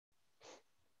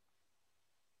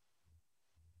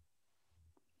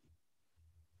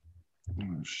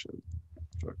Oh shit.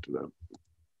 Fucked it up.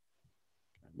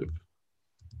 Kind of.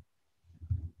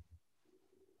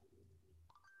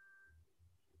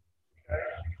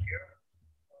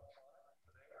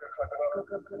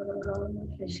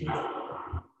 Fishes.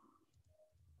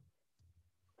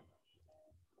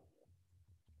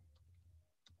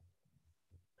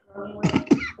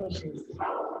 Fishes.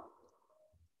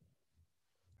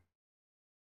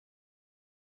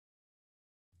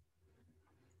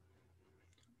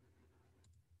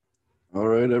 All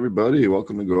right, everybody.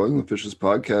 Welcome to Growing the Fishes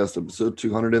podcast, episode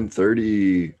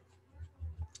 230.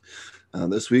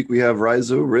 This week we have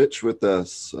Rizo Rich with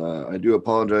us. I do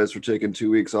apologize for taking 2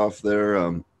 weeks off there.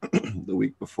 The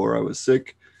week before I was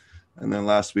sick, and then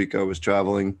last week I was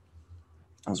traveling.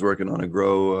 I was working on a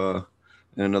grow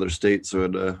in another state, so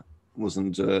it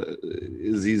wasn't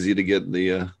as easy to get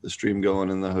the stream going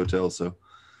in the hotel. So,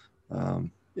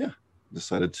 yeah,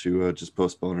 decided to just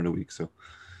postpone it a week. So,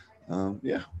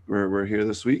 yeah, we're here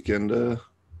this week, and yeah,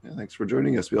 thanks for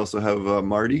joining us. We also have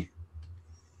Marty.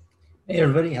 Hey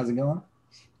everybody, how's it going?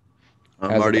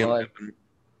 Marty and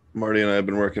I have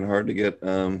been working hard to get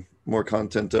more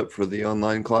content up for the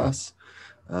online class.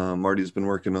 Marty's been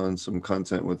working on some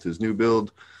content with his new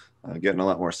build, getting a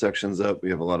lot more sections up. We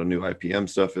have a lot of new IPM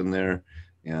stuff in there,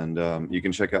 and you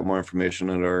can check out more information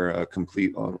at our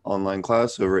complete online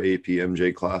class over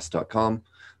apmjclass.com.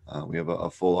 We have a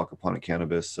full aquaponic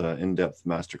cannabis in-depth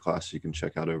masterclass you can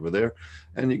check out over there,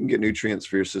 and you can get nutrients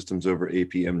for your systems over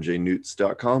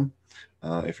apmjnewts.com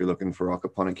if you're looking for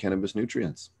aquaponic cannabis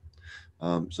nutrients.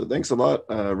 So thanks a lot,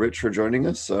 Rich, for joining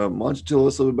us. Why don't you tell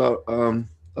us a little about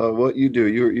what you do?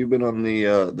 You've been on the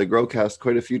Growcast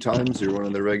quite a few times. You're one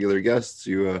of the regular guests.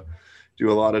 You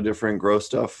do a lot of different grow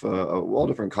stuff, all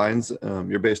different kinds.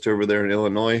 You're based over there in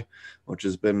Illinois, which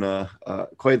has been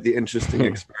quite the interesting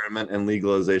experiment and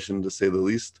legalization, to say the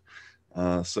least.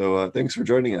 So thanks for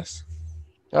joining us.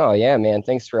 Oh yeah, man.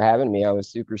 Thanks for having me. I was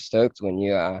super stoked when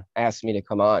you asked me to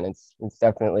come on. It's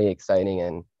definitely exciting,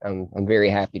 and I'm very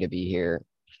happy to be here,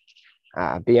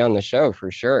 be on the show for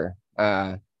sure.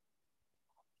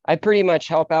 I pretty much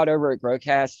help out over at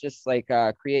Growcast, just like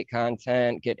create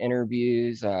content, get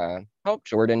interviews, help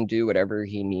Jordan do whatever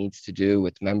he needs to do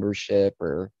with membership,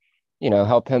 or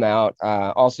help him out.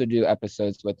 Also do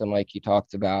episodes with him like you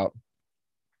talked about.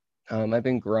 I've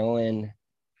been growing.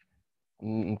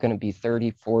 I'm going to be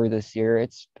 34 this year.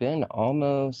 It's been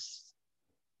almost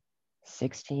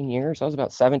 16 years. I was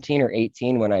about 17 or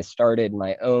 18 when I started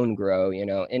my own grow,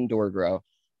 indoor grow.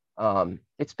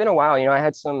 It's been a while. I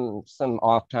had some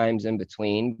off times in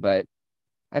between, but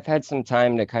I've had some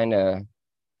time to kind of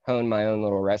hone my own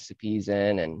little recipes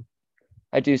in, and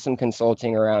I do some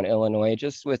consulting around Illinois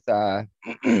just with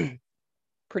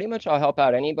pretty much I'll help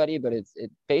out anybody, but it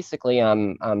basically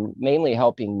I'm mainly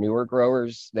helping newer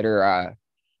growers that are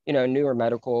newer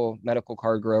medical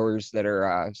card growers that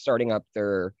are starting up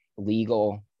their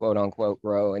legal quote unquote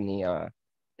grow in the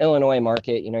Illinois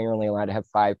market. You're only allowed to have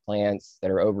 5 plants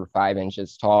that are over 5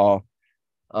 inches tall.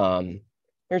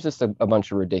 There's just a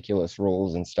bunch of ridiculous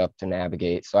rules and stuff to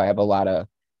navigate. So I have a lot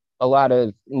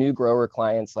of new grower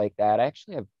clients like that. I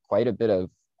actually have quite a bit of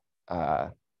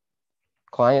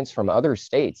clients from other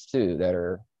states too that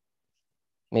are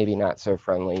maybe not so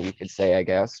friendly, you could say, I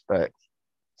guess. But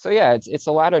so yeah, it's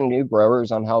a lot of new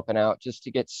growers I'm helping out just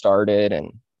to get started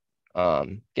and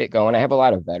get going. I have a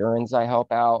lot of veterans I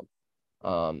help out.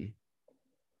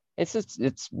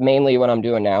 It's mainly what I'm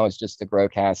doing now is just the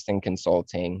Growcast and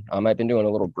consulting. I've been doing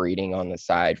a little breeding on the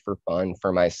side for fun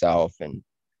for myself, and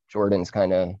Jordan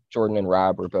and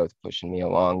Rob were both pushing me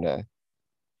along to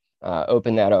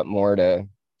open that up more to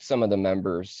some of the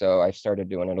members. So I started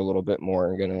doing it a little bit more.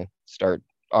 I'm going to start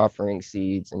offering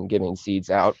seeds and giving seeds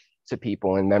out to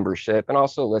people in membership, and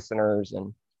also listeners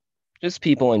and just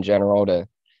people in general, to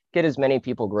get as many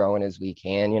people growing as we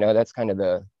can. That's kind of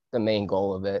the main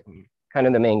goal of it. And kind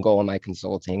of the main goal of my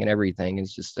consulting and everything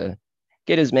is just to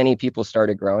get as many people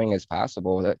started growing as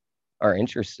possible that are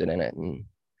interested in it, and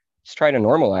just try to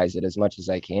normalize it as much as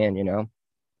I can.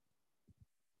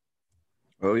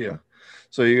 Oh yeah.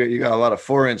 So you got a lot of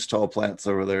 4-inch tall plants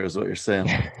over there, is what you're saying.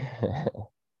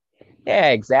 Yeah,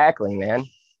 exactly, man.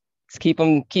 Just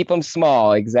keep them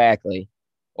small, exactly.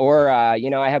 Or I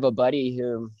have a buddy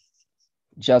who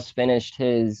just finished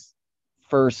his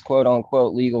first quote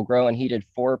unquote legal grow, and he did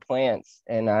 4 plants,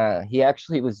 and he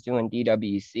actually was doing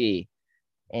DWC,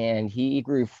 and he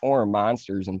grew 4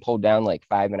 monsters and pulled down like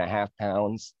 5.5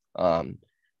 pounds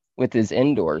with his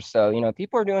indoors. So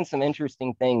people are doing some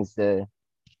interesting things to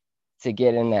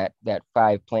get in that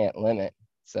 5 plant limit.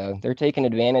 So they're taking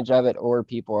advantage of it, or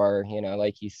people are,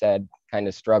 like you said, kind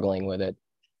of struggling with it.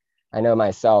 I know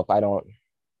myself, I don't,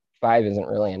 five isn't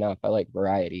really enough. I like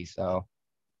variety. So,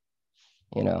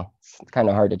 it's kind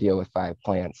of hard to deal with five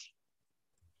plants.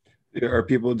 Are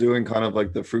people doing kind of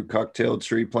like the fruit cocktail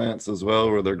tree plants as well,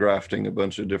 where they're grafting a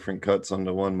bunch of different cuts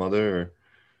onto one mother?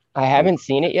 I Or haven't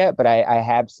seen it yet, but I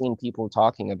have seen people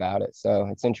talking about it. So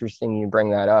it's interesting you bring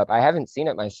that up. I haven't seen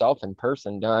it myself in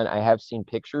person done. I have seen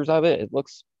pictures of it. It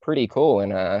looks pretty cool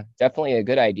and definitely a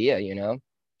good idea,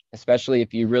 especially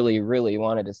if you really, really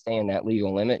wanted to stay in that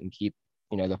legal limit and keep,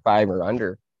 the five or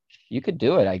under. You could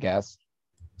do it, I guess.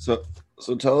 so,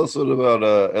 so tell us what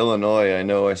about Illinois. I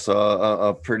know I saw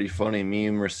a pretty funny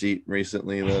meme receipt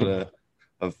recently that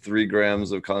of 3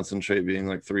 grams of concentrate being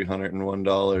like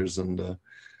 $301, and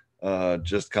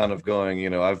just kind of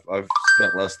going, I've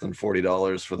spent less than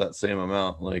 $40 for that same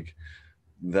amount. Like,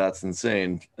 that's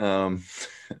insane. Oh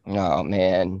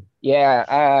man.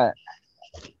 Yeah,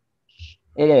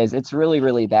 it is. It's really,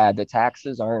 really bad. The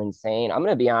taxes are insane. I'm going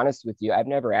to be honest with you. I've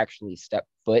never actually stepped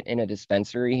foot in a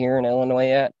dispensary here in Illinois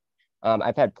yet.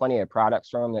 I've had plenty of products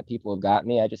from them that people have got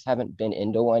me. I just haven't been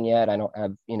into one yet. I don't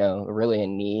have, really a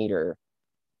need or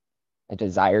a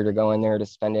desire to go in there to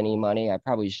spend any money. I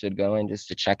probably should go in just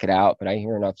to check it out, but I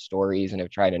hear enough stories and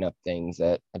have tried enough things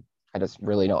that I just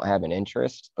really don't have an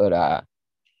interest. But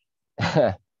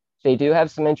they do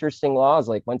have some interesting laws.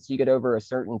 Like once you get over a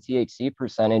certain THC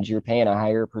percentage, you're paying a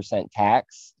higher percent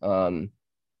tax.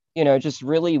 Just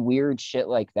really weird shit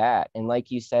like that. And like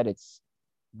you said, it's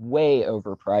way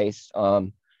overpriced.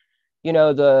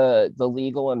 The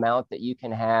legal amount that you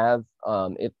can have.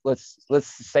 If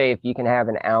let's say if you can have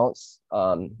an ounce,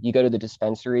 you go to the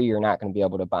dispensary, you're not going to be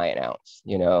able to buy an ounce.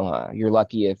 You're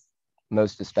lucky if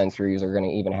most dispensaries are going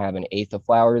to even have an eighth of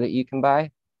flower that you can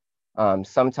buy.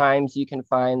 Sometimes you can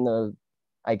find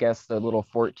I guess the little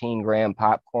 14-gram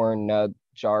popcorn nug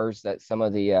jars that some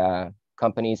of the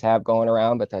companies have going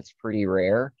around, but that's pretty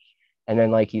rare. And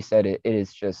then, like you said, it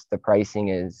is just the pricing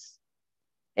is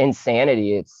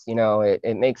insanity. It's,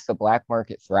 it makes the black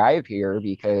market thrive here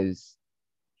because,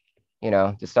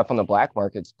 the stuff on the black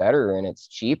market's better and it's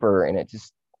cheaper and it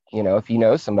just, if you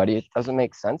know somebody, it doesn't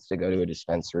make sense to go to a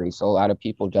dispensary. So a lot of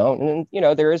people don't.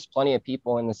 And, there is plenty of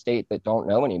people in the state that don't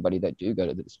know anybody that do go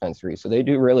to the dispensary. So they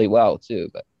do really well too,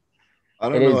 but I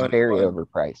it don't know is very anyone.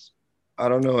 overpriced. I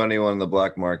don't know anyone in the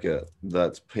black market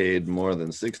that's paid more than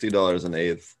 $60 an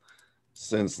eighth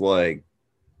since like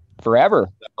Forever.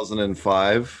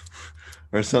 2005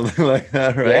 or something like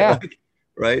that, right? Yeah. Like,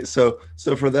 right. So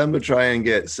for them to try and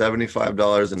get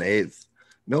 $75 an eighth,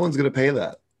 no one's going to pay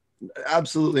that.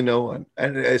 Absolutely no one,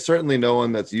 and certainly no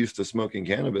one that's used to smoking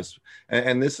cannabis.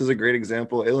 And this is a great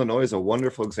example. Illinois is a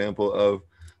wonderful example of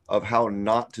how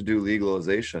not to do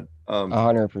legalization.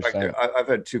 100%. I've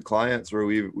had 2 clients where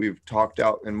we've talked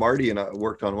out, and Marty and I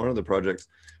worked on one of the projects.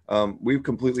 We've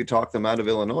completely talked them out of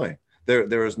Illinois.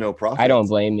 There is no profit. I don't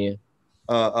blame you.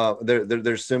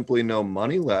 There's simply no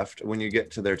money left when you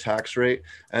get to their tax rate.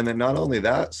 And then not only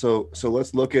that, so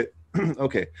let's look at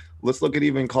okay, let's look at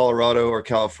even Colorado or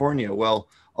California. Well,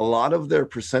 a lot of their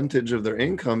percentage of their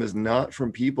income is not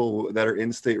from people that are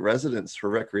in-state residents for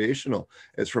recreational.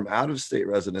 It's from out-of-state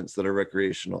residents that are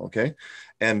recreational. Okay,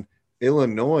 and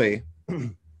Illinois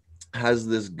has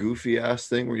this goofy ass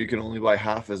thing where you can only buy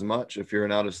half as much if you're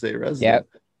an out-of-state resident.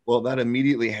 Yep. Well, that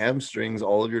immediately hamstrings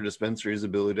all of your dispensaries'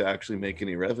 ability to actually make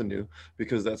any revenue,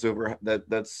 because that's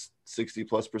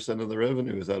 60+% of the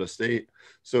revenue is out of state.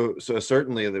 So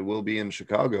certainly they will be in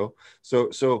Chicago. So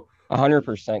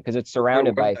 100%, because it's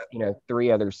surrounded by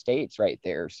 3 other states right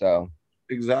there. So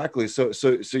exactly. So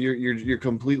you're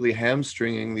completely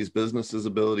hamstringing these businesses'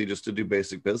 ability just to do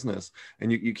basic business,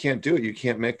 and you can't do it. You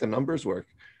can't make the numbers work.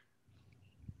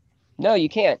 no, you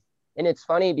can't. And it's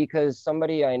funny because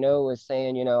somebody I know was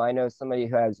saying, I know somebody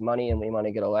who has money and we want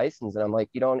to get a license. And I'm like,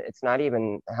 it's not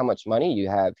even how much money you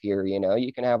have here.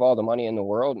 You can have all the money in the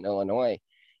world in Illinois.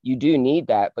 You do need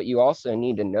that, but you also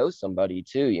need to know somebody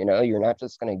too. You're not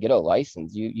just going to get a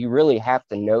license. You really have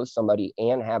to know somebody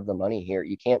and have the money here.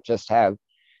 You can't just have,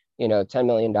 $10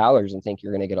 million and think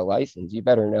you're going to get a license. You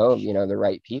better know, the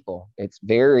right people. It's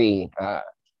very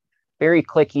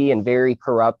clicky and very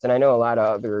corrupt. And I know a lot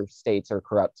of other states are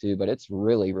corrupt too, but it's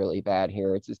really, really bad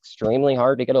here. It's extremely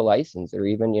hard to get a license or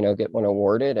even, get one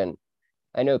awarded. And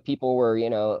I know people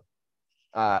were,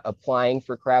 applying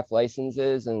for craft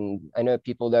licenses. And I know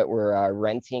people that were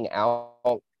renting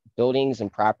out buildings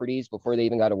and properties before they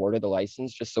even got awarded the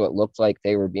license, just so it looked like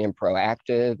they were being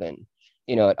proactive and,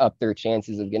 it upped their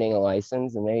chances of getting a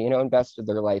license, and they, invested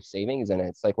their life savings in it.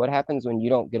 It's like, what happens when you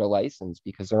don't get a license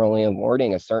because they're only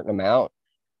awarding a certain amount?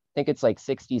 think it's like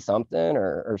 60 something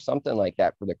or something like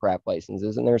that for the craft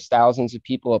licenses. And there's thousands of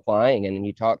people applying. And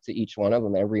you talk to each one of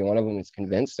them, every one of them is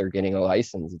convinced they're getting a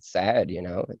license. It's sad, you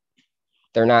know,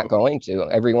 they're not going to.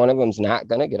 Every one of them's not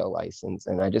going to get a license.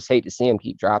 And I just hate to see them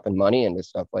keep dropping money into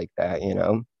stuff like that, you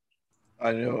know?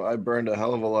 I know I burned a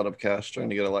hell of a lot of cash trying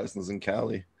to get a license in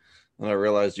Cali. And I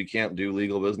realized you can't do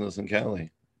legal business in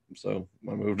Cali. So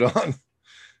I moved on.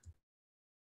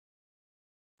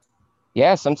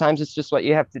 Yeah, sometimes it's just what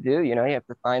you have to do. You know, you have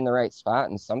to find the right spot.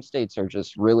 And some states are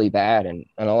just really bad and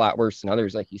a lot worse than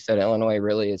others. Like you said, Illinois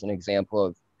really is an example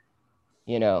of,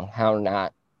 you know, how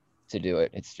not to do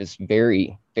it. It's just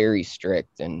very, very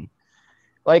strict. And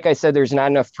like I said, there's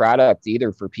not enough product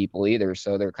either for people either.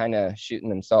 So they're kind of shooting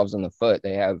themselves in the foot.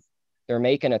 They're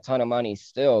making a ton of money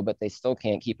still, but they still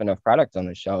can't keep enough product on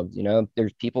the shelves. You know,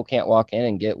 there's people can't walk in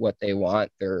and get what they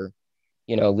want, their,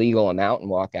 you know, legal amount and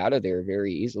walk out of there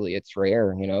very easily. It's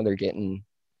rare, you know, they're getting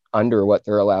under what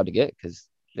they're allowed to get because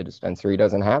the dispensary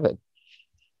doesn't have it.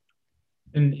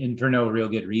 And for no real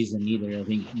good reason either. I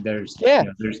think Yeah.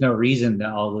 there's no reason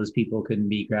that all those people couldn't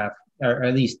be craft, or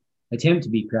at least attempt to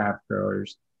be craft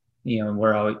growers. You know,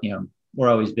 we're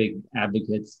always big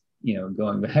advocates, you know,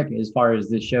 going back as far as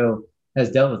this show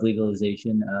has dealt with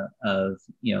legalization of,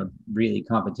 you know, really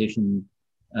competition,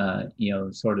 you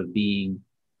know, sort of being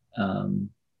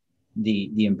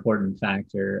the important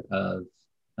factor of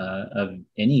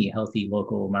any healthy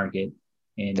local market.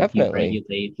 And Definitely. if you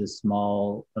regulate the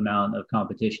small amount of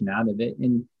competition out of it,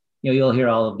 and you know, you'll hear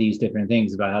all of these different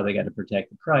things about how they got to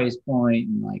protect the price point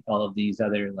and like all of these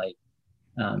other like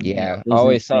yeah, you know,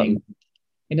 always things.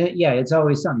 something. And it's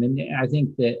always something. And I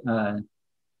think that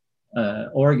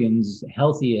Oregon's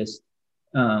healthiest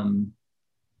cannabis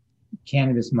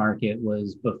market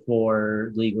was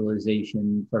before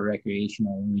legalization for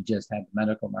recreational, and we just had the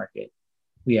medical market.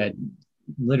 We had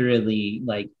literally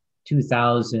like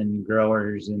 2,000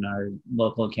 growers in our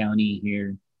local county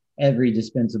here. Every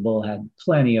dispensable had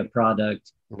plenty of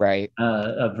product, Right.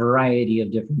 a variety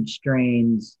of different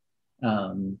strains.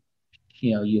 You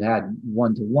know, you had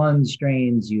 1-to-1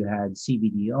 strains, you had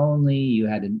CBD only, you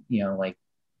had, you know, like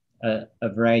a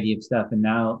variety of stuff. And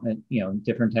now, you know,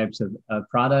 different types of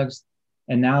products.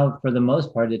 And now for the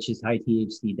most part, it's just high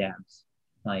THC dabs,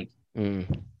 like in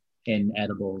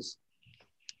edibles.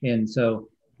 And so,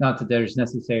 not that there's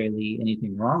necessarily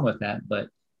anything wrong with that, but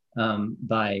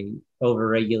by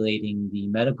over-regulating the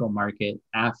medical market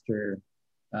after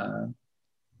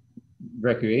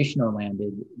recreational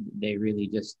landed, they really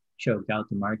just choked out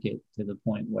the market to the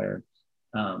point where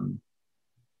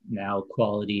now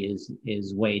quality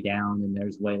is way down and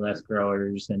there's way less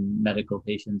growers and medical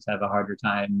patients have a harder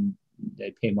time.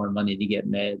 They pay more money to get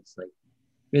meds. Like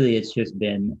really, it's just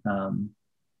been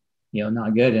you know,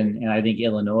 not good. And I think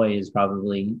Illinois is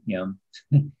probably, you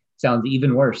know, sounds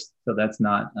even worse. So that's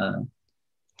not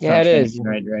Yeah, it is. in the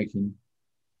right direction.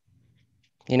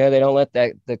 You know, they don't let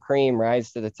the cream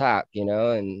rise to the top, you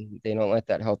know, and they don't let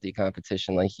that healthy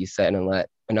competition, like you said, and let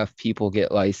enough people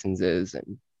get licenses.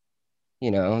 And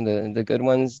you know, the good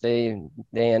ones, they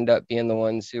end up being the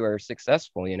ones who are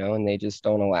successful, you know, and they just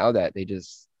don't allow that. They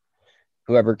just,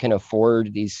 whoever can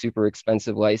afford these super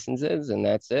expensive licenses, and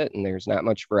that's it. And there's not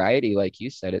much variety, like you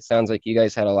said. It sounds like you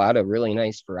guys had a lot of really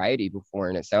nice variety before,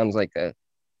 and it sounds like a,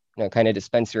 you know, kind of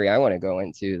dispensary I want to go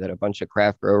into, that a bunch of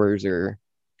craft growers are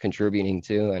contributing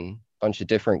to, and a bunch of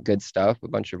different good stuff, a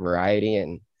bunch of variety.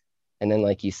 And then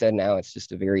like you said, now it's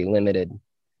just a very limited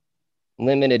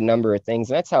number of things.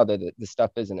 And that's how the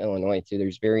stuff is in Illinois too.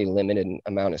 There's very limited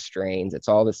amount of strains. It's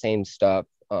all the same stuff.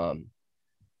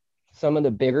 Some of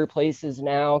the bigger places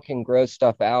now can grow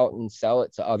stuff out and sell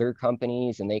it to other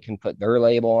companies, and they can put their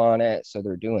label on it. So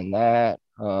they're doing that.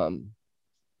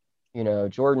 You know,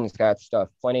 Jordan's got stuff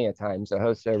plenty of times. The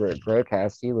host over at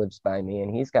Growcast, he lives by me,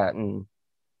 and he's gotten,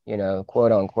 you know,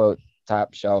 quote unquote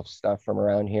top shelf stuff from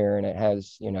around here, and it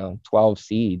has, you know, 12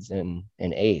 seeds and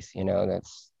an eighth. You know,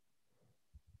 that's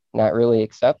not really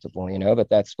acceptable, you know, but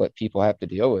that's what people have to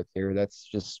deal with here. That's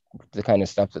just the kind of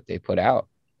stuff that they put out.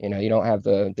 You know, you don't have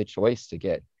the choice to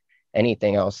get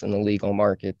anything else in the legal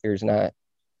market. There's not,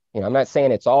 you know, I'm not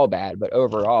saying it's all bad, but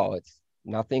overall it's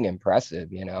nothing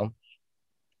impressive, you know.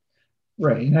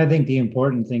 Right. And I think the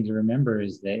important thing to remember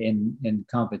is that in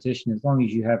competition, as long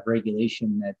as you have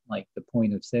regulation at like the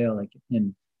point of sale, like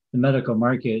in the medical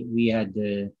market, we had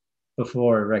to,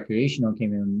 before recreational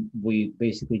came in, we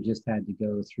basically just had to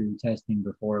go through testing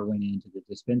before it went into the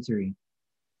dispensary.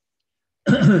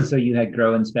 So you had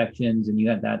grow inspections and you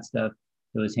had that stuff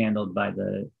that was handled by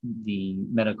the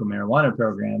medical marijuana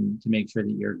program to make sure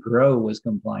that your grow was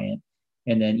compliant.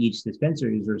 And then each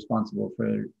dispensary is responsible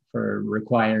for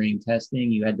requiring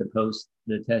testing. You had to post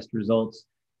the test results,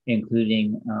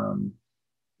 including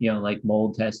like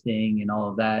mold testing and all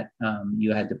of that.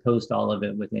 You had to post all of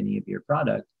it with any of your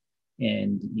product,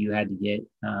 and you had to get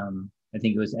I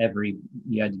think it was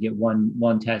you had to get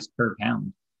one test per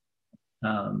pound.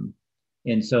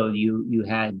 And so you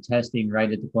had testing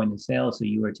right at the point of sale. So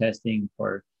you were testing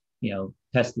for,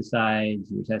 pesticides,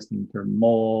 you were testing for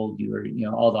mold, you were,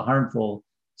 all the harmful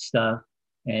stuff.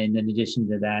 And in addition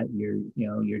to that, your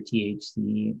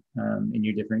THC and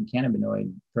your different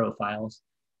cannabinoid profiles.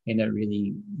 And that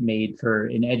really made for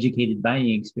an educated buying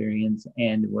experience,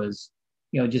 and was,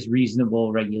 just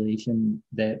reasonable regulation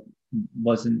that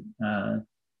wasn't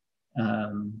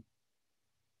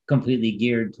completely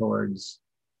geared towards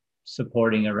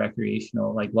supporting a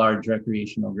recreational, like large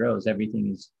recreational grows.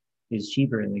 Everything is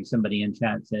cheaper. Like somebody in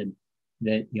chat said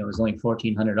that it was only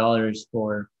 $1,400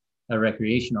 for a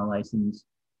recreational license,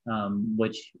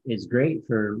 which is great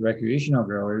for recreational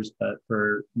growers, but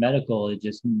for medical, it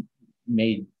just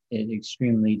made it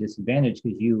extremely disadvantaged,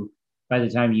 because by the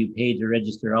time you paid to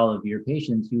register all of your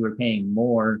patients, you were paying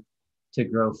more to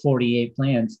grow 48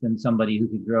 plants than somebody who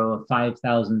could grow a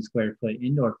 5,000 square foot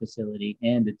indoor facility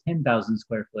and a 10,000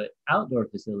 square foot outdoor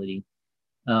facility.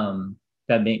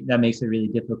 That makes it really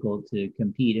difficult to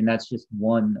compete, and that's just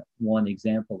one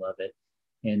example of it.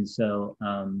 And so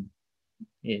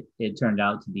it turned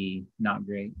out to be not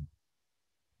great.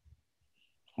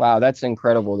 Wow, that's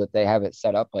incredible that they have it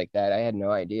set up like that. I had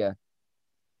no idea.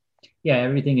 Yeah,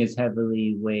 everything is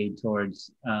heavily weighed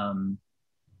towards,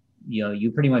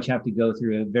 you pretty much have to go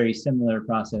through a very similar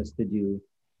process to do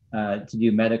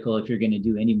medical. If you're going to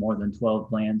do any more than 12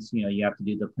 plants, you have to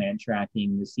do the plant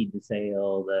tracking, the seed to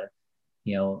sale,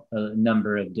 a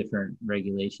number of different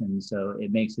regulations. So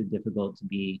it makes it difficult to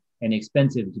be, and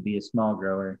expensive to be a small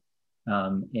grower.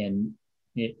 And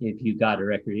if you got a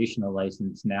recreational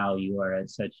license, now you are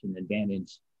at such an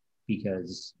advantage,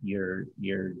 because your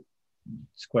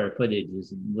square footage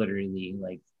is literally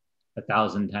like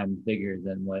 1,000 times bigger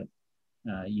than what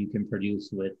you can produce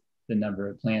with the number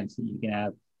of plants that you can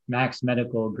have. Max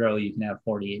medical grow, you can have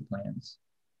 48 plants.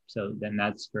 So then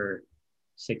that's for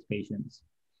 6 patients.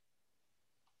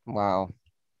 Wow.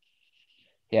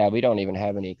 Yeah, we don't even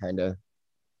have any kind of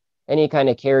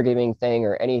caregiving thing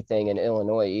or anything in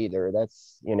Illinois either.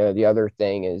 That's, the other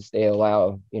thing is they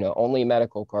allow, only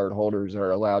medical card holders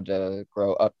are allowed to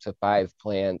grow up to 5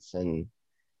 plants, and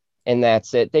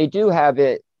that's it. They do have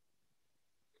it,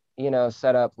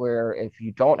 set up where if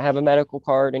you don't have a medical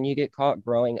card and you get caught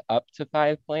growing up to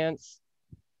 5 plants,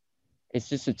 it's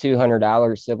just a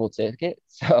 $200 civil ticket.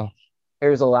 So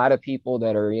there's a lot of people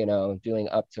that are, doing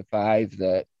up to 5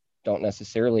 that don't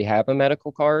necessarily have a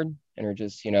medical card and are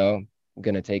just, going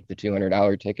to take the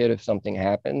 $200 ticket if something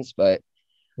happens. But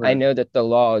I know that the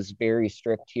law is very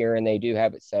strict here, and they do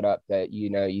have it set up that,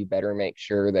 you better make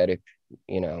sure that if,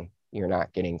 you're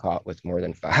not getting caught with more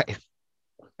than 5,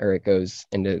 or it goes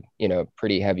into,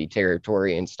 pretty heavy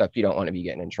territory and stuff you don't want to be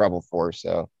getting in trouble for.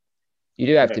 So you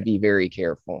do have to be very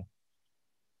careful.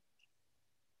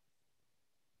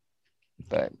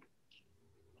 But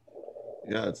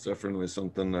yeah, it's definitely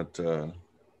something that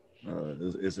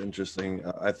is interesting.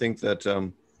 I think that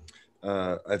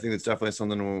it's definitely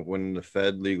something when the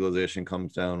Fed legalization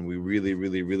comes down, we really,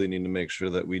 really, really need to make sure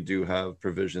that we do have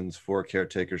provisions for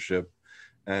caretakership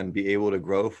and be able to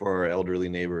grow for our elderly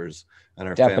neighbors and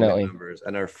our family members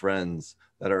and our friends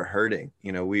that are hurting.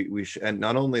 And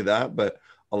not only that, but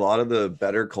a lot of the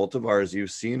better cultivars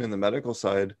you've seen in the medical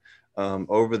side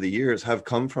over the years have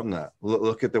come from that.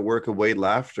 Look at the work of Wade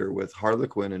Laughter with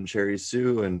Harlequin and Cherry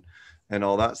Sue and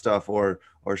all that stuff, or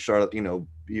Charlotte,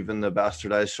 even the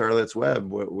bastardized Charlotte's Web,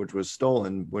 which was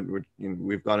stolen.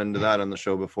 We've gone into that on the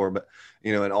show before, but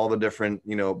and all the different,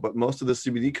 but most of the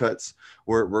CBD cuts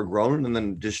were grown and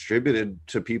then distributed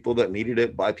to people that needed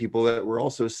it by people that were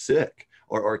also sick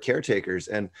or caretakers,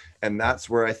 and that's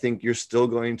where I think you're still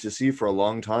going to see for a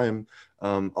long time.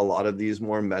 A lot of these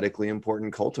more medically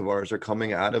important cultivars are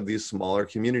coming out of these smaller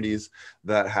communities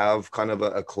that have kind of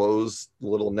a closed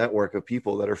little network of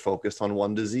people that are focused on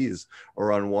one disease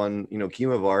or on one,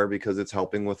 chemovar because it's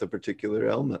helping with a particular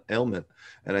ailment.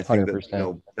 And I think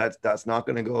 100%. That's not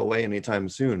going to go away anytime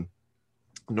soon,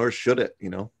 nor should it,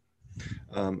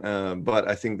 but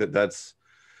I think that's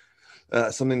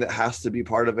something that has to be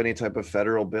part of any type of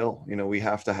federal bill. We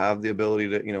have to have the ability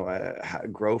to,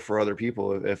 grow for other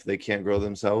people if they can't grow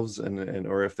themselves and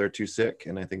or if they're too sick.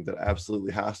 And I think that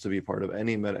absolutely has to be part of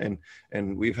any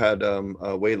and we've had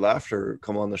Wade Laughter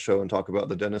come on the show and talk about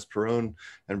the Dennis Perone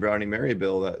and Brownie Mary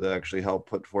bill that actually helped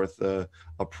put forth a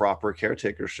proper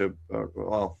caretakership.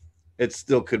 Well, it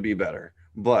still could be better,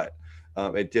 but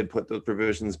it did put those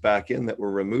provisions back in that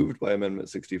were removed by Amendment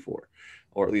 64,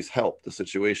 or at least helped the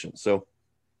situation. So,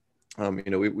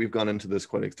 we've gone into this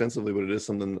quite extensively, but it is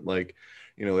something that, like,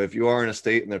 if you are in a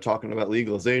state and they're talking about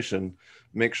legalization,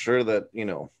 make sure that,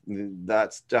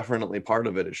 that's definitely part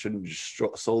of it. It shouldn't just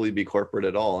solely be corporate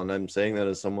at all. And I'm saying that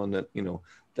as someone that,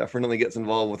 definitely gets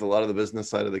involved with a lot of the business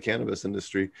side of the cannabis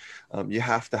industry. You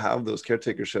have to have those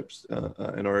caretakerships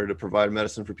in order to provide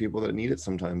medicine for people that need it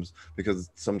sometimes, because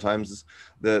sometimes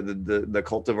the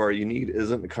cultivar you need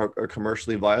isn't a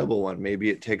commercially viable one. Maybe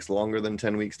it takes longer than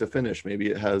 10 weeks to finish. Maybe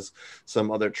it has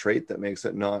some other trait that makes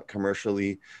it not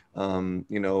commercially,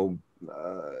 maybe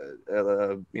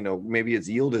its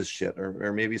yield is shit,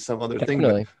 or maybe some other thing,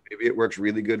 but maybe it works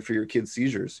really good for your kid's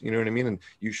seizures. You know what I mean? And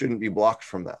you shouldn't be blocked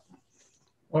from that.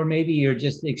 Or maybe you're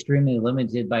just extremely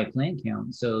limited by plant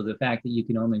count. So the fact that you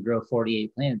can only grow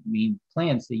 48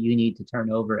 plants that you need to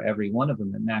turn over every one of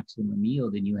them at maximum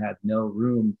yield, and you have no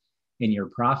room in your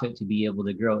profit to be able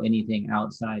to grow anything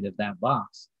outside of that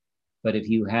box. But if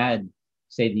you had,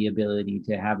 say, the ability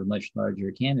to have a much larger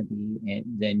canopy, and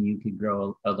then you could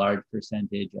grow a large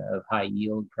percentage of high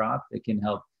yield crop that can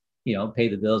help, pay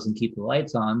the bills and keep the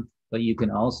lights on. But you can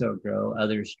also grow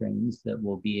other strains that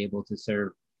will be able to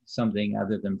serve something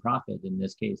other than profit. In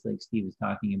this case, like Steve was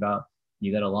talking about,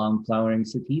 you got a long flowering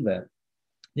sativa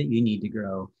that you need to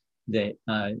grow, that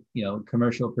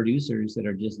commercial producers that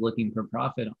are just looking for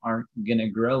profit aren't going to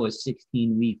grow a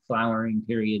 16-week flowering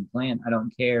period plant. I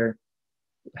don't care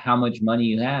how much money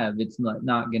you have, it's not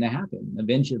going to happen.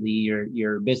 Eventually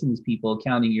your business people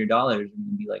counting your dollars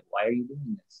and be like, why are you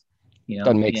doing this?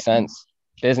 Doesn't make sense.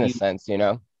 Business sense.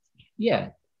 Yeah,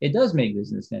 it does make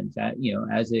business sense.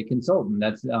 As a consultant,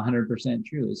 that's 100%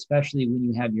 true, especially when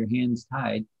you have your hands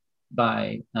tied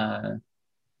by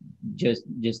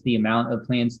just the amount of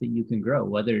plants that you can grow,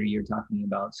 whether you're talking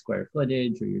about square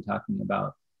footage or you're talking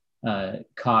about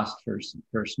cost for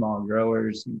small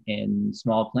growers and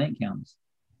small plant counts.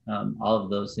 All of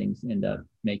those things end up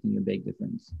making a big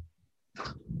difference.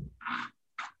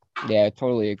 Yeah, I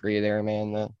totally agree there,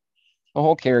 man. The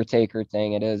whole caretaker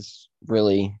thing, it is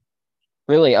really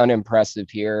unimpressive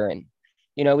here. And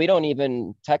we don't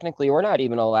even we're not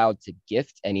even allowed to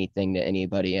gift anything to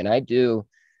anybody. And I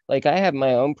have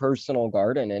my own personal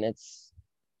garden, and it's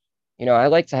I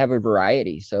like to have a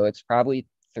variety, so it's probably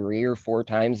 3 or 4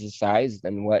 times the size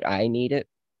than what I need it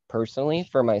personally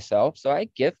for myself. So I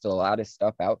gift a lot of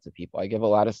stuff out to people. I give a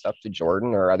lot of stuff to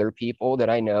Jordan or other people that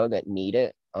I know that need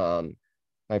it.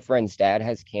 My friend's dad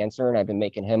has cancer, and I've been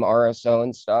making him RSO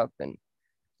and stuff, and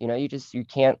you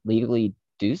can't legally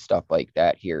do stuff like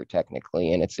that here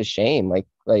technically, and it's a shame. Like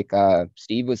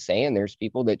Steve was saying, there's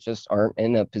people that just aren't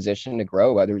in a position to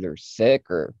grow, whether they're sick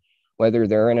or whether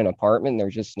they're in an apartment, they're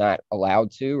just not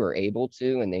allowed to or able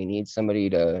to, and they need somebody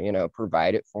to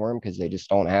provide it for them because they just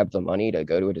don't have the money to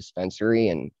go to a dispensary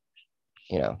and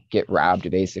get robbed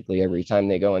basically every time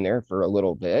they go in there for a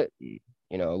little bit,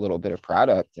 a little bit of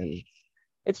product. And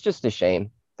it's just a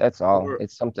shame. That's all.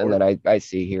 It's something that I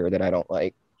see here that I don't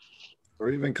like. Or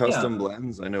even custom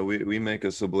blends. I know we make a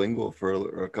sublingual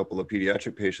for a couple of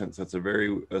pediatric patients. That's a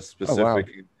very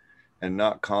specific and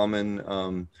not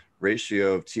common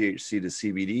ratio of THC to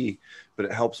CBD, but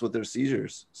it helps with their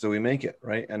seizures. So we make it,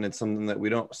 right? And it's something that we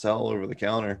don't sell over the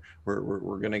counter.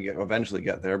 We're going to eventually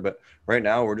get there. But right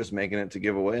now we're just making it to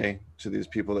give away to these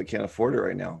people that can't afford it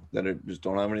right now, that just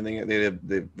don't have anything.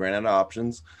 They ran out of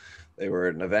options. They were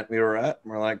at an event we were at,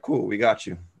 and we're like, cool, we got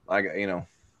you. I got,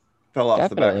 fell off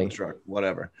the back of the truck,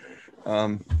 whatever.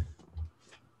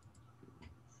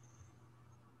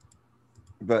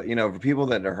 But, for people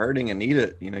that are hurting and need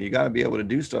it, you got to be able to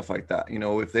do stuff like that.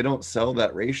 If they don't sell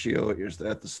that ratio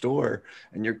at the store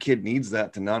and your kid needs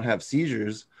that to not have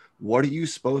seizures, what are you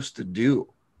supposed to do?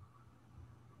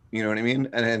 You know what I mean?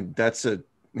 And that's a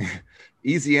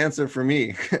easy answer for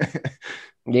me.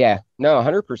 Yeah, no,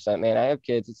 100%, man. I have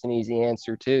kids. It's an easy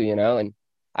answer too, and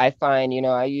I find,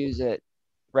 I use it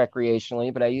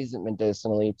recreationally, but I use it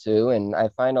medicinally too. And I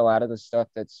find a lot of the stuff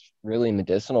that's really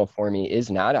medicinal for me is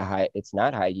not high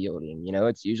yielding.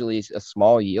 It's usually a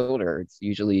small yielder. It's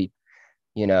usually,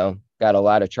 got a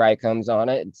lot of trichomes on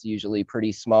it. It's usually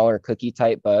pretty smaller cookie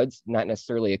type buds, not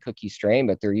necessarily a cookie strain,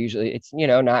 but it's,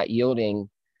 not yielding,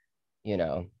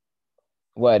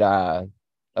 what a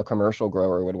commercial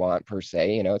grower would want per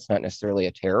se. It's not necessarily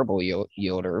a terrible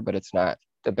yielder, but it's not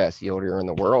the best yielder in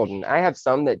the world. And I have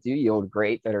some that do yield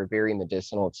great that are very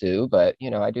medicinal too, but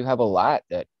I do have a lot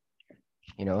that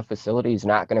a facility is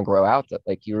not going to grow out, that,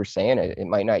 like you were saying, it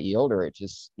might not yield, or it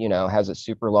just has a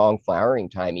super long flowering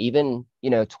time. Even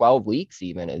 12 weeks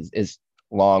even is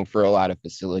long for a lot of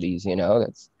facilities.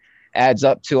 adds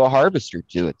up to a harvest or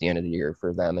two at the end of the year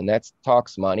for them. And that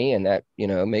talks money, and that,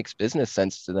 makes business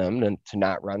sense to them to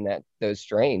not run those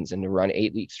strains and to run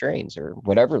 8-week strains or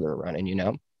whatever they're running.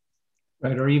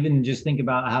 Right. Or even just think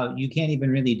about how you can't even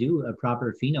really do a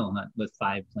proper pheno hunt with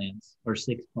 5 plants or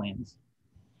 6 plants.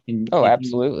 And Oh, if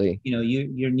absolutely.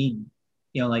 you need,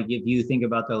 like if you think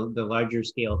about the larger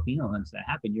scale pheno hunts that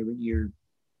happen, you're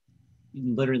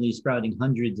literally sprouting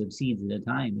hundreds of seeds at a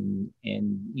time,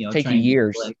 and Take you trying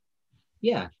years. to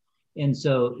yeah. And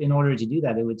so in order to do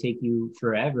that, it would take you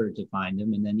forever to find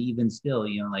them. And then even still,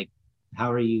 like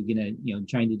how are you gonna,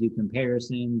 trying to do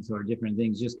comparisons or different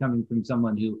things, just coming from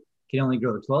someone who can only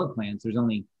grow 12 plants. There's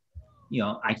only,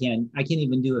 I can't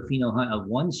even do a pheno hunt of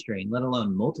 1 strain, let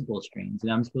alone multiple strains.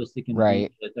 And I'm supposed to compete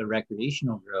Right. with a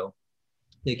recreational grow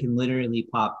that can literally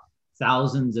pop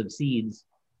thousands of seeds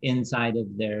inside of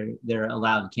their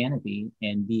allowed canopy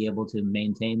and be able to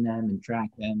maintain them and track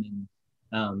them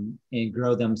and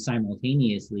grow them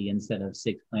simultaneously instead of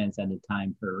 6 plants at a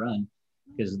time per run,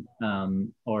 because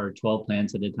or 12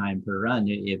 plants at a time per run.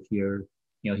 If you're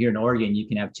here in Oregon, you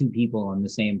can have 2 people on the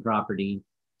same property,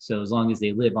 so as long as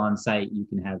they live on site, you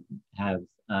can have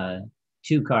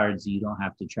 2 cards you don't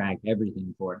have to track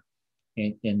everything for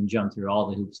and jump through all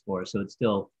the hoops for. So it's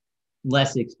still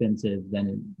less expensive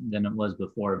than it was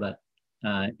before. But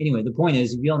anyway, the point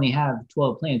is, if you only have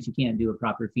 12 plants, you can't do a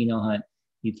proper pheno hunt.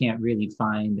 You can't really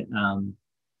find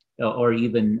or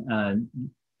even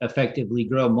effectively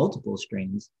grow multiple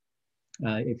strains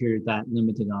if you're that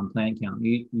limited on plant count.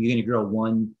 You're going to grow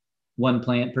one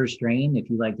plant per strain. If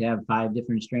you like to have 5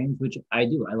 different strains, which I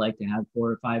do, I like to have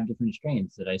 4 or 5 different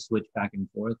strains that I switch back and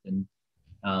forth, and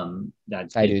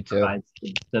that I do too. provides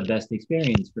the best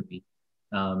experience for me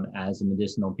as a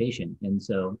medicinal patient. And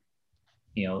so,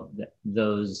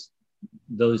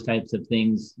 those types of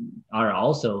things are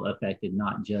also affected,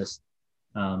 not just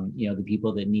the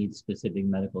people that need specific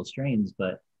medical strains,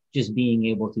 but just being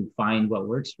able to find what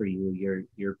works for you.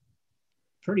 You're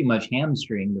pretty much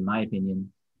hamstringed, in my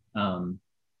opinion,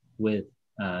 with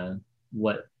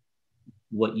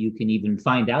what you can even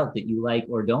find out that you like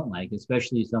or don't like,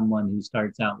 especially someone who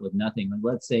starts out with nothing. Like,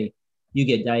 let's say you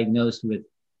get diagnosed with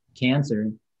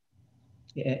cancer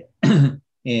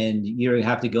and you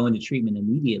have to go into treatment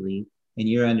immediately, and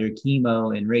you're under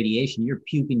chemo and radiation, you're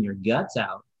puking your guts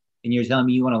out, and you're telling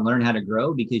me you want to learn how to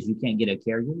grow because you can't get a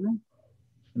caregiver?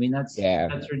 I mean, that's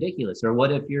ridiculous. Or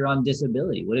what if you're on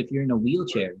disability? What if you're in a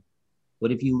wheelchair?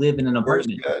 What if you live in an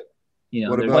apartment? What There's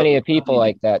about plenty of people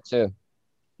like that too.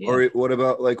 Yeah. Or what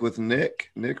about like with Nick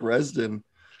Resden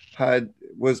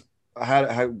was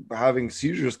having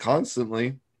seizures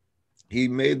constantly. He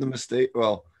made the mistake.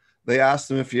 Well, they asked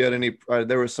him if he had any,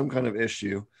 there was some kind of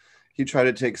issue. He tried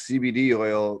to take CBD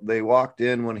oil. They walked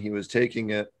in when he was taking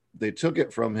it. They took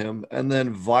it from him and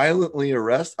then violently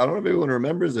arrested. I don't know if anyone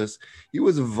remembers this. He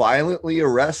was violently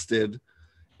arrested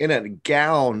in a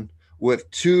gown with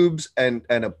tubes and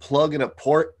a plug and a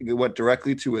port. It went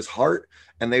directly to his heart,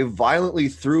 and they violently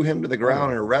threw him to the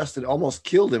ground and arrested, almost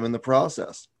killed him in the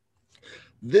process.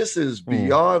 This is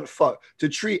beyond fuck. To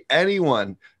treat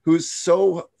anyone who's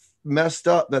so messed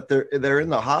up that they're in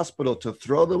the hospital, to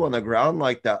throw them on the ground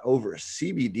like that over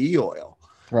CBD oil.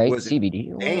 Right,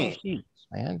 CBD oil, jeez,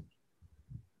 man.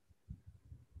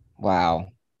 Wow.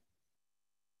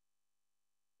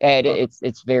 And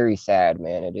it's very sad,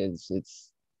 man. It is.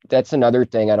 That's another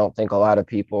thing I don't think a lot of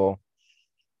people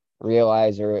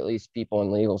realize, or at least people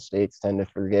in legal states tend to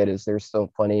forget, is there's still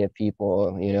plenty of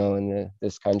people, in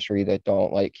this country that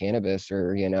don't like cannabis,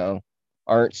 or,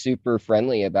 aren't super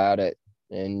friendly about it.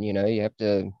 And, you have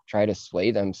to try to sway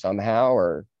them somehow,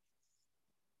 or,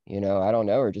 I don't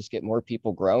know, or just get more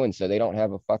people growing so they don't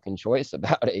have a fucking choice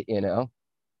about it,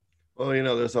 Well,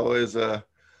 there's always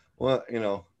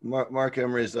Mark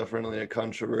Emery is definitely a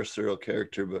controversial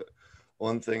character, but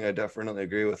one thing I definitely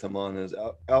agree with him on is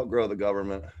outgrow the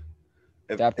government.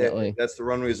 Definitely. That's the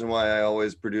one reason why I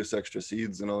always produce extra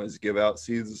seeds and always give out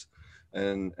seeds,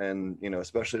 and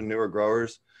especially newer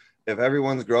growers. If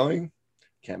everyone's growing,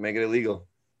 can't make it illegal.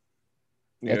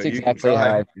 That's exactly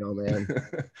how I feel, man.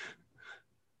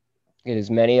 Get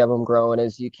as many of them growing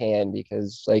as you can,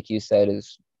 because like you said,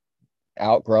 is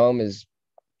outgrow them is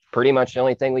pretty much the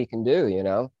only thing we can do,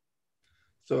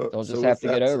 So they'll just have to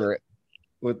get over it.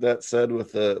 With that said,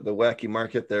 with the wacky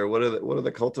market there, what are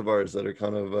the cultivars that are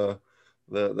kind of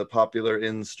the popular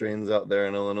in strains out there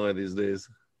in Illinois these days?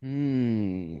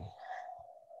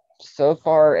 So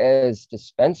far as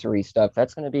dispensary stuff,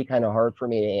 that's going to be kind of hard for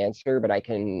me to answer, but I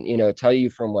can, tell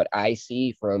you from what I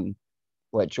see, from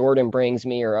what Jordan brings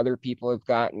me or other people have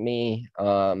gotten me.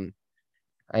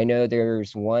 I know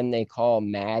there's one they call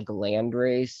Mag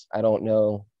Landrace. I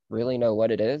don't really know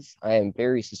what it is. I am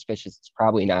very suspicious it's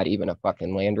probably not even a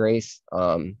fucking landrace.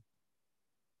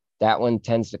 That one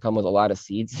tends to come with a lot of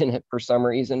seeds in it for some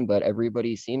reason, but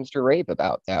everybody seems to rave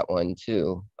about that one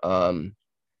too.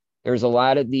 There's a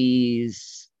lot of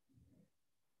these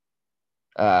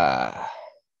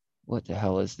what the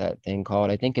hell is that thing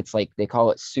called? I think it's like they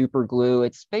call it super glue.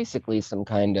 It's basically some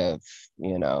kind of,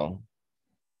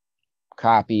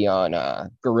 copy on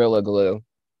Gorilla Glue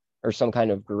or some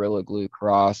kind of Gorilla Glue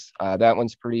cross. That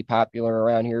one's pretty popular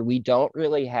around here. We don't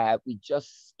really have, we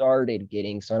just started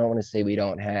getting, so I don't want to say we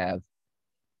don't have,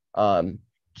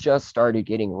 just started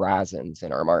getting rosins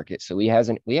in our market. So we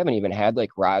haven't even had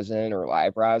like rosin or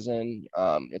live rosin.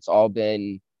 It's all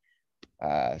been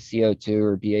CO2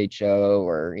 or BHO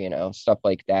or, stuff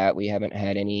like that. We haven't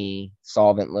had any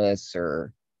solventless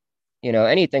or,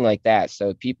 anything like that.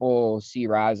 So people see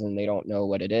rosin, they don't know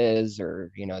what it is,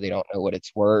 or, they don't know what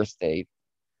it's worth. They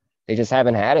just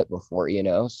haven't had it before,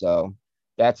 so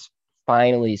that's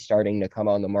finally starting to come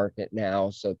on the market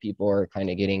now. So people are kind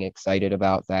of getting excited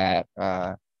about that.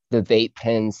 The vape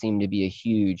pens seem to be a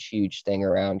huge thing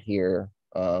around here.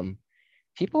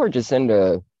 People are just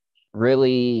into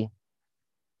really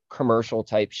commercial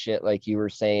type shit, like you were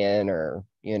saying, or,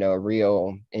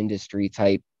 real industry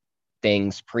type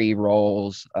things,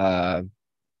 pre-rolls, the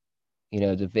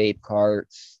vape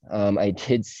carts. I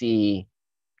did see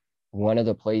one of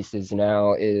the places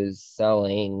now is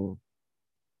selling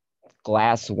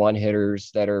glass one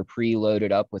hitters that are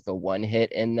pre-loaded up with a one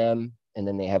hit in them, and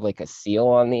then they have like a seal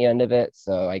on the end of it.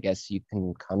 So I guess you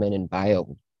can come in and buy a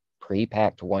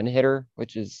pre-packed one hitter,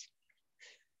 which is,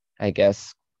 I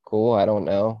guess, cool. I don't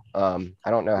know. I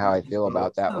don't know how I feel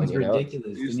about that one. Sounds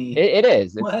ridiculous to me. It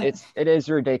is. What? It is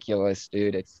ridiculous,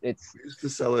 dude. It's. We used to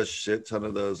sell a shit ton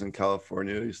of those in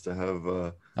California. We used to have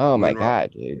Oh my moon rock-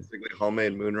 god, dude. basically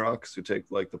homemade moon rocks. Who take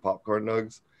like the popcorn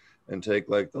nugs and take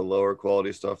like the lower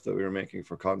quality stuff that we were making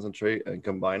for concentrate and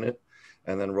combine it,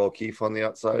 and then roll keef on the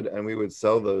outside. And we would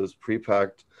sell those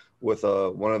pre-packed with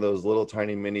one of those little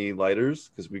tiny mini lighters,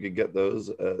 because we could get those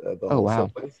at the Oh, wholesale wow.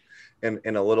 place, and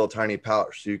in a little tiny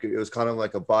pouch. So it was kind of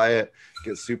like a buy it,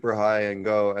 get super high and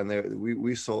go. And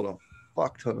we sold a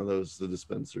fuck ton of those to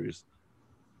dispensaries.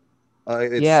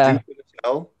 It's Yeah. stupid as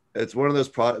hell. It's one of those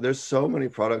products. There's so many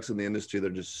products in the industry that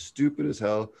are just stupid as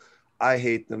hell. I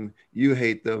hate them. You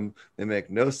hate them. They make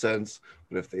no sense.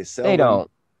 But if they sell They them,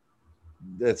 don't.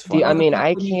 that's fine. I mean, Why I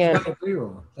wouldn't you can't. just have a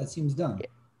pre-roll? That seems dumb.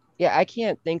 Yeah, I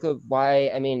can't think of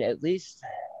why. I mean, at least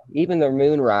even the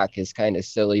moon rock is kind of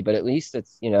silly, but at least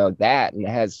it's, that, and it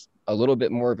has a little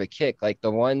bit more of a kick. Like the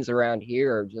ones around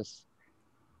here are just,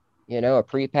 a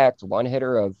pre-packed one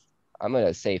hitter of, I'm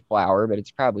gonna say flour, but it's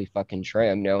probably fucking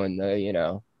trim, knowing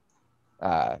the,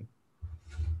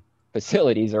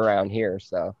 facilities around here.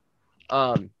 So,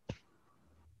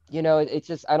 it's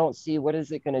just, I don't see what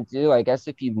is it going to do. I guess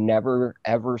if you've never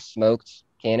ever smoked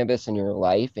cannabis in your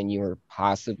life and you were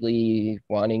possibly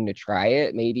wanting to try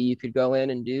it, maybe you could go in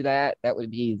and do that. That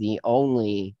would be the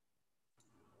only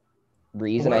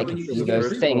reason Well, I why could wouldn't you see just get a those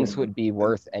pre-roll? things would be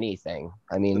worth anything.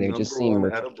 I mean, The they just number seem.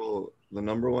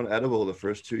 one edible, the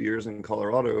first 2 years in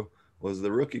Colorado was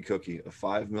the Rookie Cookie, a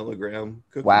 5 milligram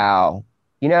cookie. Wow.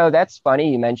 That's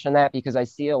funny you mentioned that, because I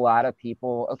see a lot of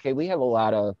people. Okay, we have a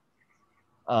lot of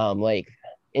like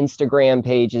Instagram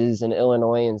pages in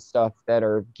Illinois and stuff that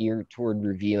are geared toward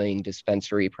reviewing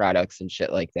dispensary products and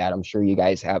shit like that. I'm sure you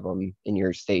guys have them in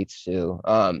your states too.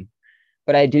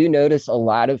 But I do notice a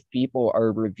lot of people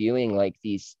are reviewing like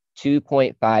these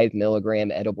 2.5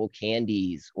 milligram edible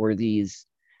candies, or these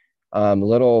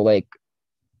little like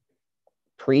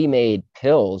pre-made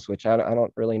pills, which I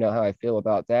don't really know how I feel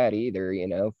about that either,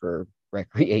 for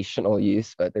recreational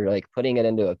use. But they're like putting it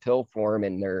into a pill form,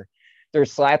 and they're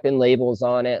slapping labels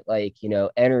on it like,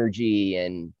 energy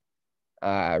and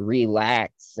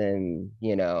relax, and,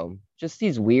 just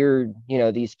these weird,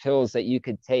 these pills that you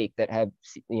could take that have,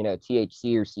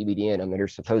 THC or CBD in them, that are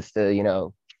supposed to,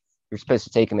 you're supposed to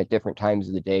take them at different times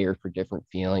of the day or for different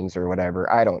feelings or whatever.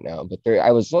 I don't know. But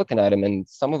I was looking at them, and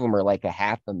some of them are like a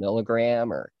half a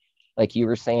milligram, or like you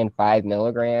were saying, 5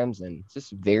 milligrams, and it's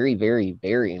just very, very,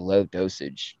 very low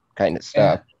dosage kind of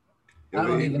stuff. I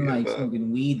don't We even have, like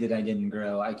smoking weed that I didn't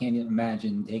grow. I can't even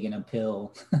imagine taking a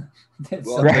pill that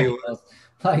Well, I'll tell you somebody else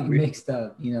like we- mixed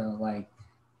up, like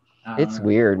I don't It's know.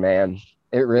 weird, man.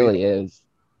 It really is.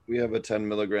 We have a 10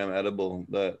 milligram edible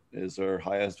that is our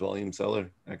highest volume seller,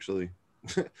 actually,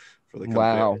 for the company.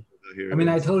 Wow. I mean,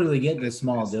 I totally get the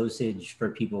small dosage for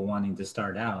people wanting to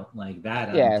start out like that.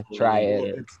 I Yeah, totally try get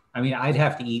it. I mean, I'd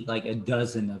have to eat like a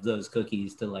dozen of those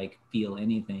cookies to like feel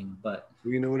anything, but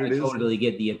You know what I it is? totally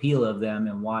get the appeal of them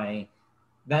and why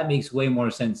that makes way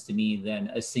more sense to me than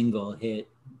a single hit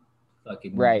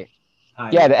fucking Right.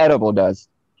 high. Yeah, the edible does.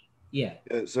 Yeah.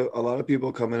 Yeah, so a lot of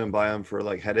people come in and buy them for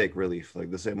like headache relief, like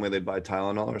the same way they'd buy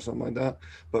Tylenol or something like that.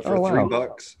 But for Oh, wow.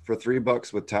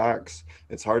 $3 with tax,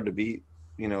 it's hard to beat.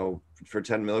 You know, for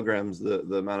 10 milligrams, the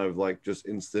amount of like just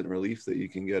instant relief that you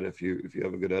can get if you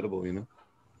have a good edible. You know.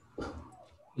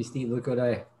 Hey Steve, look what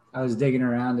I was digging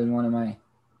around in one of my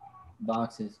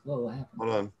boxes. Whoa, what happened?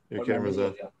 Hold on, your Where'd my camera's video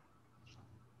off. go?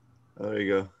 Oh, there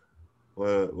you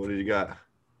go. What did you got?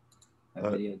 My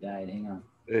video died. Hang on.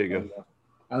 There you There go. we go.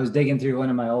 I was digging through one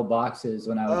of my old boxes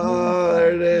when I was Oh,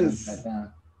 there it is. I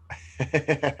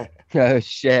found. Oh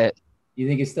shit. You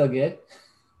think it's still good?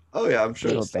 Oh yeah, I'm sure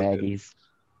Little it's still good. baggies.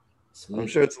 Sweet. I'm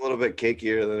sure it's a little bit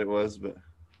cakier than it was, but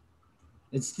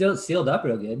It's still sealed up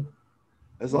real good.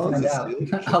 as We'll long as find it's out.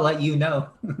 sealed, I'll let you know.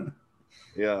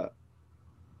 yeah.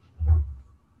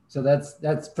 So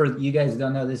that's for you guys who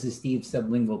don't know. This is Steve's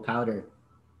sublingual powder.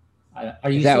 Are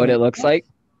you? Is that still what it making looks that? like?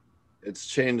 It's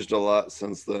changed a lot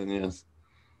since then. Yes.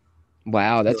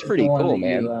 Wow, that's The pretty The one cool,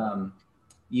 that man.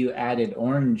 you added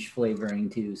orange flavoring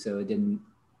to, so it didn't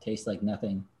taste like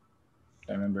nothing. If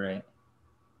I remember right.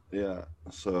 Yeah.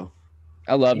 So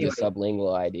I love Anyway. the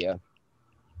sublingual idea.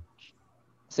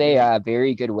 It's a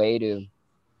very good way to,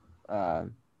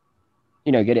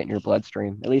 get it in your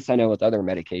bloodstream. At least I know with other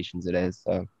medications it is.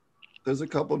 So there's a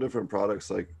couple different products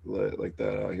like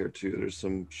that out here too. There's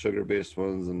some sugar-based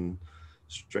ones and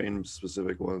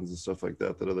strain-specific ones and stuff like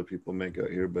that other people make out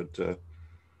here. But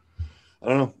I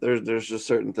don't know. There's just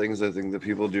certain things I think that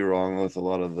people do wrong with a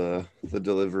lot of the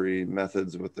delivery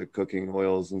methods with the cooking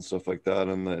oils and stuff like that,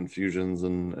 and the infusions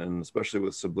and especially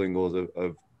with sublinguals.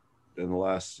 I've in the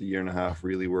last year and a half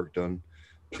really worked on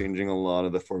changing a lot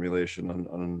of the formulation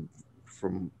on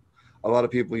from a lot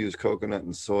of people use coconut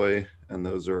and soy, and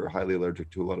those are highly allergic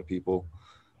to a lot of people.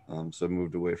 So I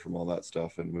moved away from all that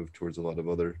stuff and moved towards a lot of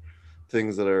other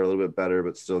things that are a little bit better,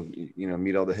 but still,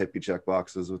 meet all the hippie check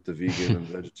boxes with the vegan and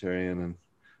vegetarian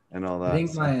and all that. I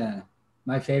think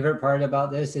my favorite part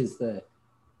about this is the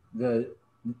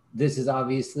this is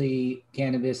obviously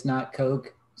cannabis, not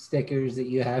Coke stickers that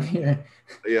you have here.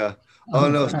 Yeah. Oh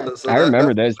no. So I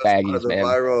remember that's those part baggies, of the man.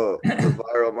 the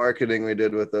viral marketing we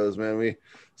did with those, man.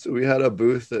 We had a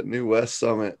booth at New West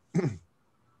Summit,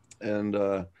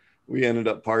 and we ended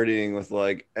up partying with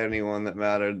like anyone that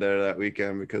mattered there that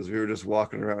weekend because we were just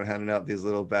walking around handing out these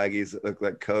little baggies that looked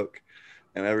like Coke,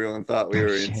 and everyone thought we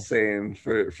were Shit. insane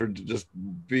for just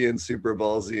being super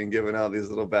ballsy and giving out these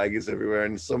little baggies everywhere.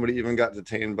 And somebody even got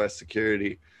detained by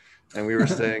security. And we were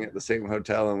staying at the same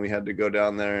hotel, and we had to go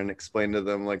down there and explain to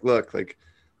them, like, look, like,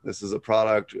 this is a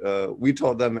product. We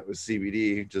told them it was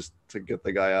CBD just to get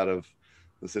the guy out of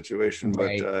the situation, but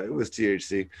Right. it was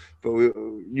THC. But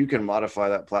you can modify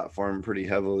that platform pretty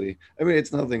heavily. I mean,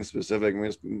 it's nothing specific. I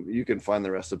mean, you can find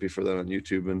the recipe for that on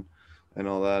YouTube and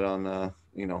all that on,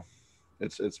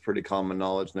 it's pretty common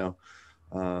knowledge now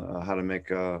how to make,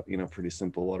 pretty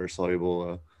simple water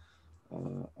soluble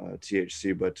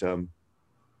THC. But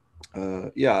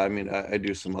yeah, I mean, I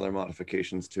do some other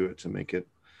modifications to it to make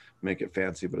it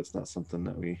fancy, but it's not something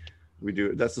that we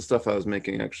do. That's the stuff I was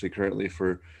making actually currently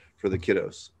for the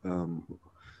kiddos.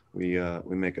 We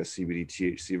make a CBD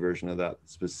THC version of that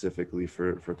specifically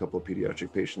for a couple of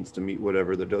pediatric patients to meet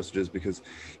whatever the dosage is, because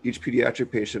each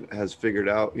pediatric patient has figured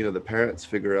out, the parents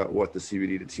figure out what the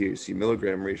CBD to THC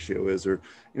milligram ratio is, or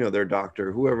their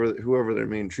doctor, whoever their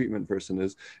main treatment person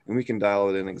is, and we can dial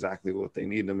it in exactly what they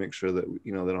need to make sure that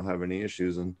they don't have any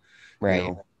issues. And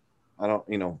Right. I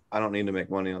don't need to make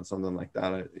money on something like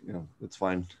that. It's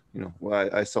fine. Well,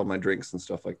 I sell my drinks and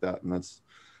stuff like that, and that's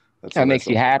That makes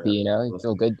you happy, you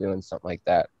feel good doing something like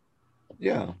that.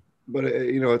 Yeah, but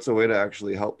it's a way to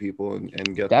actually help people and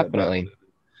get Definitely. that back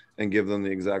and give them the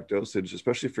exact dosage,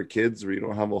 especially for kids where you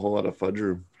don't have a whole lot of fudge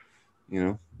room.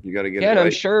 You got to get Yeah, it and I'm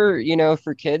right. sure,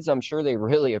 for kids, I'm sure they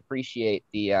really appreciate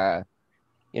the,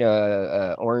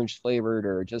 orange flavored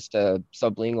or just a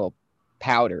sublingual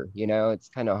powder. It's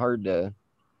kind of hard to,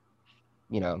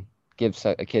 give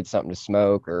a kid something to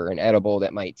smoke or an edible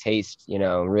that might taste,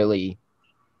 really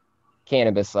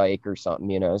cannabis like or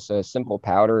something. So a simple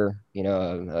powder,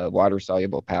 a water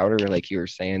soluble powder, like you were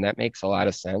saying, that makes a lot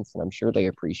of sense, and I'm sure they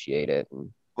appreciate it. And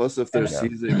Plus, if they're You know,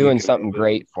 seizing, you doing can something rub it-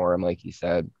 great for them, like you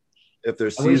said. If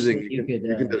they're I wish seizing, that you you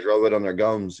could, can just rub it on their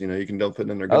gums. You can dump it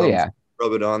in their Oh gums, yeah.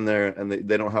 rub it on there, and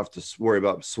they don't have to worry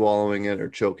about swallowing it or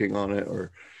choking on it,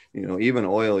 or even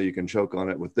oil, you can choke on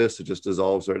it. With this, it just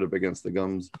dissolves right up against the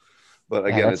gums. But Yeah,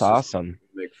 again, that's it's just awesome.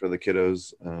 make for the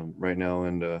kiddos right now.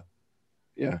 And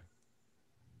yeah.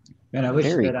 Man, I wish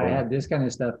Very that I cool. had this kind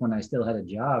of stuff when I still had a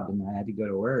job and I had to go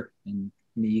to work. And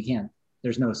I mean, you can't.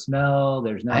 There's no smell.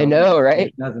 I know, There's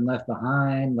right? nothing left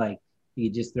behind. Like you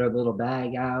just throw the little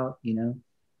bag out. Yep.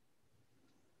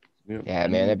 Yeah,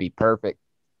 man, that'd be perfect.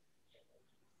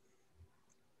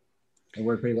 It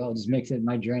worked pretty well. Just mix it in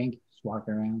my drink. Just walk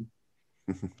around.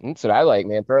 That's what I like,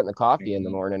 man. Throw it in the coffee in the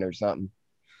morning or something.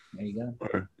 There you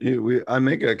go. I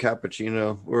make a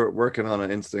cappuccino. We're working on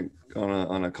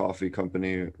on a coffee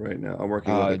company right now. I'm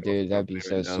working with Oh, a coffee dude, that'd be company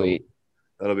so right now. sweet.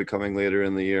 That'll be coming later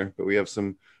in the year. But we have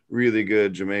some really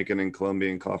good Jamaican and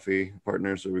Colombian coffee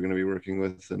partners that we're going to be working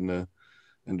with, and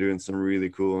doing some really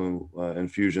cool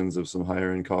infusions of some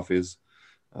higher end coffees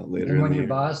later And in when the your year.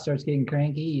 boss starts getting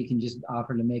cranky, you can just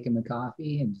offer to make him a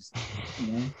coffee and just,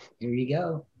 here you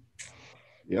go.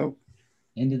 Yep.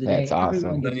 End of the That's day, everyone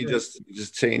awesome. Then gets you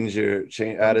just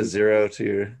add a zero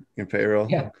to your payroll.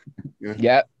 Yeah.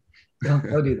 Yep.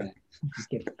 Don't do that. Just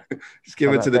kidding. Just give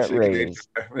How it to about the that chicken raise?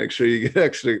 HR. Make sure you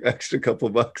get extra couple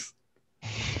bucks.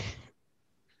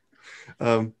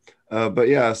 But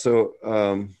yeah, so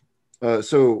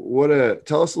what?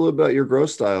 Tell us a little about your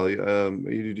growth style. Do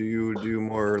you do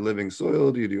more living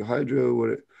soil? Do you do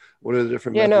hydro? What are the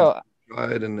different Yeah, methods no, you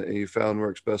tried and you found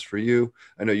works best for you?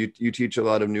 I know you teach a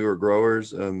lot of newer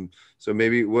growers. So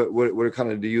maybe what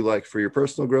kind of do you like for your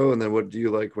personal grow, and then what do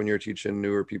you like when you're teaching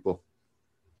newer people?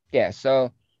 yeah.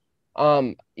 So,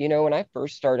 when I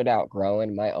first started out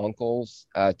growing, my uncles,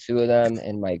 two of them,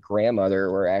 and my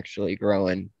grandmother were actually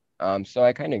growing. So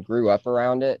I kind of grew up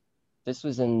around it. This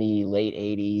was in the late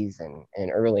 80s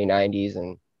and early 90s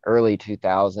and early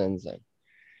 2000s.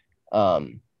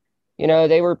 And,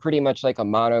 they were pretty much like a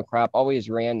monocrop, always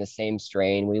ran the same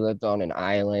strain. We lived on an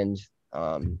island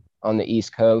on the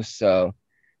East Coast. So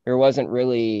there wasn't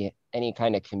really any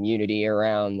kind of community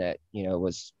around that,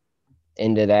 was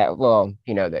into that. Well,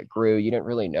 that grew. You didn't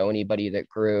really know anybody that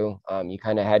grew. You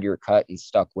kind of had your cut and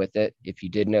stuck with it. If you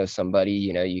did know somebody,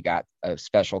 you got a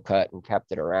special cut and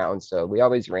kept it around. So we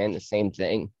always ran the same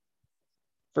thing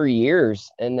for years.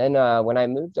 And then when I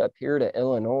moved up here to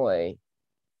Illinois,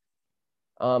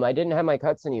 I didn't have my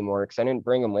cuts anymore because I didn't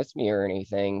bring them with me or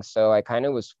anything. So I kind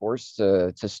of was forced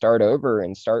to start over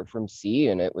and start from C,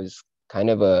 and it was kind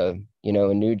of a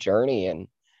new journey. And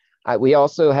we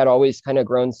also had always kind of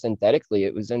grown synthetically.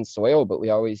 It was in soil, but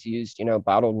we always used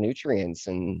bottled nutrients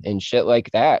and shit like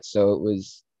that. So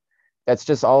that's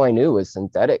just all I knew was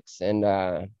synthetics. And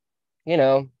over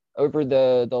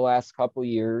the last couple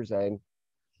years, I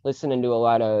listening to a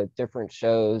lot of different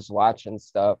shows, watching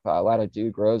stuff, a lot of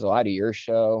Dude Grows, a lot of your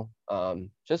show,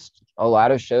 just a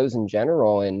lot of shows in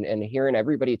general, and hearing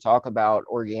everybody talk about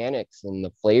organics and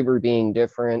the flavor being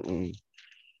different, and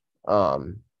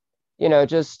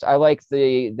just I like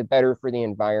the better for the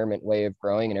environment way of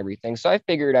growing and everything. So I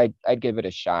figured I'd give it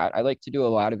a shot. I like to do a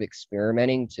lot of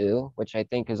experimenting too, which I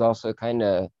think is also kind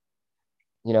of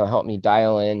helped me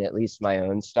dial in at least my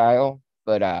own style.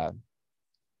 But I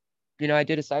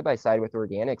did a side by side with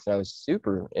organics and I was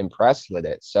super impressed with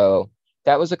it. So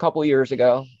that was a couple years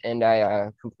ago, and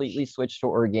I completely switched to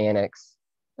organics.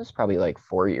 It was probably like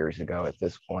 4 years ago at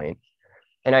this point.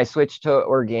 And I switched to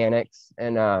organics,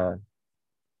 and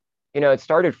it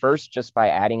started first just by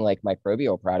adding like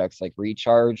microbial products like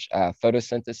Recharge.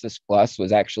 Photosynthesis Plus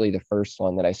was actually the first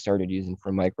one that I started using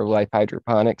for microlife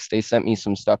hydroponics. They sent me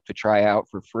some stuff to try out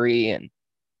for free, and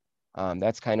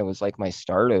that's kind of was like my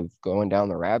start of going down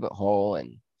the rabbit hole,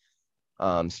 and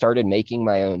started making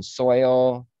my own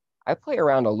soil. I play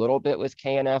around a little bit with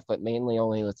KNF, but mainly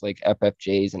only with like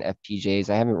FFJs and FPJs.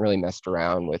 I haven't really messed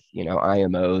around with,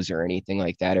 IMOs or anything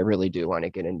like that. I really do want to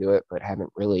get into it, but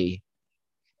haven't really,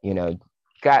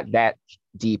 got that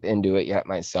deep into it yet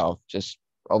myself. Just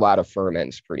a lot of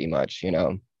ferments pretty much,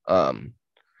 but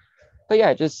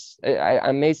yeah,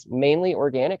 I'm mainly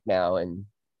organic now, and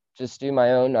just do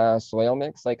my own soil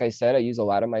mix. Like I said, I use a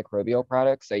lot of microbial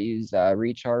products. I use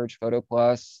Recharge, Photo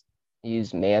Plus, I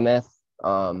use Mammoth.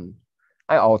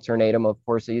 I alternate them, of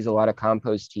course. I use a lot of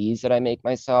compost teas that I make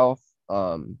myself.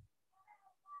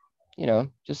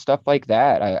 Just stuff like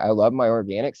that. I love my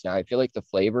organics now. I feel like the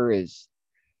flavor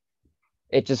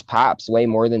it just pops way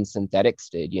more than synthetics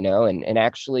did, and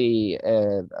actually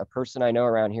a person I know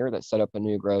around here that set up a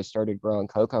new grow started growing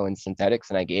cocoa and synthetics,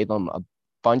 and I gave them a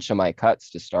bunch of my cuts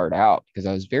to start out because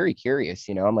I was very curious.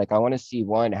 I'm like, I want to see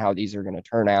how these are going to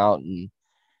turn out, and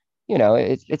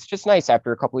it's just nice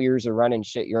after a couple of years of running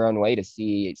shit your own way to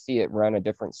see it run a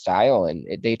different style, and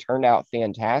they turned out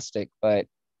fantastic. But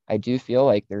I do feel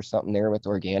like there's something there with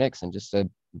organics and just a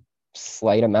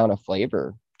slight amount of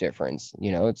flavor difference.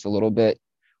 You know, it's a little bit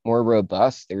more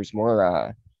robust. There's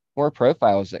more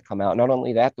profiles that come out. Not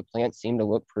only that, the plants seem to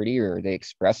look prettier. They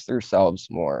express themselves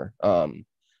more.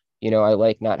 You know, I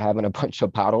like not having a bunch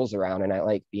of bottles around, and I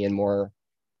like being more,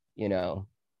 you know,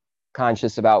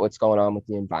 conscious about what's going on with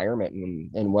the environment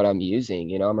and what I'm using.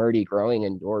 You know, I'm already growing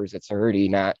indoors. It's already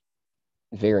not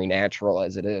very natural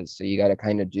as it is. So you got to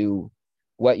kind of do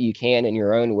what you can in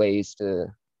your own ways to,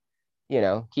 you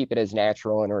know, keep it as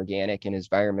natural and organic and as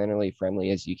environmentally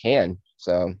friendly as you can.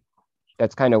 So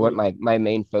that's kind of what my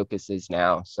main focus is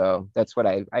now. So that's what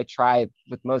I try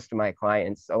with most of my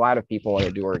clients. A lot of people want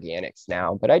to do organics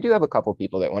now, but I do have a couple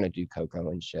people that want to do cocoa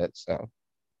and shit.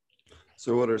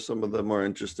 So what are some of the more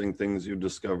interesting things you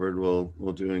discovered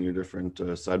while doing your different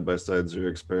side-by-sides or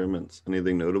experiments?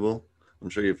 Anything notable? I'm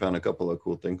sure you found a couple of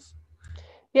cool things.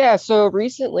 Yeah, so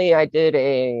recently I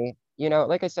did you know,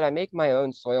 like I said, I make my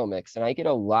own soil mix and I get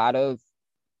a lot of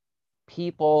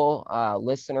people,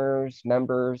 listeners,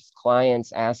 members,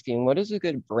 clients asking, what is a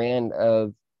good brand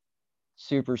of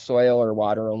super soil or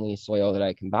water only soil that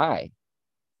I can buy?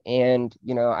 And,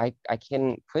 you know, I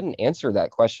couldn't answer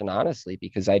that question honestly,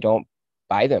 because I don't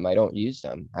buy them. I don't use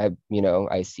them. You know,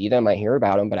 I see them, I hear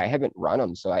about them, but I haven't run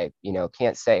them. So I, you know,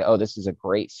 can't say, oh, this is a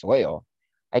great soil.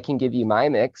 I can give you my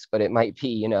mix, but it might be,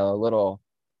 you know, a little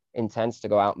intense to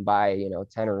go out and buy, you know,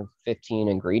 10 or 15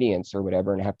 ingredients or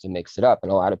whatever and have to mix it up. And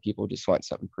a lot of people just want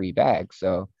something pre-bagged.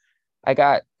 So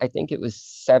I think it was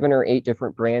 7 or 8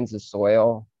 different brands of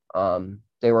soil.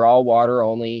 They were all water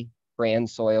only brand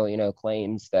soil, you know,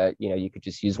 claims that, you know, you could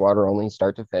just use water only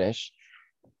start to finish.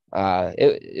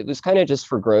 It was kind of just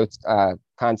for growth,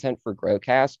 content for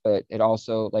Growcast, but it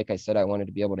also, like I said, I wanted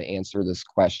to be able to answer this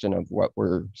question of what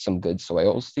were some good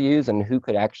soils to use and who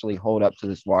could actually hold up to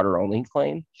this water only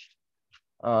claim.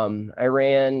 I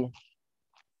ran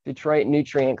Detroit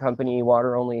Nutrient Company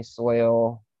water only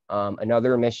soil,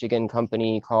 another Michigan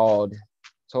company called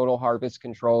Total Harvest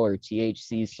Control or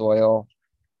THC soil,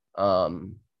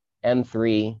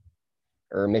 M3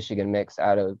 or Michigan mix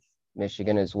out of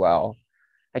Michigan as well.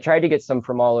 I tried to get some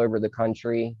from all over the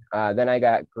country. Then I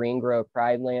got Green Grow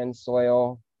Prideland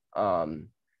soil,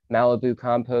 Malibu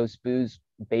Compost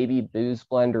Baby Booze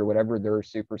Blend or whatever their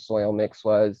super soil mix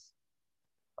was,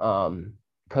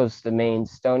 Coast of Maine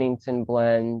Stonington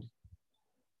Blend,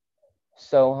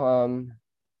 Sohum.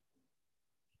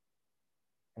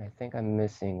 I think I'm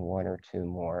missing 1 or 2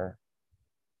 more.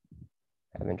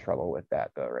 Having trouble with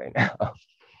that though right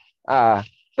now.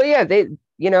 But yeah, they,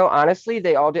 you know, honestly,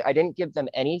 they all did. I didn't give them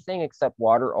anything except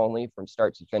water only from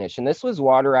start to finish. And this was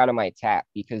water out of my tap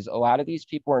because a lot of these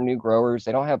people are new growers.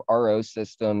 They don't have RO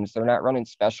systems. They're not running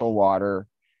special water.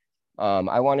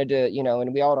 I wanted to, you know,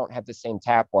 and we all don't have the same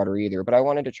tap water either, but I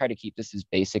wanted to try to keep this as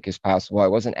basic as possible. I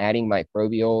wasn't adding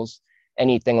microbials,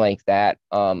 anything like that.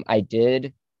 I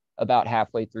did about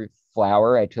halfway through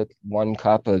flower, I took 1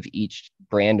 cup of each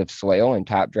brand of soil and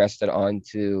top dressed it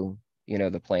onto, you know,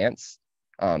 the plants.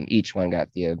 Each one got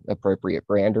the appropriate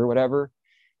brand or whatever.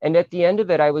 And at the end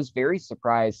of it, I was very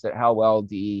surprised at how well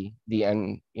the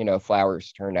end, you know,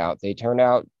 flowers turned out. They turned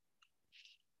out,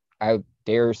 I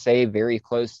dare say, very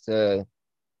close to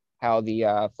how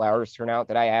the flowers turn out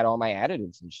that I add all my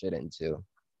additives and shit into.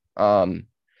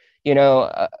 You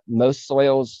know, most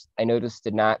soils I noticed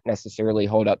did not necessarily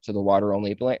hold up to the water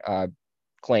only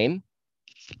claim.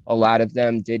 A lot of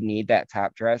them did need that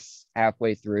top dress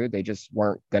halfway through. They just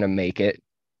weren't going to make it,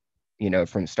 you know,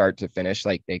 from start to finish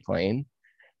like they claim.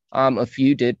 A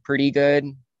few did pretty good.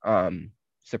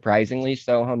 Surprisingly,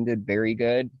 Sohum did very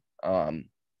good.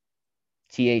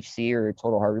 THC or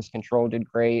Total Harvest Control did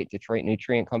great. Detroit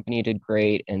Nutrient Company did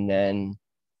great. And then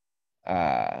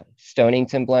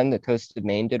Stonington Blend, the Coast of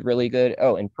Maine, did really good.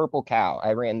 Oh, and Purple Cow,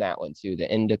 I ran that one too.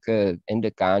 The Indica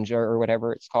Ganja or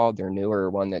whatever it's called, their newer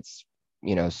one that's,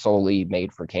 you know, solely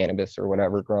made for cannabis or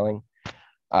whatever growing.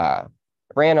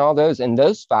 Ran all those, and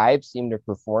those 5 seemed to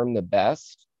perform the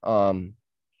best. The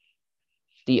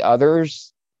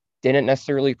others didn't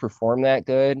necessarily perform that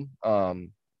good. I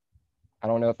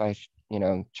don't know if I you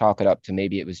know, chalk it up to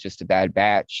maybe it was just a bad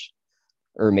batch,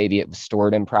 or maybe it was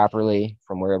stored improperly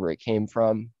from wherever it came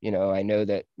from. You know, I know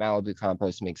that Malibu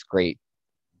Compost makes great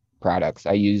products.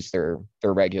 I use their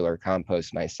regular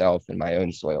compost myself in my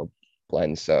own soil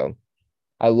blend, so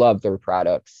I love their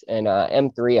products. And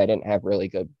M3, I didn't have really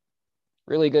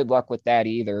good luck with that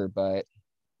either. But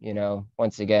you know,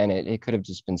 once again, it could have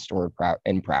just been stored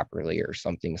improperly or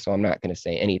something. So I'm not going to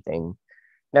say anything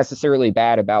necessarily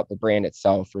bad about the brand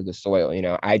itself or the soil. You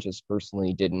know, I just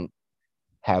personally didn't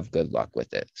have good luck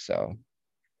with it. So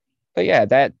But yeah,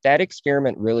 that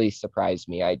experiment really surprised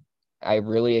me. I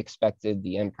really expected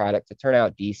the end product to turn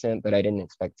out decent, but I didn't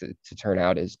expect it to turn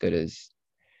out as good as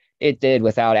it did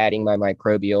without adding my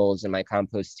microbials and my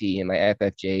compost tea and my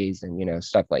FFJs and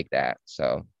stuff like that.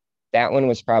 So that one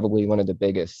was probably one of the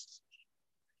biggest,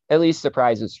 at least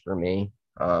surprises for me.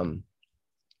 I've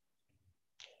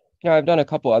done a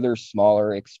couple other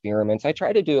smaller experiments. I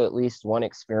try to do at least one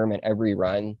experiment every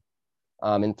run,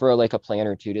 and throw like a plant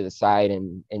or two to the side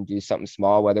and do something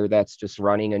small, whether that's just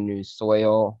running a new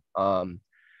soil,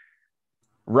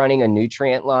 running a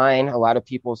nutrient line. A lot of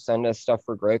people send us stuff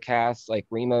for GrowCast, like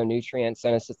Remo Nutrients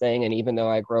sent us a thing. And even though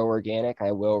I grow organic,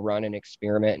 I will run an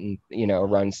experiment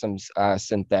and, run some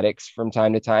synthetics from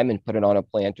time to time and put it on a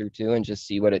plant or two and just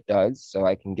see what it does. So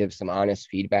I can give some honest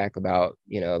feedback about,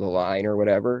 the line or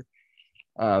whatever.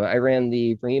 I ran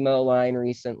the Remo line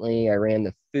recently. I ran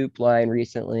the Foop line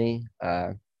recently.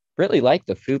 Really liked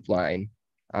the Foop line.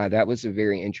 That was a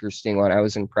very interesting one. I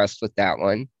was impressed with that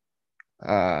one.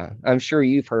 I'm sure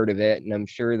you've heard of it, and I'm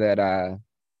sure that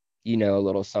you know a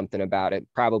little something about it,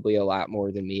 probably a lot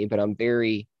more than me, but I'm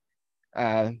very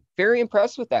very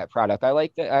impressed with that product. I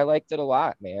liked it a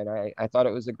lot, man. I thought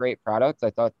it was a great product.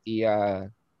 I thought the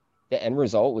end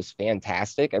result was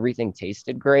fantastic. Everything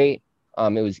tasted great.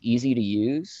 It was easy to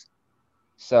use.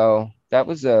 So that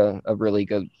was a really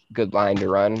good line to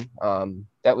run.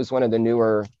 That was one of the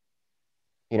newer,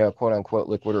 quote unquote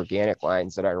liquid organic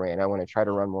lines that I ran. I want to try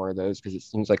to run more of those because it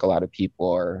seems like a lot of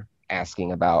people are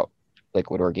asking about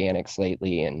liquid organics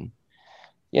lately. And,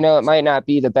 it might not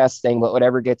be the best thing, but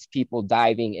whatever gets people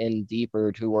diving in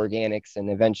deeper to organics and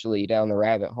eventually down the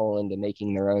rabbit hole into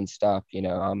making their own stuff,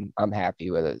 I'm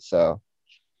happy with it. So,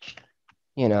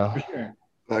 For sure.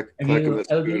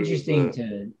 It would be interesting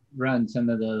to run some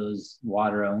of those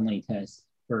water only tests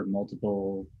for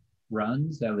multiple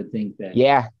runs. I would think that.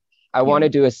 Yeah, I want to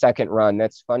do a second run.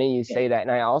 That's funny you say that.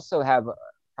 And I also have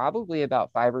probably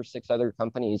about 5 or 6 other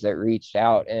companies that reached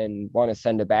out and want to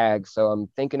send a bag. So I'm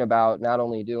thinking about not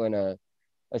only doing a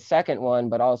second one,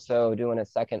 but also doing a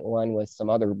second one with some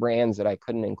other brands that I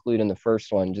couldn't include in the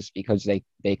first one just because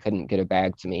they couldn't get a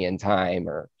bag to me in time.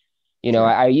 Or, Sure.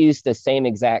 I used the same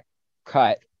exact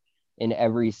cut in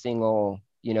every single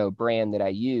brand that I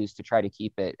use to try to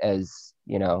keep it as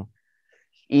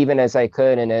even as I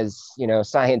could and as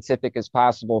scientific as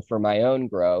possible for my own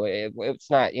grow. It's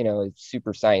not a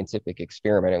super scientific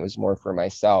experiment. It was more for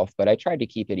myself, but I tried to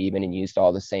keep it even and used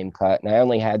all the same cut. And I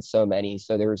only had so many,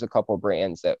 so there was a couple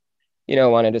brands that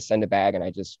wanted to send a bag, and I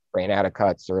just ran out of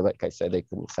cuts, or like I said, they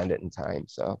couldn't send it in time.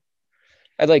 So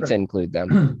I'd like to include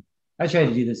them. I try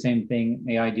to do the same thing.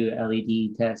 I do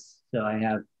LED tests. So I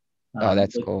have. Oh,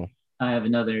 that's cool. I have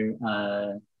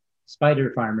another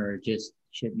spider farmer just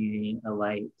shipped me a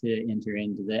light to enter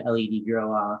into the LED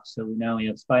grow off. So now we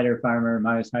have Spider Farmer,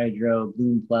 Myers Hydro,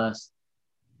 Bloom Plus,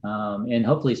 and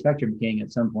hopefully Spectrum King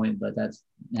at some point, but has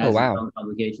its own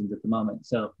publications at the moment.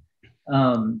 So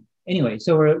anyway,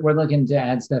 so we're looking to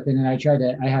add stuff in, and I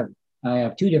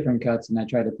have 2 different cuts, and I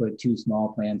try to put 2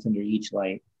 small plants under each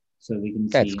light so we can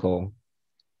see. That's cool.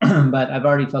 But I've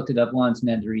already fucked it up once and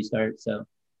had to restart. So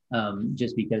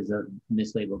just because of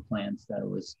mislabeled plants, that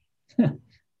was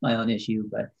my own issue.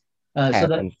 But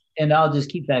and I'll just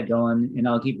keep that going, and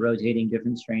I'll keep rotating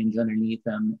different strains underneath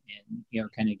them,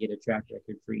 and kind of get a track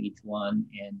record for each one.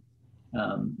 And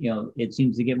it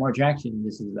seems to get more traction.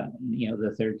 This is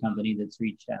the 3rd company that's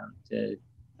reached out to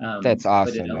that's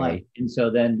awesome, man. And so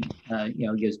then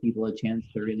it gives people a chance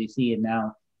to really see. And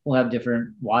now we'll have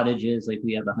different wattages. Like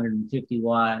we have 150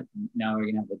 watt. Now we're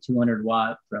gonna have a 200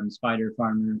 watt from Spider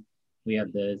Farmer. We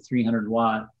have the 300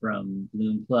 watt from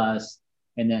Bloom Plus.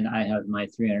 And then I have my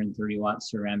 330 watt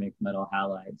ceramic metal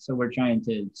halide. So we're trying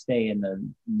to stay in the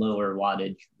lower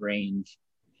wattage range,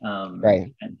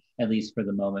 right? At least for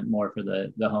the moment, more for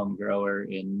the home grower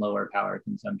in lower power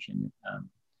consumption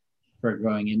for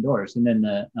growing indoors. And then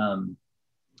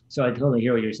so I totally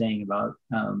hear what you're saying about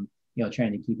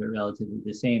trying to keep it relatively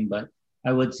the same. But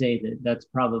I would say that that's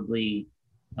probably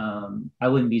I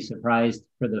wouldn't be surprised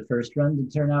for the first run to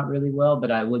turn out really well,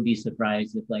 but I would be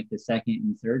surprised if like the second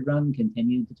and third run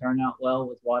continued to turn out well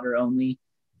with water only,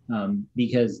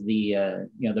 because the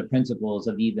principles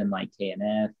of even like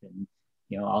KNF and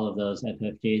all of those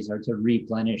FFJs are to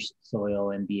replenish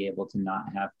soil and be able to not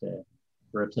have to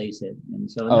replace it. And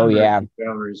so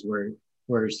growers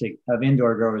of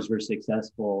indoor growers were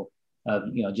successful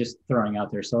of just throwing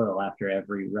out their soil after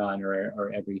every run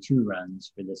or every 2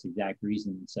 runs for this exact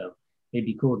reason. So it'd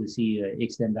be cool to see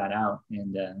extend that out,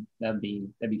 and that'd be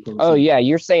cool. Oh yeah,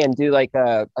 you're saying do like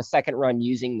a second run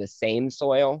using the same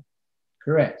soil?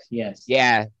 Correct. Yes.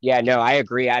 Yeah, yeah, no, I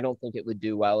agree. I don't think it would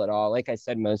do well at all. Like I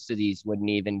said, most of these wouldn't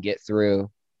even get through,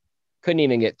 couldn't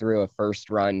even get through a first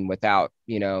run without,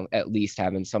 at least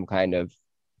having some kind of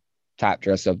top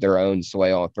dress of their own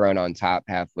soil thrown on top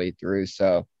halfway through.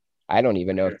 So I don't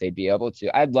even know if they'd be able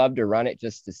to. I'd love to run it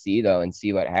just to see though and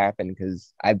see what happened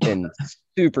because I've been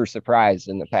super surprised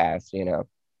in the past.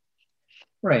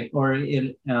 Right. Or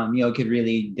it could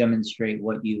really demonstrate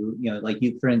what like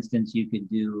you, for instance, you could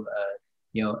do,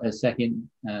 a second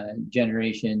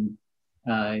generation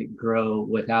grow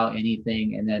without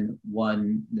anything, and then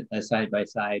one a side by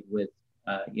side with,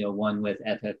 one with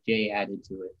FFJ added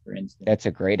to it, for instance. That's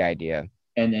a great idea.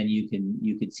 And then you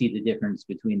could see the difference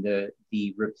between the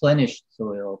replenished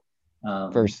soil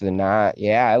versus the not.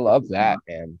 Yeah, I love that,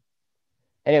 man.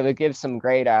 And it would give some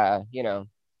great,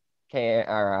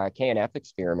 KNF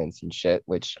experiments and shit,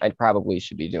 which I probably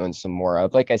should be doing some more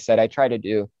of. Like I said, I try to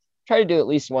do at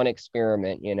least one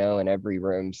experiment, in every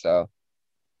room. So,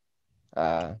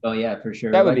 oh yeah, for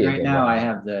sure. That would be right now. I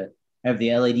have the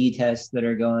LED tests that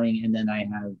are going, and then I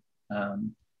have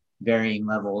varying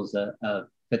levels of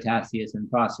potassium and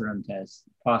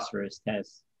phosphorus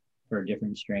tests for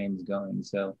different strains going.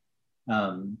 So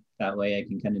that way I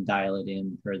can kind of dial it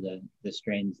in for the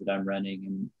strains that I'm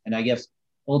running. And I guess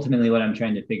ultimately what I'm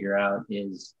trying to figure out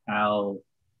is how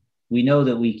we know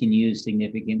that we can use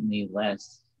significantly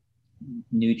less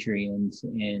nutrients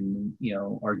in,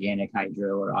 organic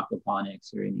hydro or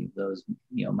aquaponics or any of those,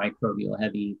 microbial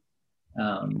heavy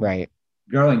right.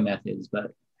 growing methods,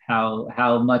 but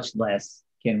how much less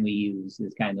can we use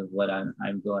is kind of what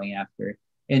I'm going after.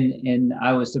 And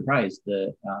I was surprised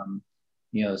that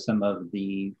some of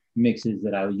the mixes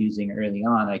that I was using early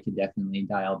on, I could definitely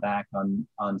dial back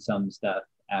on some stuff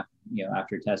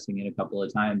after testing it a couple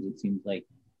of times. It seems like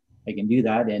I can do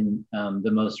that. And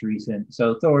the most recent,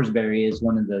 so Thorsberry is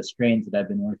one of the strains that I've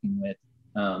been working with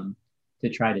to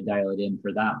try to dial it in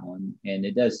for that one. And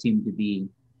it does seem to be,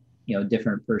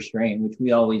 different per strain, which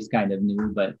we always kind of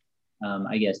knew, but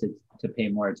I guess it's to pay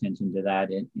more attention to that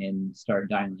and start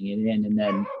dialing it in, and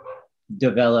then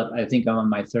develop. I think I'm on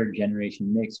my third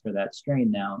generation mix for that strain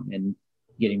now and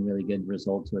getting really good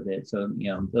results with it. So,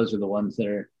 those are the ones that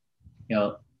are,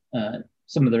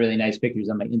 some of the really nice pictures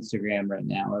on my Instagram right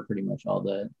now are pretty much all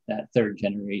that third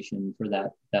generation for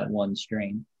that one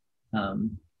strain.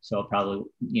 So I'll probably,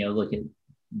 look at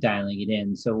dialing it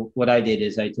in. So what I did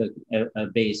is I took a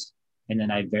base and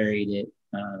then I varied it,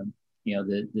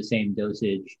 the same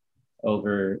dosage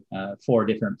over 4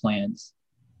 different plants.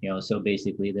 So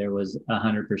basically there was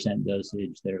 100%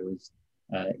 dosage, there was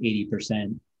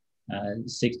 80%,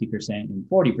 60%, and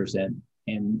 40%,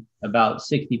 and about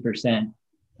 60%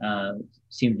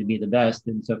 seemed to be the best.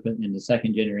 And so in the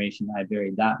second generation, I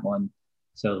varied that one.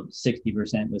 So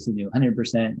 60% was the new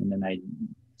 100%, and then I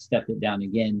stepped it down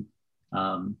again,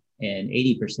 and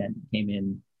 80% came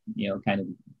in, kind of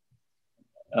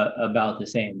about the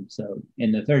same. So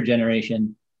in the third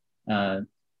generation,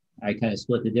 I kind of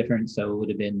split the difference. So it would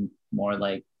have been more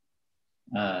like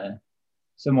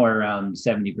somewhere around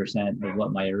 70% of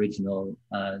what my original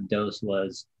dose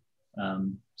was.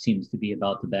 Seems to be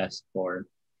about the best for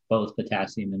both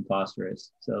potassium and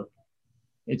phosphorus. So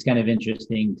it's kind of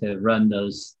interesting to run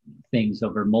those things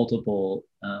over multiple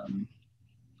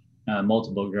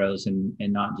grows and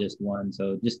not just one.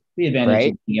 So just the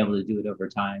advantage of being able to do it over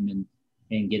time and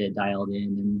get it dialed in.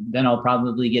 And then I'll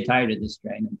probably get tired of this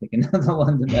strain and pick another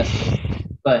one to mess with.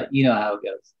 But you know how it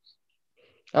goes.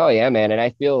 Oh yeah, man. And I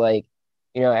feel like,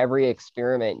 every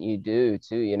experiment you do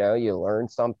too, you learn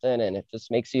something and it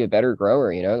just makes you a better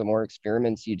grower. The more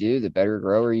experiments you do, the better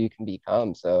grower you can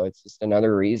become. So it's just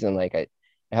another reason, like it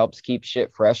helps keep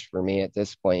shit fresh for me at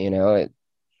this point.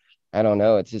 I don't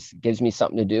know. It just gives me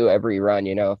something to do every run,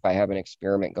 if I have an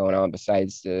experiment going on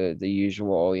besides the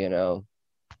usual,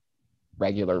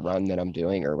 regular run that I'm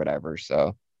doing or whatever.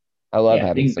 So I love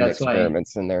having some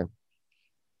experiments in there.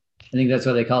 I think that's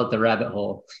why they call it the rabbit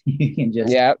hole. You can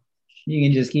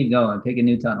just keep going, pick a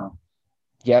new tunnel.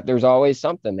 Yep, there's always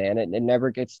something, man. It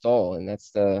never gets dull, and that's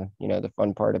the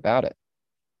fun part about it.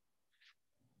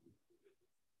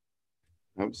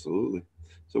 Absolutely.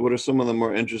 So what are some of the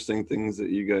more interesting things that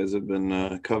you guys have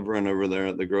been covering over there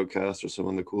at the Growcast, or some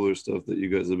of the cooler stuff that you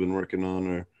guys have been working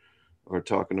on or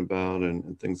talking about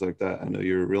and things like that? I know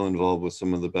you're real involved with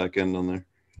some of the back end on there.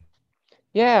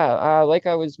 Yeah, like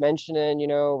I was mentioning,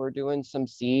 we're doing some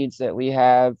seeds that we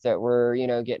have that we're,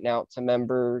 getting out to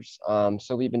members.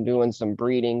 So we've been doing some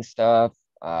breeding stuff.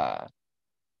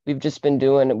 We've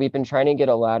been trying to get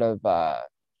a lot of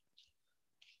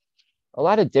a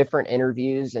lot of different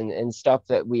interviews and stuff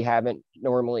that we haven't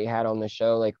normally had on the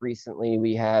show. Like recently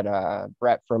we had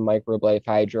Brett from Microbe Life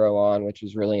Hydro on, which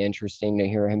was really interesting to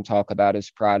hear him talk about his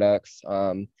products.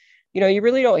 You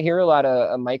really don't hear a lot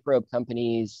of microbe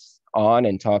companies on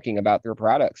and talking about their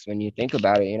products when you think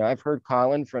about it. I've heard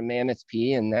Colin from Mammoth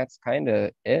P, and that's kind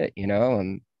of it,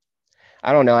 and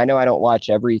I don't know. I know I don't watch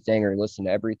everything or listen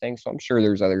to everything, so I'm sure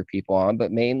there's other people on,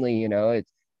 but mainly,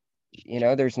 it's,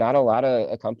 there's not a lot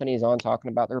of companies on talking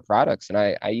about their products. And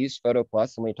I use Photo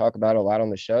Plus, and we talk about it a lot on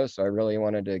the show. So I really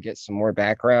wanted to get some more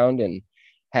background and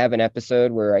have an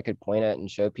episode where I could point at and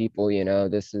show people,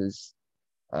 this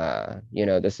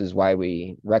is why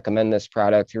we recommend this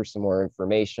product. Here's some more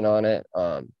information on it.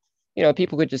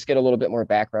 People could just get a little bit more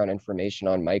background information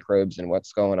on microbes and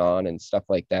what's going on and stuff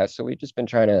like that. So we've just been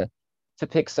trying to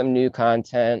pick some new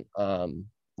content.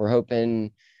 We're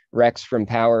hoping Rex from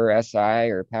Power SI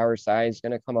or Power SI is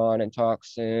going to come on and talk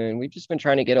soon. We've just been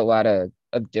trying to get a lot of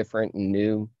different and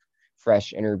new,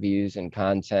 fresh interviews and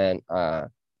content.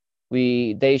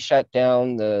 They shut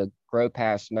down the Grow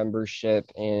Pass membership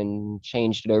and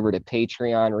changed it over to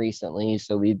Patreon recently.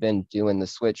 So we've been doing the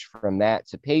switch from that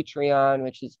to Patreon,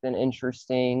 which has been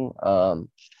interesting.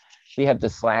 We have the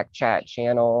Slack chat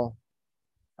channel,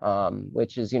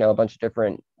 which is, a bunch of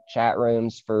different chat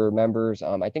rooms for members.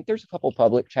 I think there's a couple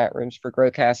public chat rooms for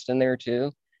Growcast in there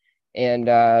too. And,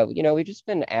 we've just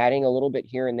been adding a little bit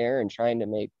here and there and trying to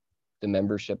make the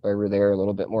membership over there a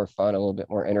little bit more fun, a little bit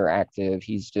more interactive.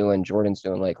 Jordan's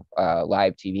doing like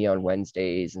live TV on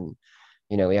Wednesdays. And,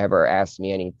 we have our Ask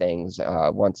Me Anythings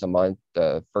once a month,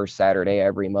 the first Saturday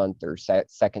every month or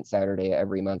second Saturday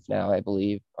every month now, I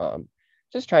believe.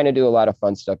 Just trying to do a lot of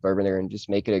fun stuff over there and just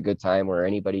make it a good time where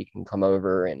anybody can come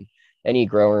over and any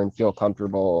grower and feel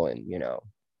comfortable and,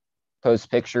 post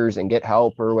pictures and get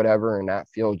help or whatever and not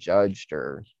feel judged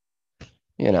or,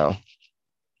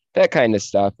 that kind of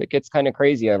stuff. It gets kind of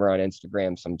crazy over on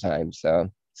Instagram sometimes. So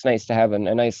it's nice to have a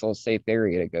nice little safe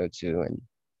area to go to and,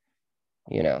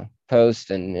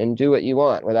 post and do what you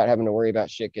want without having to worry about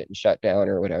shit getting shut down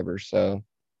or whatever. So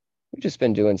we've just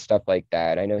been doing stuff like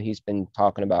that. I know he's been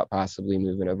talking about possibly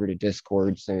moving over to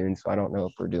Discord soon. So I don't know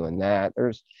if we're doing that.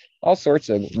 There's all sorts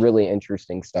of really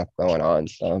interesting stuff going on.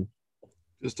 So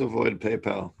Just avoid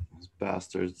PayPal, those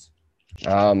bastards.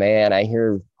 oh man, I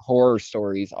hear horror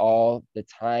stories all the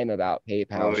time about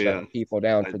PayPal Oh, shutting yeah. people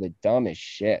down for the dumbest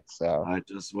shit. So I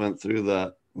just went through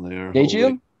that. They're did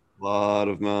you? a lot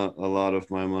of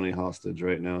my money hostage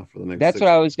right now for the next. That's what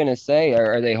I was gonna say.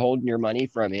 Are they holding your money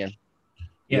from you?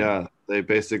 Yeah, they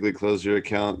basically close your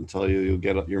account and tell you'll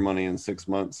get your money in 6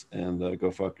 months and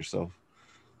go fuck yourself.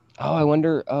 Oh, I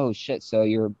wonder. Oh shit. So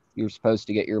you're supposed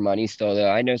to get your money still though.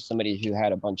 I know somebody who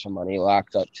had a bunch of money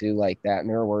locked up too like that, and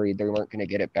they were worried they weren't gonna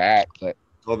get it back. But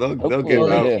Well, they'll hopefully get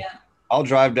they it do. out. I'll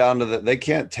drive down to they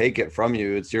can't take it from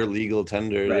you. It's your legal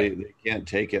tender. Right. They can't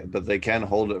take it, but they can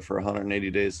hold it for 180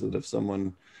 days so that if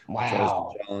someone tries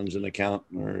Wow. to challenge an account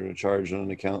or charge on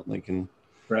an account, they can.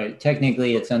 Right.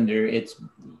 Technically, it's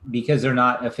because they're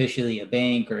not officially a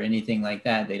bank or anything like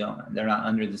that. They're not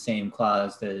under the same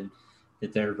clause that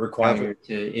they're required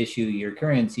to issue your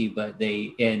currency, but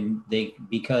they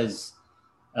because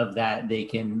of that, they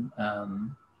can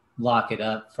lock it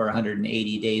up for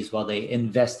 180 days while they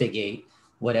investigate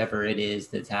whatever it is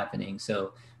that's happening.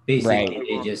 So basically, Right.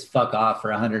 they just fuck off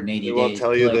for 180 They won't days.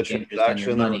 tell you the collect interest on your transaction.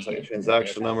 They money. won't tell you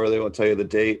transaction number. They won't tell you the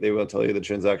date. They won't tell you the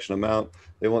transaction amount.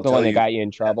 They won't The tell one that you. got you in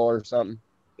trouble or something.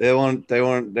 They won't.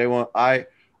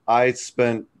 I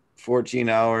spent 14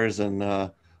 hours and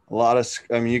a lot of.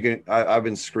 I mean, I've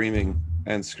been screaming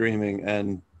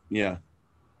and yeah.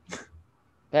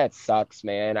 That sucks,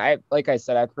 man. Like I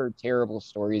said, I've heard terrible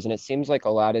stories, and it seems like a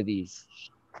lot of these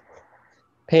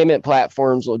payment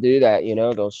platforms will do that.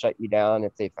 They'll shut you down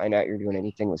if they find out you're doing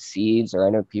anything with seeds, or I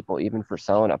know people even for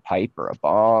selling a pipe or a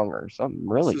bong or something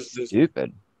really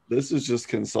stupid. This is just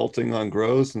consulting on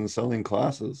grows and selling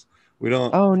classes. We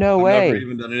don't. Oh, no I've way. never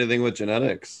even done anything with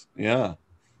genetics. Yeah.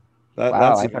 Wow,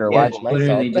 That's I better Yeah, watch it's myself.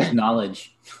 literally just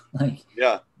knowledge. Like,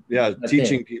 Yeah. That's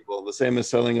Teaching it. people the same as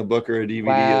selling a book or a DVD.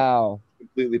 Wow. Is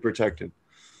completely protected.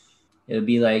 it would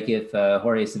be like if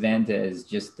Jorge Cervantes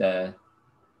just got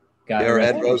Or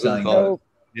Ed arrested for selling Rosenthal. drugs.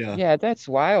 Yeah. Yeah, that's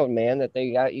wild, man, that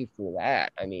they got you for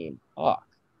that. I mean, fuck.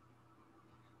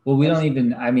 Well, we don't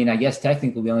even. I mean, I guess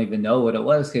technically we don't even know what it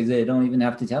was because they don't even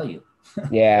have to tell you.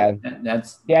 Yeah.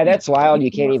 That's Wild.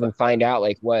 You can't even find out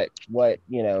like what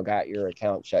got your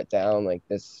account shut down. Like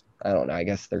this, I don't know. I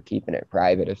guess they're keeping it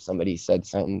private if somebody said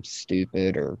something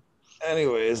stupid or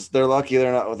Anyways, they're lucky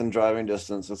they're not within driving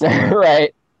distance. That's all right.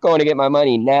 right. Going to get my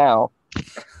money now.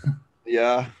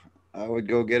 Yeah, I would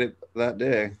go get it that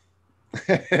day.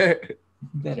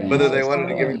 Better Whether have they wanted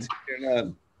to give someone. it to you or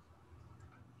not.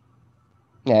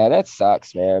 Yeah, that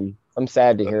sucks, man. I'm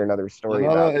sad to hear another story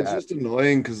No, about it's that. just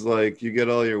annoying because like you get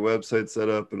all your websites set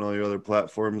up and all your other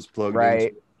platforms plugged into Right.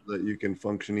 it so that you can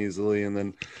function easily, and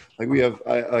then like we have,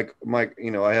 I like my,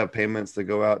 I have payments that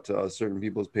go out to certain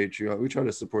people's Patreon. We try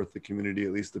to support the community,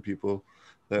 at least the people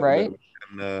that Right. we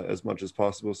can, as much as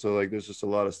possible. So like, there's just a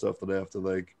lot of stuff that I have to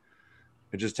like.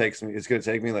 It just takes me. It's gonna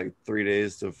take me like 3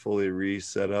 days to fully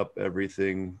reset up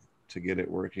everything to get it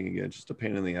working again. Just a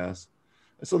pain in the ass.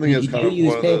 It's something If that's you kind do of use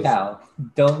one of those. PayPal,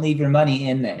 don't leave your money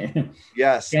in there.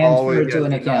 Yes, Transfer always. it Yeah, to an do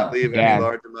not account. leave any Yeah.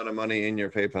 large amount of money in your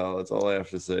PayPal. That's all I have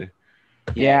to say.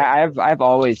 Yeah, I've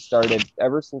always started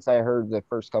ever since I heard the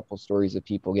first couple stories of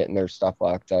people getting their stuff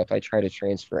locked up. I try to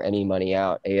transfer any money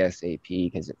out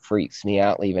ASAP because it freaks me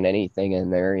out leaving anything in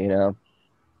there,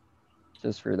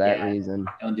 just for that Yeah. reason.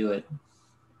 Don't do it.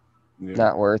 Yeah.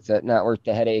 Not worth it. Not worth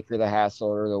the headache or the hassle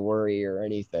or the worry or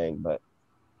anything. But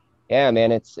yeah,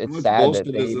 man, it's What's sad that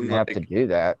bullshit they is even in have to like do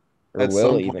that or at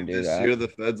will some even point do this that. year the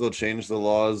feds will change the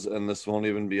laws and this won't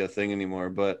even be a thing anymore.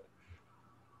 But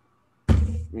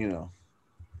you know,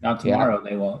 Not Yeah. tomorrow,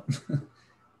 they won't.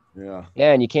 yeah.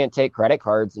 Yeah, and you can't take credit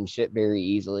cards and shit very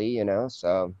easily,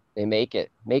 so they make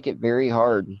it very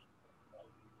hard.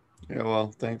 Yeah, well,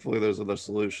 thankfully there's other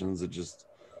solutions. It just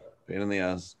pain in the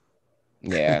ass.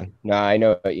 Yeah. No, I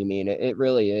know what you mean. It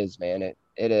really is, man.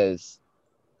 It is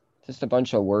just a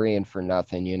bunch of worrying for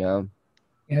nothing. You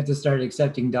have to start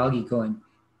accepting doggy coin.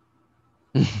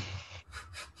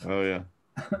 Oh yeah.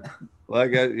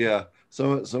 Like yeah.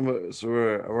 So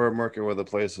we're working with a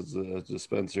place. It's a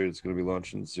dispensary. It's going to be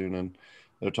launching soon, and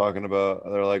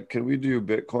they're like, can we do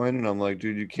Bitcoin? And I'm like,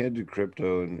 dude, you can't do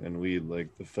crypto and weed. Like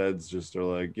the feds just are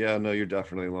like, yeah, no, you're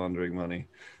definitely laundering money.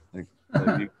 Like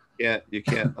you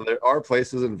can't. There are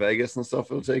places in Vegas and stuff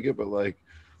that'll take it, but like,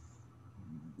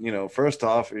 first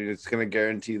off, it's going to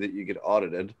guarantee that you get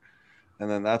audited, and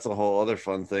then that's a whole other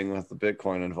fun thing with the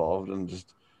Bitcoin involved, and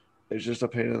just it's just a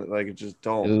pain. Like, it just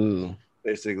don't. Ooh.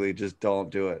 Basically, just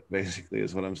don't do it. Basically,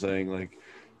 is what I'm saying. Like,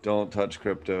 don't touch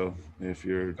crypto if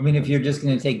you're. I mean, if you're just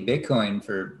going to take Bitcoin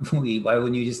for weed, why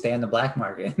wouldn't you just stay on the black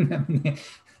market?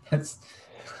 That's,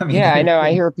 Yeah, I know.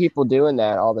 I hear people doing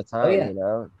that all the Oh, yeah.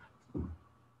 time.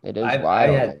 It is I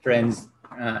wild. had friends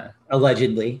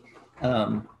allegedly,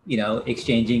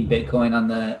 exchanging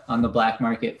Bitcoin on the black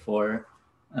market for,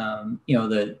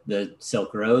 the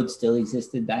Silk Road still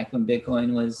existed back when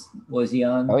Bitcoin was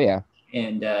young. Oh yeah.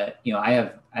 And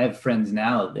I have friends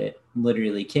now that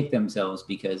literally kick themselves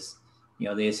because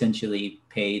they essentially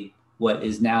paid what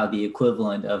is now the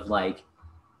equivalent of like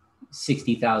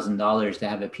 $60,000 to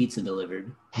have a pizza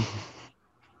delivered.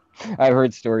 I've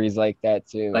heard stories like that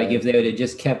too. Like man. if they would have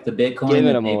just kept the Bitcoin Giving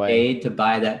that them they away. paid to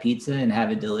buy that pizza and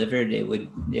have it delivered, it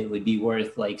would be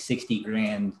worth like 60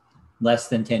 grand less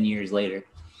than 10 years later.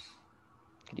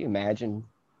 Could you imagine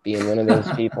being one of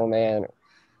those people, man?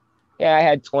 Yeah, I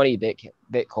had 20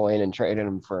 Bitcoin and traded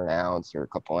them for an ounce or a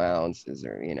couple ounces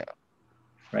or,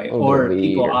 Right. a little Or bit of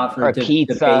people weed or offered a to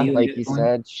pizza, pay you in like you Bitcoin.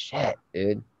 said. Shit,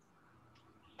 dude.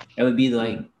 It would be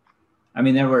like, I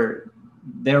mean,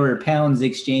 there were pounds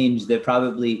exchanged that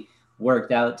probably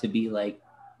worked out to be like,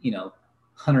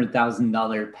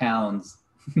 $100,000 pounds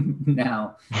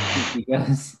now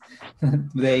because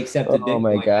they accepted Oh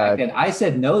my Bitcoin back God. then. I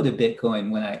said no to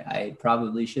Bitcoin when I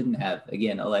probably shouldn't have,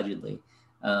 again, allegedly.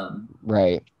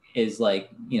 Right. Is like,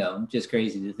 just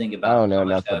crazy to think I about don't know how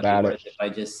much enough that would be about worth it. if I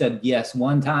just said yes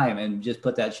one time and just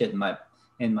put that shit in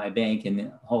my bank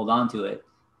and hold on to it.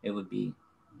 It'd be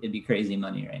crazy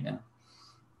money right now.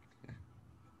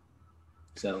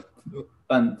 So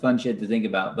fun shit to think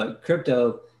about. But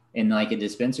crypto in like a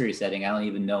dispensary setting, I don't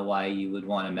even know why you would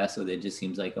want to mess with it. It just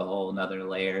seems like a whole nother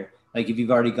layer. Like if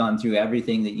you've already gone through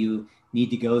everything that you need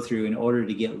to go through in order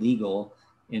to get legal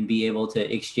and be able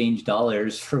to exchange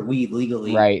dollars for weed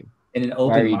legally Right. in an Why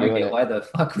open are you doing market, it? why the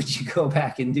fuck would you go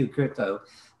back and do crypto?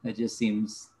 It just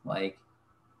seems like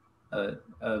a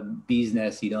bee's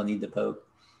nest you don't need to poke.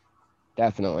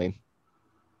 Definitely.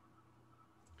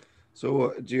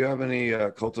 So, do you have any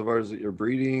cultivars that you're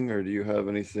breeding, or do you have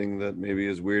anything that maybe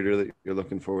is weirder that you're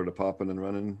looking forward to popping and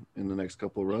running in the next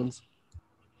couple of runs?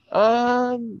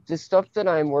 The stuff that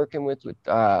I'm working with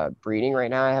breeding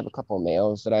right now, I have a couple of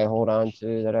males that I hold on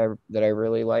to that I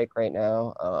really like right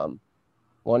now.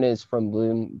 One is from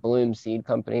Bloom Seed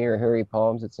Company or Harry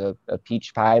Palms. It's a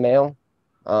peach pie male.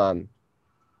 I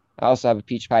also have a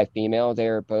peach pie female.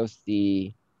 They're both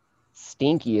the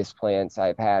stinkiest plants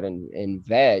I've had in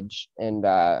veg. And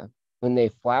when they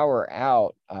flower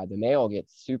out, the male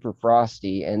gets super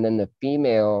frosty, and then the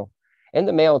female and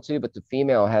the male too, but the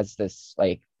female has this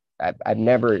like I've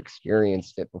never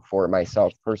experienced it before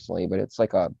myself personally, but it's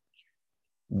like a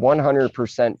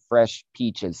 100% fresh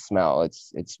peaches smell.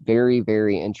 It's very,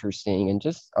 very interesting and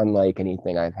just unlike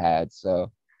anything I've had.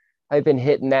 So I've been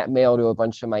hitting that mail to a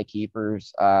bunch of my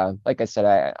keepers. Like I said,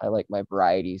 I like my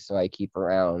variety, so I keep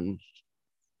around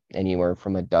anywhere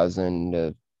from a dozen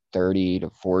to 30 to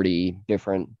 40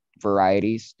 different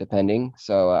varieties, depending.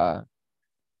 So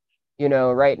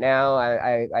right now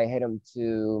I hit them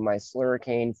to my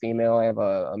Slurricane female. I have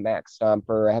a Max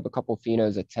Stomper. I have a couple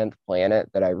phenos of 10th Planet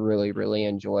that I really, really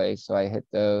enjoy. So I hit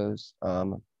those.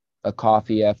 A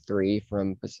Coffee F3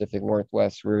 from Pacific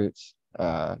Northwest Roots.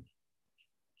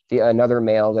 Another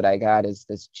male that I got is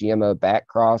this GMO back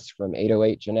cross from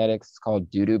 808 Genetics. It's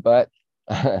called Doo Butt.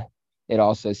 It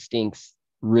also stinks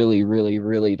really, really,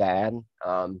 really bad.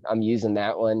 I'm using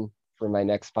that one for my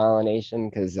next pollination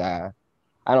because I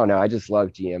don't know. I just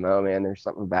love GMO, man. There's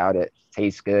something about it.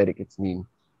 Tastes good. It gets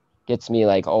me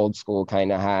like old school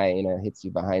kind of high, hits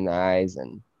you behind the eyes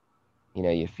and,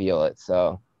 you feel it.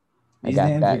 So These I got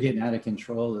names that. are getting out of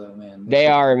control though, man. They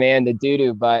are, man, the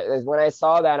doo-doo. But when I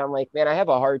saw that, I'm like, man, I have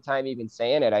a hard time even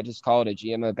saying it. I just call it a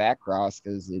GMO back cross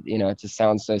because, it just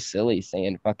sounds so silly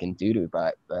saying fucking doo-doo.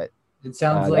 But it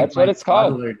sounds like that's what it's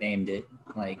called. toddler named it.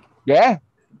 Like, yeah,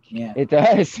 yeah, it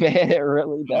does, man. It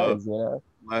really does,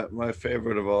 My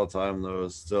favorite of all time though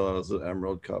is still I was at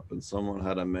Emerald Cup and someone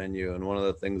had a menu and one of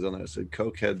the things on there said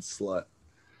Cokehead Slut.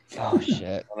 Oh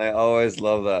shit. And I always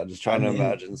love that. Just trying to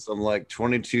imagine some like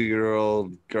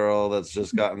 22-year-old girl that's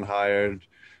just gotten hired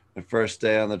the first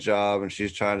day on the job and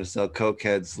she's trying to sell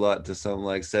Cokehead Slut to some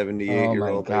like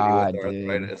 78-year-old lady with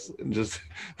arthritis. Dude. And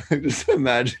just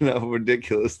imagine how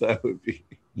ridiculous that would be.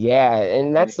 Yeah,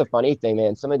 and that's the funny thing,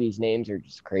 man. Some of these names are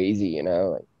just crazy,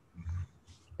 like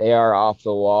they are off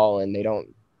the wall and I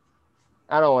don't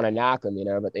want to knock them,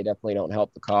 but they definitely don't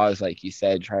help the cause. Like you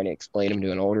said, trying to explain them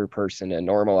to an older person and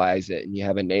normalize it. And you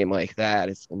have a name like that,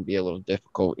 it's going to be a little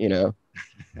difficult, We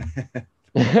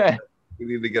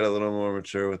need to get a little more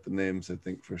mature with the names, I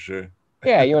think, for sure.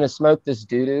 Yeah. You want to smoke this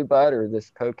doo-doo butt or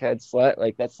this cokehead slut?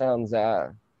 Like that sounds,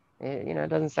 it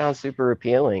doesn't sound super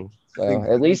appealing. So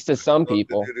at least to some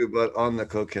people. The doo-doo butt on the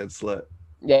cokehead slut.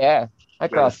 Yeah. I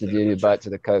crossed the doo-doo butt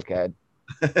to the cokehead.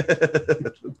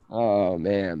 Oh,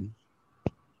 man.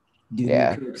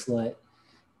 Doo-doo coke slut.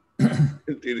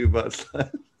 Doo-doo butt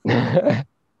slut.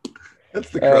 That's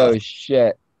the cross. Oh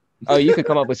shit. Oh, you could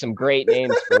come up with some great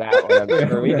names for that one. I'm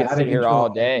sure we could sit here all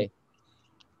day.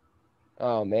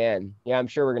 Oh man. Yeah, I'm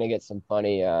sure we're gonna get some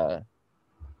funny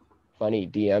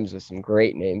DMs with some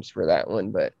great names for that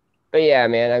one. But yeah,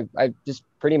 man, I've just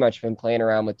pretty much been playing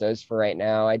around with those for right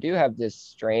now. I do have this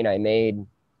strain I made a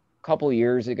couple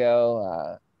years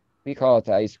ago. We call it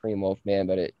the Ice Cream Wolfman,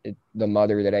 but the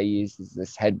mother that I use is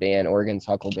this Headband Oregon's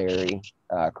Huckleberry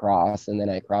cross, and then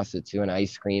I cross it to an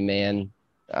Ice Cream Man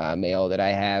male that I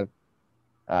have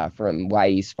from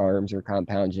Wise Farms or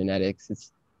Compound Genetics.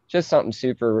 It's just something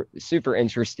super, super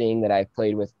interesting that I've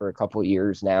played with for a couple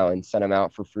years now and sent them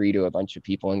out for free to a bunch of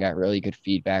people and got really good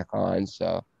feedback on.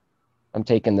 So I'm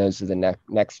taking those to the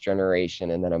next generation,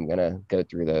 and then I'm going to go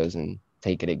through those and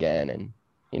take it again and,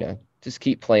 just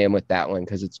keep playing with that one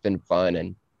because it's been fun.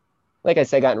 And like I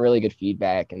said, gotten really good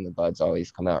feedback and the buds always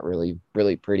come out really,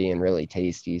 really pretty and really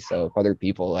tasty. So if other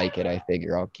people like it, I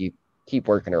figure I'll keep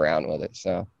working around with it.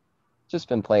 So just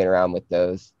been playing around with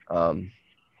those. But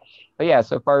yeah,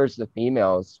 so far as the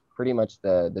females, pretty much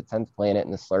the 10th Planet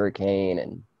and the Slurricane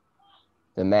and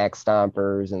the Max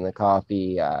Stompers and the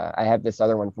Coffee. I have this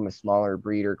other one from a smaller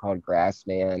breeder called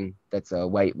Grassman. That's a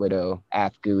White Widow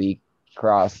Afgooey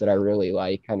cross that I really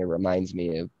like. Kind of reminds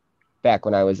me of back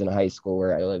when I was in high school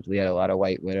where I lived. We had a lot of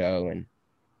White Widow and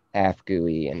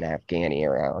Afgooey and Afghani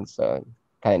around. So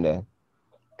kind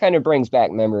of brings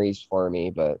back memories for me.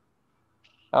 But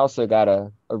I also got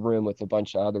a room with a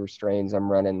bunch of other strains. I'm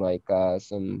running like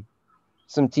some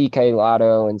TK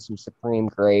Lotto and some Supreme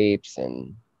Grapes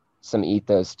and some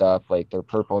Ethos stuff like their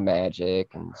Purple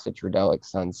Magic and Citradelic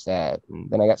Sunset. And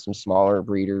then I got some smaller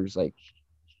breeders like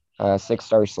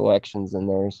 6-star selections in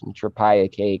there, some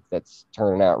Tropaya Cake that's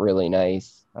turning out really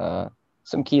nice.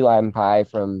 Some Key Lime Pie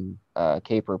from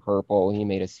Caper Purple. He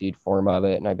made a seed form of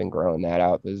it, and I've been growing that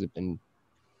out. Those have been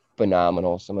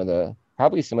phenomenal.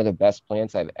 Probably some of the best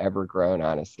plants I've ever grown,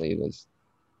 honestly, was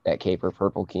that Caper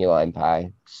Purple Key Lime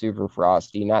Pie. Super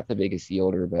frosty, not the biggest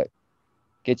yielder, but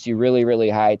gets you really, really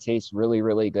high, tastes really,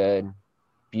 really good.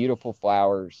 Beautiful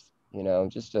flowers,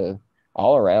 just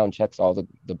all around checks all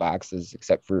the boxes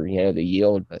except for, the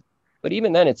yield. But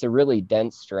even then, it's a really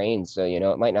dense strain. So,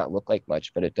 it might not look like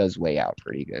much, but it does weigh out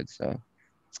pretty good. So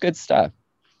it's good stuff.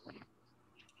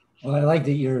 Well, I like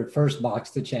that your first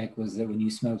box to check was that when you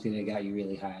smoked it, it got you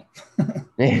really high.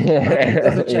 If it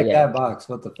doesn't check Yeah, that box,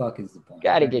 what the fuck is the point?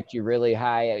 got to Right? get you really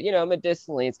high.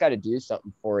 Medicinally, it's got to do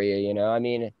something for you. I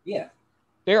mean, Yeah.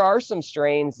 there are some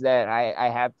strains that I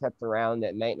have kept around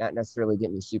that might not necessarily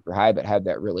get me super high, but have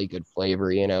that really good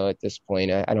flavor. At this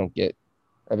point, I don't get,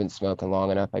 I've been smoking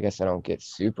long enough. I guess I don't get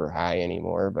super high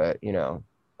anymore, but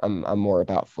I'm more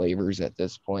about flavors at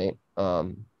this point.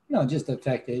 No, just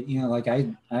affected. Like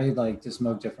I like to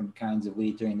smoke different kinds of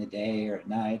weed during the day or at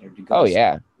night or to go Oh to sleep.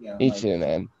 yeah, me Like too,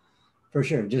 man. for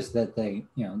sure. Just that they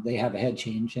have a head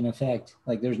change in effect.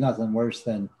 Like there's nothing worse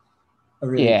than a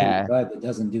really pretty Yeah. bud that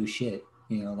doesn't do shit.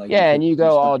 Like you Yeah, feel and you you're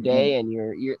go stuck all in your head. day and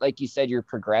you're like you said, you're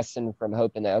progressing from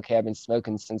hoping that, okay, I've been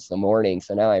smoking since the morning,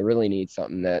 so now I really need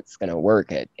something that's gonna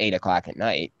work at 8 o'clock at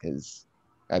night because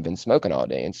I've been smoking all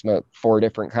day and smoked four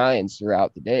different kinds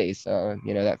throughout the day. So,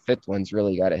 that fifth one's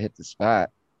really got to hit the spot.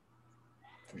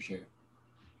 For sure.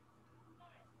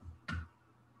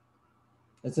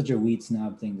 That's such a weed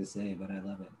snob thing to say, but I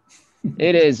love it.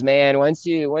 It is, man. Once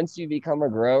you become a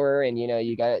grower and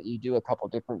you do a couple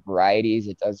different varieties,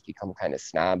 it does become kind of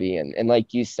snobby. And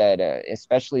like you said,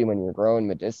 especially when you're growing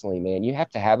medicinally, man, you have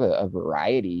to have a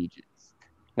variety.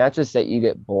 Not just that you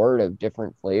get bored of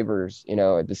different flavors,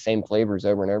 the same flavors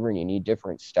over and over, and you need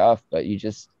different stuff, but you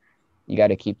got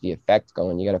to keep the effect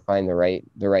going. You got to find the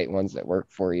right ones that work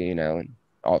for you, and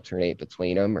alternate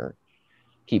between them or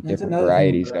keep That's different another thing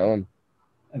varieties going.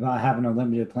 about having a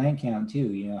limited plant count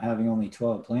too. Having only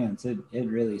 12 plants, it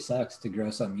really sucks to grow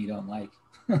something you don't like.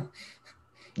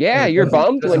 Yeah, Or it you're doesn't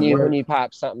bummed when doesn't you when work. you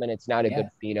pop something and it's not a Yeah, good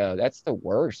pheno. That's the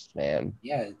worst, man.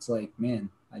 yeah. It's like, man,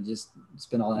 I just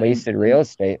spent all that Wasted energy. real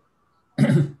estate.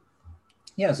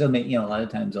 Yeah, so a lot of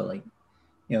times I'll like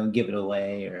give it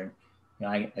away, or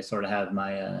I sort of have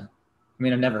my I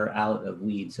mean, I'm never out of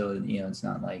weed, so it's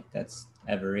not like that's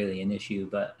ever really an issue,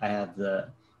 but I have the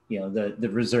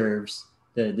reserves,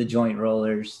 the joint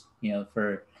rollers,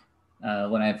 for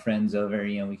when I have friends over,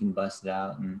 we can bust it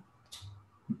out and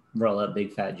roll up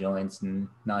big fat joints and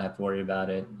not have to worry about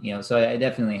it. So I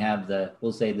definitely have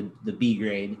we'll say the B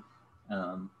grade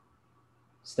um,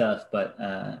 stuff, but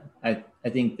I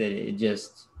think that it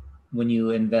just, when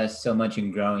you invest so much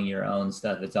in growing your own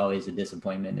stuff, it's always a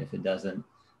disappointment if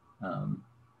um,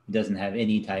 it doesn't have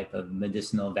any type of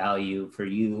medicinal value for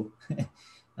you.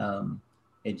 um,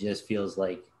 it just feels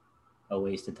like a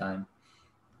waste of time.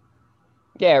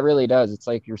 Yeah, it really does. It's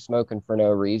like you're smoking for no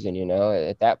reason.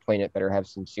 At that point, it better have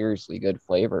some seriously good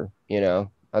flavor.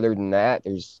 Other than that,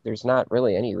 there's not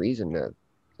really any reason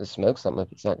to smoke something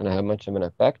if it's not going to have much of an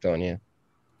effect on you.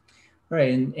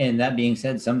 Right, and that being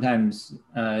said, sometimes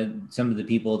some of the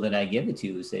people that I give it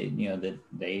to say, that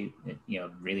they,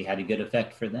 really had a good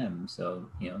effect for them. So,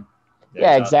 Yeah,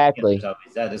 there's exactly.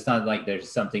 always that. It's not like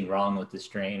there's something wrong with the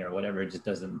strain or whatever. It just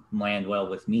doesn't land well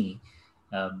with me.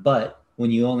 But when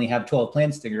you only have 12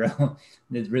 plants to grow,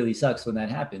 it really sucks when that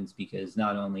happens, because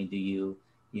not only do you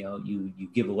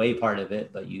give away part of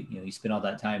it, but you spend all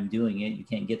that time doing it. You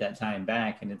can't get that time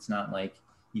back, and it's not like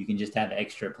you can just have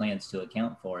extra plants to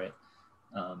account for it.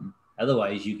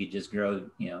 Otherwise, you could just grow,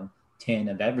 10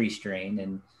 of every strain,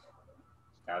 and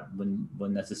that wouldn't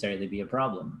necessarily be a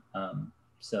problem.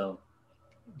 So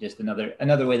just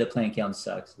another way that plant count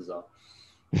sucks is all.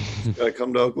 Gotta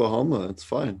come to Oklahoma. It's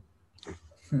fine.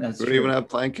 That's We don't true. even have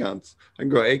plant counts. I can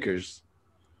grow acres.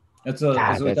 That's God,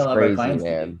 what we that's tell all of our crazy, clients to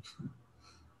do. man.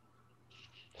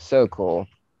 So cool.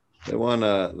 They want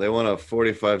a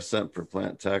 45 cent per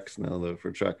plant tax now though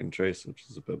for track and trace, which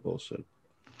is a bit bullshit.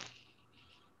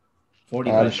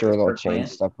 I'm 45 sure cents they'll per change plant.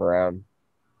 stuff around.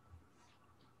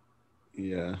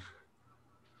 Yeah.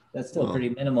 That's still Well, pretty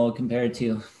minimal compared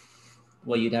to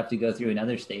what you'd have to go through in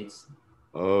other states.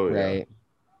 oh yeah. Right.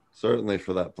 Certainly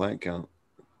for that plant count.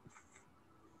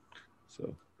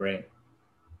 So Right.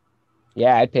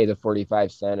 Yeah, I'd pay the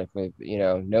 45 cent if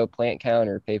no plant count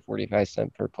or pay 45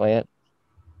 cent per plant.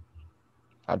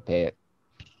 I'd pay it.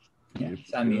 Yeah.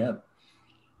 Sign me up.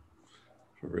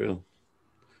 for real.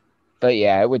 But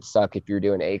yeah, it would suck if you're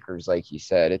doing acres, like you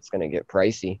said. It's going to get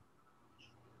pricey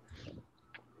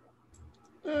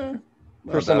Not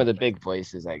for some that of the big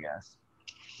places, I guess.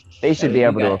 They should Hey, be you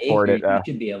able to got afford it, acres, you though.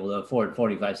 should be able to afford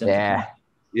 45 cents a Yeah, plant.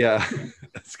 Yeah.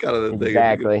 That's kind of the thing. If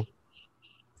you could exactly.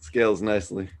 scales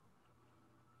nicely.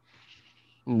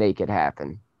 Make it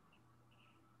happen.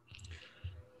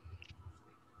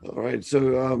 All right.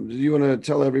 So do you want to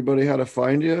tell everybody how to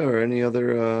find you, or any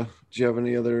other do you have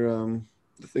any other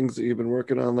things that you've been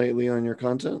working on lately on your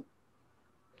content?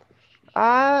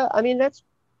 I mean, that's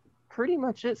pretty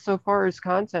much it so far as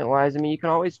content wise. I mean, you can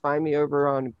always find me over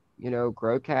on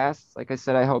Growcast. Like I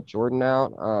said, I help Jordan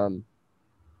out.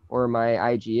 Or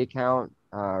my IG account,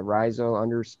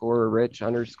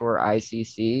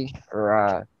 Rizo_Rich_ICC,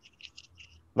 or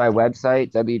my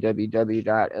website,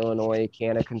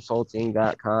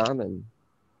 www.illinoiscanaconsulting.com. And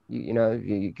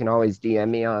you can always DM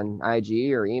me on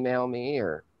IG or email me,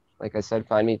 or like I said,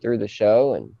 find me through the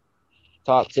show and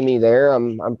talk to me there.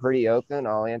 I'm pretty open.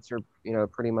 I'll answer,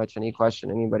 pretty much any question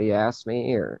anybody asks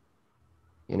me, or,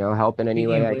 help in any Speaking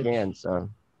way of I which, can. So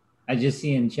I just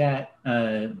see in chat,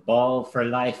 Ball for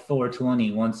Life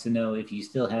 420 wants to know if you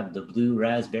still have the blue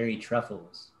raspberry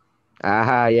truffles.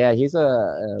 yeah, he's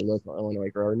a local Illinois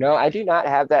grower. No, I do not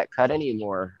have that cut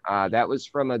anymore. That was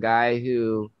from a guy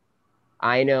who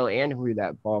I know and who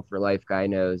that Ball for Life guy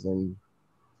knows. And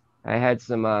I had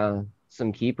some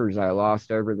keepers I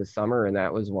lost over the summer, and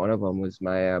that was one of them. Was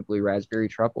my blue raspberry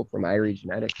truffle from Irie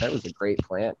Genetics. That was a great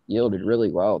plant. Yielded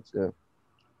really well too.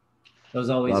 Those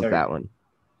always Love hurt. that one.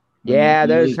 When you Yeah,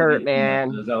 those lose a hurt, good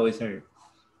plant, man. those always hurt.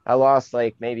 I lost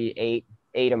like maybe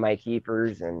eight of my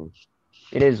keepers, and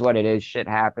it is what it is. Shit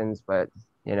happens, but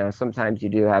sometimes you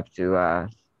do have to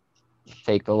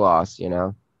take the loss. It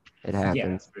Yeah,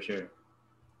 happens. for sure.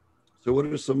 So what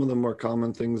are some of the more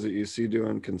common things that you see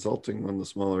doing consulting on the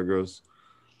smaller grows?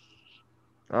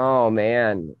 Oh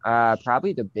man,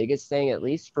 probably the biggest thing, at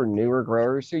least for newer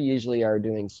growers who usually are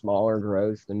doing smaller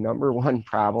grows, the number one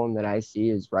problem that I see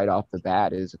is right off the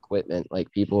bat is equipment. Like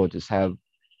people just have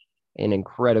an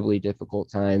incredibly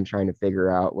difficult time trying to figure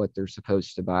out what they're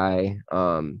supposed to buy.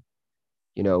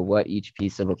 What each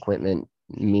piece of equipment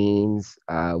means,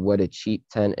 what a cheap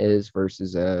tent is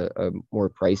versus a more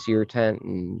pricier tent,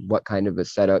 and what kind of a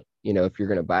setup, if you're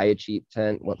going to buy a cheap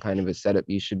tent, what kind of a setup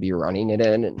you should be running it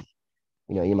in. And,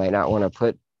 you might not want to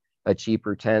put a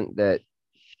cheaper tent that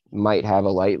might have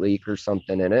a light leak or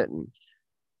something in it, and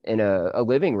in a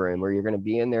living room where you're going to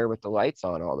be in there with the lights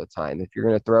on all the time. If you're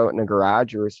going to throw it in a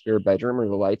garage or a spare bedroom where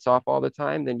the lights off all the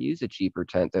time, then use a cheaper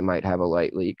tent that might have a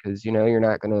light leak, because you're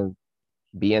not going to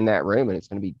be in that room and it's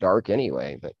going to be dark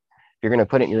anyway. But if you're going to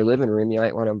put it in your living room, you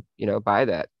might want to, buy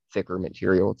that thicker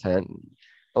material tent.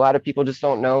 A lot of people just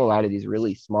don't know a lot of these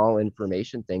really small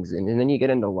information things. And then you get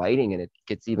into lighting and it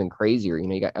gets even crazier.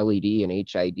 You got LED and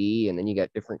HID, and then you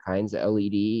got different kinds of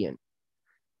LED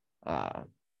and,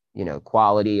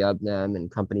 quality of them,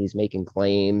 and companies making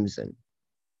claims. And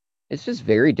it's just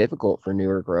very difficult for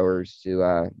newer growers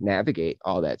to navigate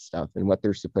all that stuff and what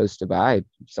they're supposed to buy.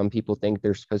 Some people think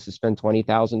they're supposed to spend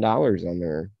 $20,000 on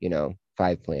their,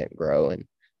 5-plant grow, and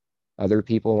other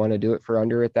people want to do it for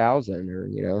under 1,000 or,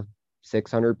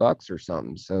 $600 or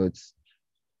something. So it's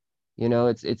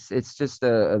just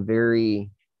a very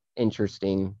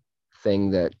interesting thing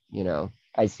that,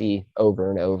 I see over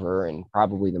and over. And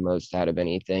probably the most out of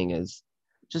anything is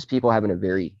just people having a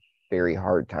very, very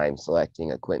hard time selecting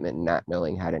equipment and not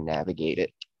knowing how to navigate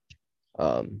it.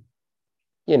 And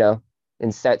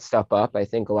set stuff up. I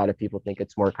think a lot of people think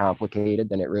it's more complicated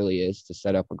than it really is to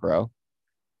set up a grow.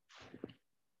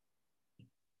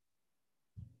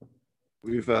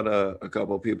 We've had a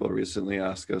couple of people recently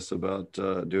ask us about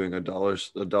doing a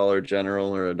Dollar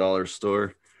General or a dollar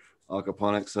store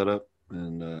aquaponics setup,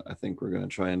 and I think we're going to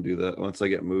try and do that once I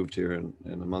get moved here in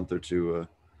a month or two.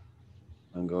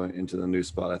 I'm going into the new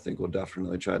spot. I think we'll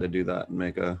definitely try to do that and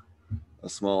make a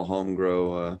small home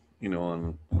grow,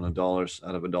 on a dollar,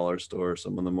 out of a dollar store, or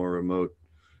some of the more remote,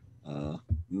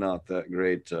 not that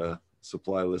great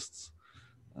supply lists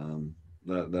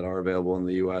that are available in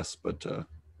the U.S., but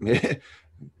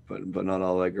not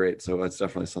all that great. So that's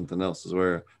definitely something else, is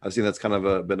where I've seen that's kind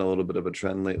of been a little bit of a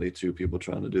trend lately too. People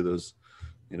trying to do those,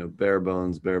 bare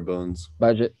bones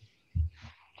Budget.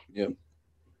 Yep.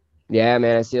 Yeah,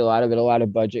 man, I see a lot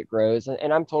of budget grows,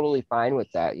 and I'm totally fine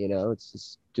with that. It's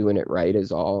just doing it right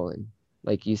is all. And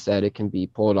like you said, it can be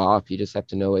pulled off. You just have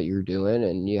to know what you're doing,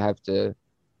 and you have to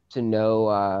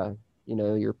know,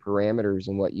 your parameters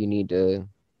and what you need to,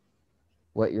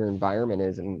 what your environment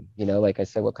is. And, like I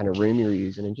said, what kind of room you're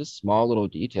using, and just small little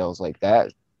details like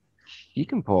that. You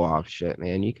can pull off shit,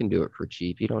 man. You can do it for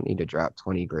cheap. You don't need to drop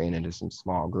 20 grand into some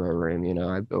small grow room.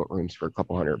 I built rooms for a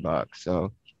couple $100.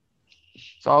 So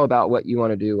it's all about what you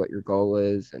want to do, what your goal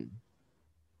is. And,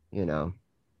 it's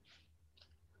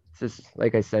just,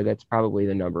 like I said, that's probably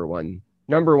the number one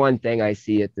thing I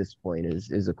see at this point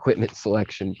is equipment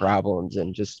selection problems,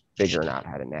 and just figuring out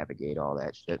how to navigate all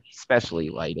that shit, especially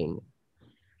lighting.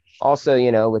 Also,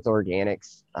 with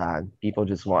organics, people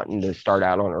just wanting to start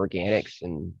out on organics,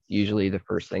 and usually the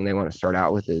first thing they want to start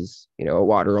out with is, a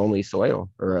water only soil,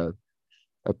 or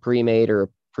a pre-made or a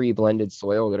pre-blended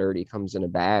soil that already comes in a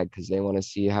bag, because they want to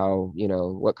see how,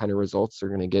 what kind of results they're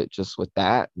going to get just with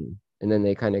that. And and then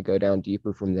they kind of go down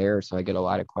deeper from there. So I get a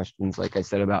lot of questions, like I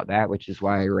said, about that, which is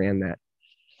why I ran that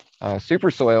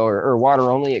super soil or water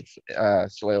only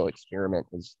soil experiment.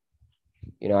 Was,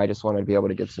 I just wanted to be able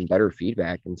to give some better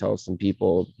feedback and tell some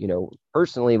people,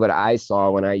 personally what I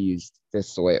saw when I used this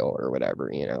soil or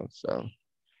whatever. So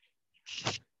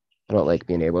I don't like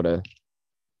being able to,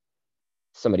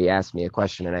 somebody asks me a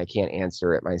question and I can't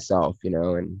answer it myself,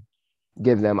 and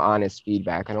give them honest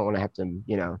feedback. I don't want to have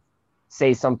to,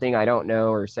 say something I don't know,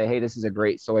 or say, hey, this is a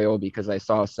great soil because I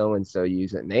saw so and so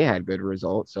use it and they had good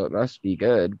results, so it must be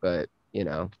good. But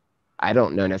I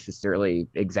don't know necessarily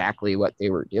exactly what they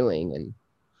were doing. And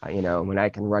when I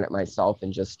can run it myself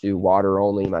and just do water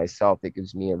only myself, it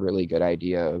gives me a really good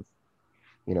idea of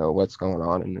what's going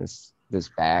on in this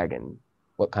bag and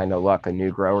what kind of luck a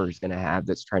new grower is going to have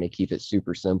that's trying to keep it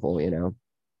super simple.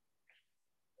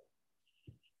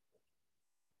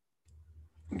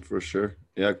 For sure.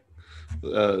 Yeah.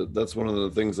 That's one of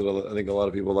the things that I think a lot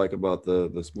of people like about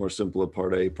this more simpler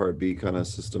part A, part B kind of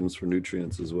systems for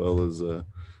nutrients, as well as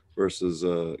versus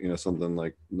something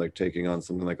like taking on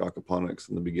something like aquaponics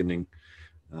in the beginning,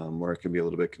 where it can be a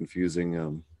little bit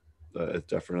confusing. It's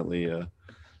definitely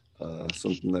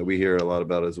something that we hear a lot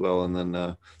about as well. And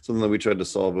then something that we tried to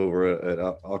solve over at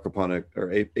aquaponic or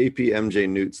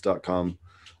apmjnewts.com.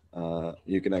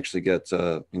 You can actually get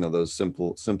those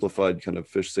simplified kind of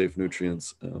fish safe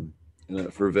nutrients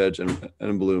for veg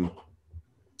and bloom.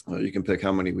 You can pick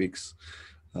how many weeks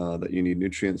that you need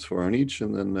nutrients for on each,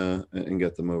 and then and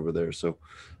get them over there. So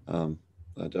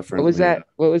definitely.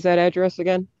 What was that address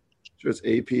again? Sure, it's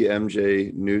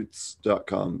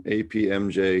apmjnewts.com.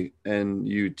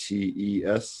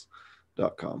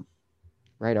 apmjnutes.com.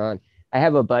 Right on. I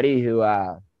have a buddy who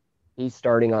he's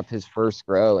starting up his first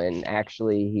grow, and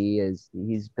actually he's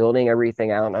building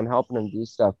everything out, and I'm helping him do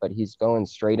stuff, but he's going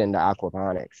straight into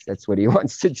aquaponics. That's what he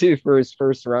wants to do for his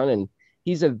first run. And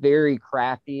he's a very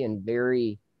crafty and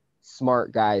very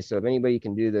smart guy. So if anybody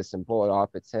can do this and pull it off,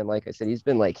 it's him. Like I said, he's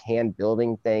been like hand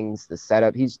building things, the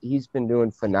setup. He's been doing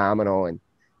phenomenal.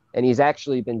 And he's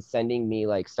actually been sending me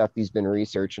like stuff he's been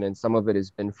researching, and some of it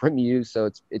has been from you. So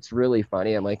it's really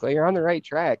funny. I'm like, well, you're on the right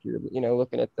track. You're,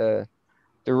 looking at the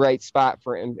right spot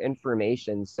for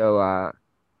information. So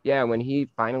yeah, when he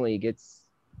finally gets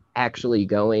actually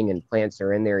going and plants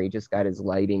are in there, he just got his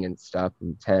lighting and stuff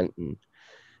and tent and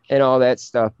all that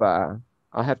stuff.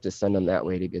 I'll have to send him that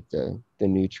way to get the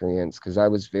nutrients, because I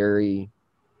was very,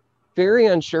 very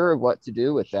unsure of what to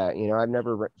do with that. I've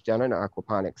never done an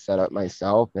aquaponic setup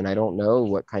myself, and I don't know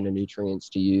what kind of nutrients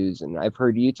to use. And I've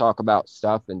heard you talk about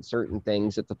stuff and certain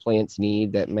things that the plants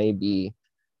need that may be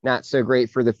not so great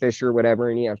for the fish or whatever,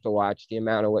 and you have to watch the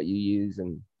amount of what you use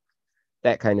and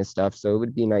that kind of stuff. So it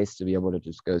would be nice to be able to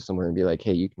just go somewhere and be like,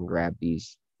 hey, you can grab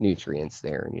these nutrients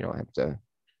there, and you don't have to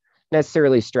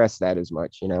necessarily stress that as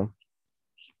much.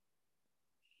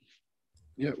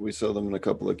 Yeah, we sell them in a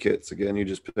couple of kits. Again, you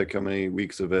just pick how many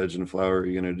weeks of veg and flower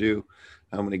you're going to do,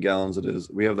 how many gallons it is.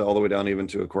 We have that all the way down even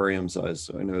to aquarium size.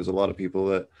 So I know there's a lot of people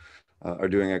that are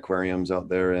doing aquariums out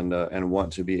there and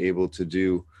want to be able to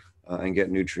do and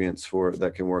get nutrients for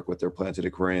that can work with their planted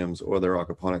aquariums or their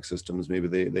aquaponic systems.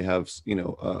 Maybe they have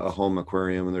a home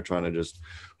aquarium and they're trying to just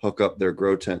hook up their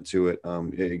grow tent to it.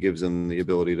 It gives them the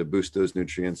ability to boost those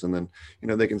nutrients, and then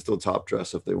they can still top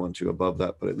dress if they want to above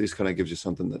that, but at least kind of gives you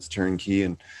something that's turnkey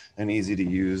and easy to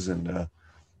use, and Right.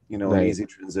 an easy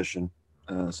transition.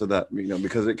 So that,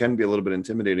 because it can be a little bit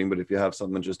intimidating, but if you have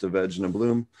something just a veg and a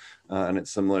bloom, and it's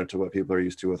similar to what people are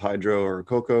used to with hydro or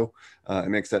cocoa, it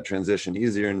makes that transition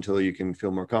easier until you can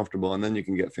feel more comfortable, and then you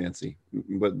can get fancy.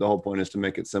 But the whole point is to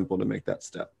make it simple, to make that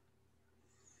step.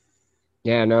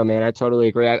 Yeah, no, man, I totally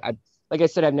agree. I like I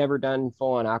said, I've never done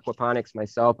full on aquaponics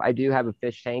myself. I do have a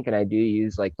fish tank, and I do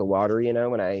use like the water,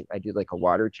 when I do like a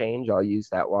water change, I'll use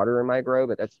that water in my grow,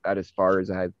 but that's about as far as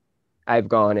I've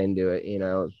gone into it,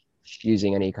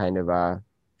 using any kind of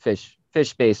fish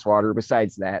based water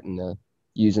besides that, and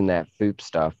using that foop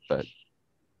stuff. But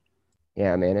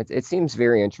yeah, man, it seems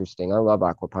very interesting. I love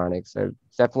aquaponics.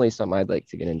 It's definitely something I'd like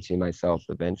to get into myself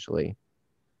eventually.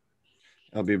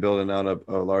 I'll be building out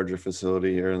a larger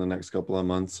facility here in the next couple of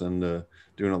months, and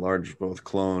doing a large both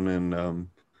clone and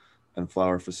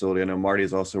flower facility. I know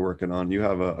Marty's also working on. You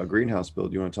have a greenhouse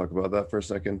build. You want to talk about that for a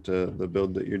second? The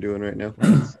build that you're doing right now.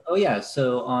 Oh yeah.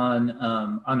 So on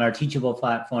our Teachable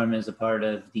platform, as a part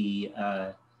of the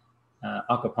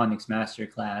aquaponics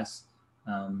masterclass,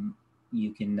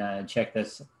 you can check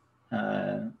this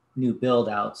new build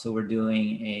out. So we're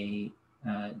doing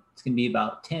it's going to be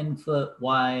about 10 foot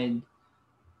wide,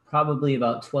 probably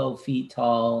about 12 feet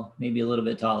tall, maybe a little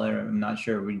bit taller. I'm not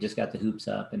sure. We just got the hoops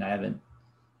up, and I haven't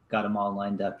got them all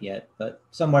lined up yet, but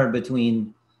somewhere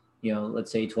between,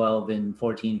 let's say 12 and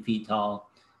 14 feet tall,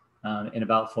 and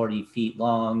about 40 feet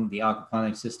long. The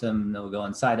aquaponics system that will go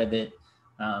inside of it.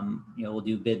 We'll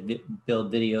do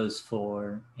build videos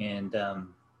for, and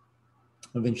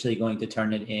eventually going to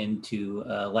turn it into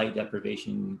a light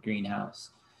deprivation greenhouse.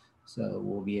 So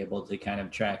we'll be able to kind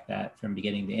of track that from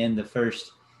beginning to end. The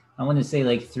first, I want to say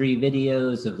like 3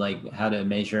 videos of like how to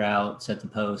measure out, set the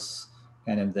posts,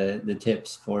 kind of the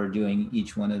tips for doing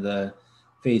each one of the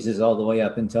phases all the way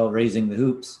up until raising the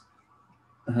hoops,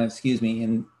 excuse me,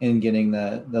 and getting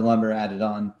the lumber added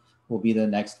on will be the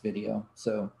next video.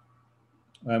 So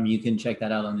you can check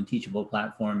that out on the Teachable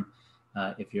platform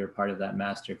if you're part of that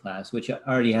masterclass, which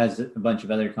already has a bunch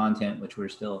of other content, which we're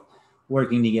still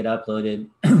working to get uploaded.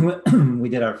 We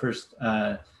did our first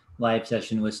live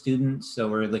session with students, so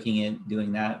we're looking at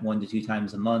doing that 1 to 2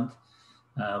 times a month,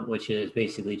 which is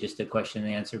basically just a question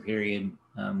and answer period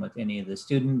with any of the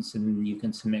students, and you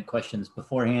can submit questions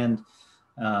beforehand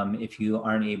if you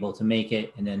aren't able to make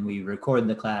it, and then we record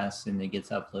the class and it gets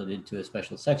uploaded to a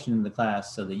special section of the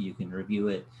class so that you can review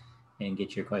it and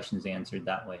get your questions answered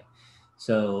that way.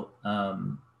 So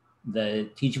the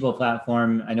Teachable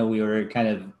platform, I know we were kind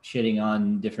of shitting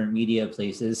on different media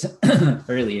places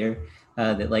earlier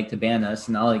that like to ban us,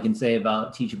 and all I can say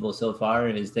about Teachable so far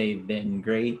is they've been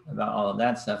great about all of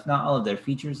that stuff. Not all of their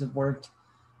features have worked,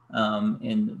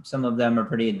 and some of them are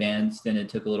pretty advanced, and it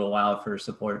took a little while for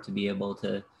support to be able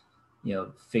to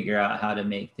figure out how to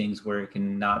make things work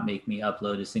and not make me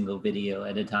upload a single video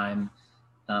at a time,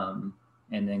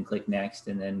 and then click next,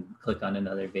 and then click on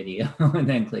another video and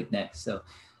then click next. So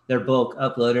their bulk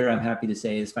uploader, I'm happy to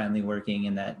say, is finally working,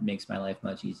 and that makes my life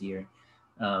much easier.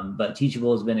 But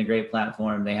Teachable has been a great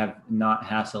platform. They have not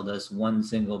hassled us one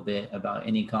single bit about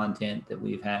any content that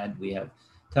we've had. We have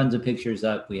tons of pictures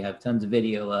up. We have tons of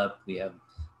video up. We have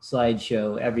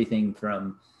slideshow, everything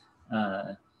from,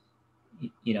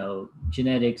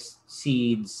 genetics,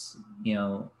 seeds,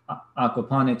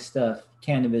 aquaponics stuff,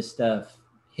 cannabis stuff,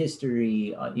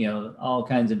 history, all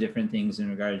kinds of different things in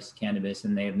regards to cannabis,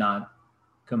 and they have not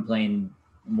complained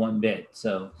one bit.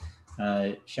 So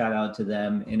shout out to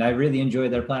them, and I really enjoy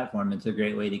their platform. It's a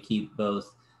great way to keep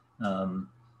both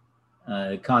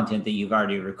content that you've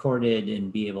already recorded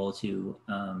and be able to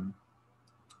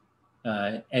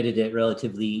edit it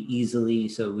relatively easily.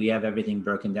 So we have everything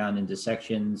broken down into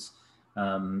sections,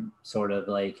 sort of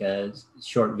like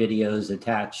short videos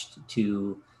attached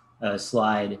to a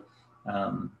slide,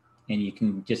 and you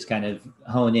can just kind of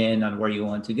hone in on where you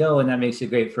want to go, and that makes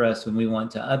it great for us when we want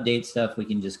to update stuff. We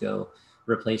can just go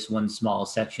replace one small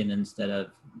section instead of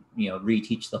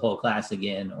reteach the whole class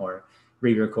again, or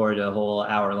re-record a whole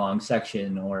hour-long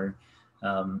section, or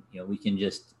we can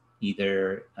just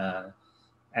either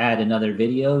add another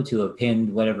video to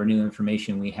append whatever new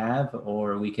information we have,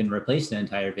 or we can replace the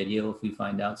entire video. If we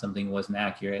find out something wasn't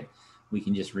accurate, we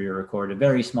can just re-record a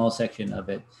very small section of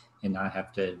it and not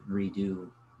have to redo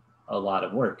a lot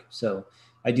of work. So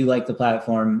I do like the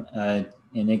platform, and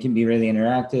it can be really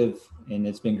interactive, and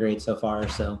it's been great so far.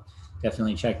 So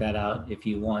definitely check that out. If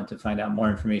you want to find out more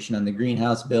information on the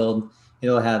greenhouse build,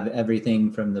 it'll have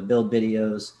everything from the build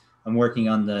videos. I'm working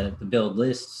on the build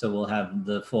list, so we'll have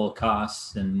the full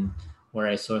costs and where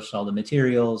I sourced all the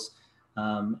materials.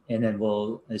 And then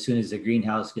we'll, as soon as the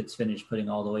greenhouse gets finished putting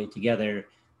all the way together,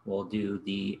 we'll do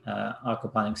the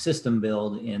aquaponics system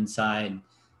build inside,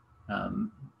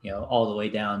 all the way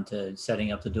down to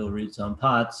setting up the dual root zone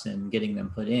pots and getting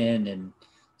them put in and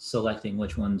selecting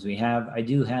which ones we have. I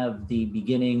do have the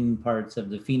beginning parts of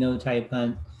the phenotype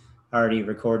hunt already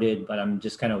recorded, but I'm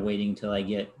just kind of waiting till I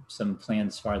get some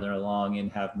plants farther along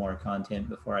and have more content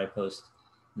before I post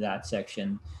that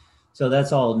section. So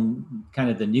that's all kind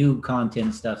of the new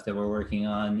content stuff that we're working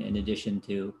on, in addition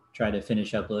to try to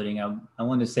finish uploading. I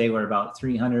want to say we're about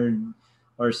 300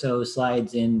 or so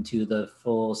slides into the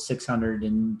full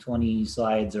 620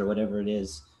 slides or whatever it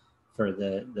is for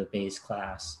the base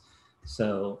class.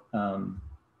 So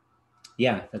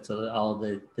yeah, that's all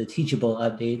the Teachable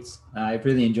updates. I've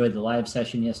really enjoyed the live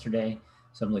session yesterday,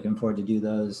 so I'm looking forward to do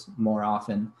those more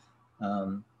often.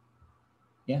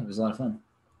 Yeah, it was a lot of fun.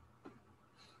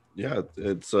 Yeah,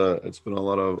 it's been a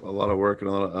lot of work and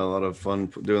a lot of fun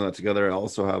doing that together. I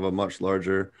also have a much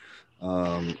larger,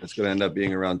 it's going to end up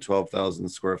being around 12,000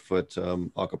 square foot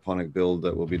aquaponic build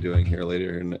that we'll be doing here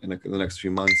later in the next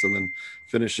few months, and then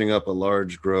finishing up a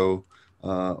large grow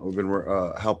we've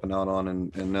been helping out on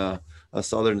in a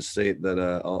southern state that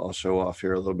I'll show off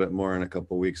here a little bit more in a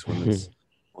couple of weeks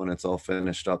when it's all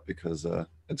finished up, because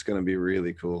it's going to be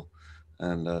really cool.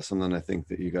 And something I think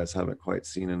that you guys haven't quite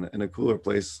seen in a cooler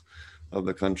place of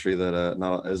the country that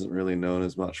not isn't really known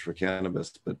as much for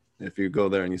cannabis. But if you go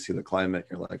there and you see the climate,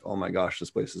 you're like, oh my gosh,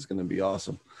 this place is going to be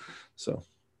awesome. So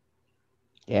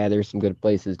Yeah, there's some good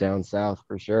places down south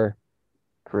for sure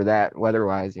for that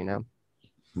weather-wise, you know.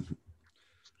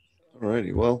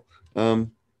 alrighty, well, why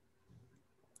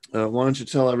don't you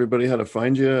tell everybody how to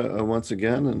find you once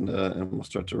again, and we'll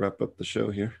start to wrap up the show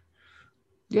here.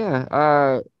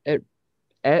 Yeah,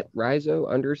 at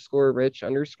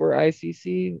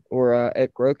Rhizo_Rich_ICC or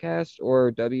at Growcast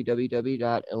or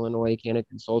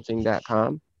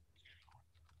www.illinoiscannaconsulting.com.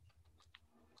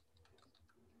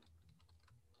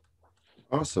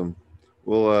 Awesome.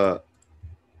 We'll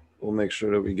make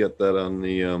sure that we get that on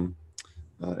the in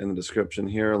the description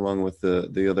here, along with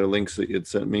the other links that you'd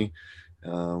sent me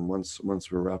once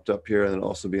we're wrapped up here, and it'll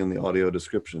also be in the audio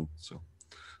description. So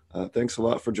thanks a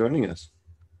lot for joining us.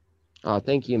 Oh,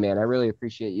 thank you, man. I really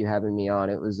appreciate you having me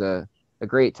on. It was a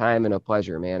great time and a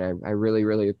pleasure, man. I really,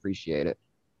 really appreciate it.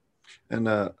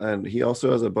 And he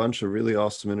also has a bunch of really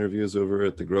awesome interviews over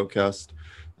at the Growcast.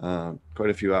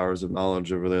 Quite a few hours of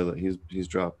knowledge over there that he's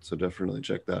dropped. So definitely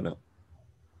check that out.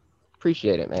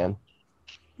 Appreciate it, man.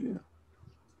 Yeah.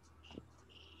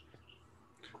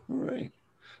 All right.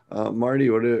 Marty,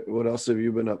 what else have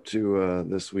you been up to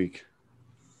this week?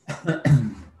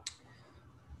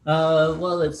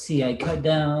 Well, let's see. I cut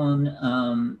down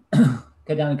a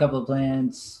couple of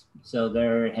plants, so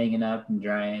they're hanging up and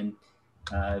drying.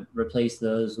 Replaced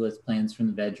those with plants from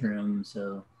the bedroom,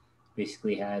 so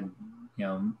basically had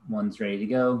ones ready to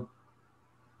go,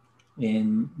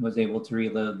 and was able to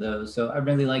reload those. So I'm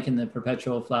really liking the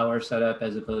perpetual flower setup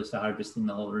as opposed to harvesting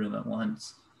the whole room at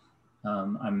once.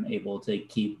 I'm able to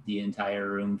keep the entire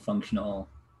room functional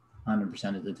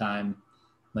 100% of the time,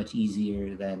 much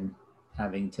easier than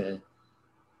having to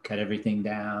cut everything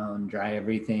down, dry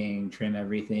everything, trim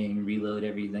everything, reload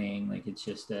everything. Like, it's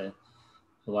just a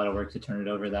lot of work to turn it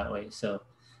over that way. So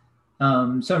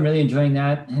I'm really enjoying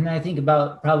that. And I think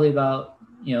probably about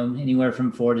anywhere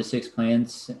from 4 to 6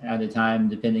 plants at a time,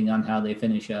 depending on how they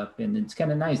finish up. And it's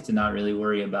kind of nice to not really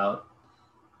worry about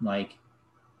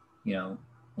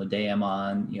what day I'm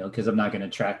on, because I'm not going to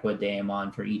track what day I'm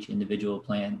on for each individual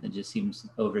plant. It just seems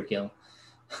overkill.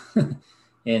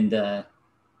 And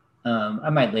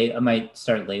I might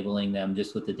start labeling them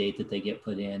just with the date that they get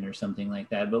put in or something like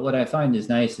that. But what I find is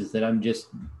nice is that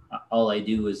all I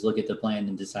do is look at the plan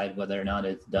and decide whether or not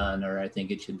it's done, or I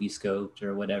think it should be scoped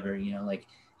or whatever. I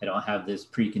don't have this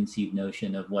preconceived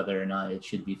notion of whether or not it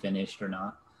should be finished or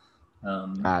not.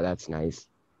 That's nice.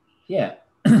 Yeah,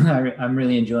 I'm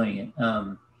really enjoying it.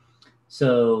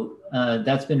 So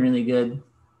that's been really good.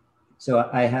 So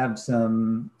I have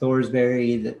some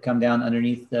Thorsberry that come down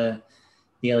underneath the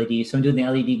LED. So I'm doing the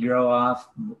LED grow off,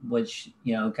 which,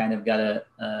 kind of got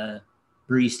a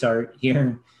restart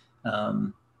here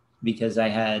because I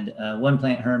had one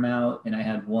plant herm out and I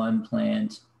had one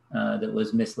plant that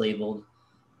was mislabeled.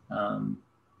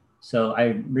 So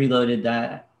I reloaded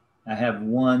that. I have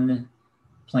one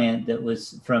plant that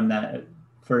was from that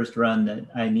first run that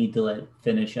I need to let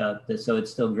finish up. So it's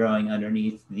still growing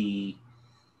underneath the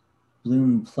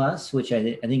Bloom Plus, which I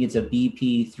think it's a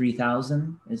BP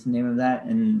 3000 is the name of that.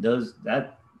 And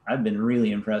I've been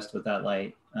really impressed with that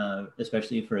light,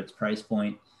 especially for its price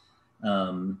point.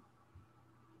 I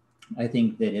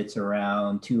think that it's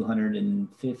around $250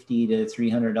 to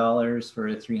 $300 for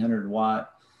a 300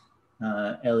 watt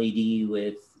LED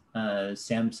with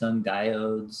Samsung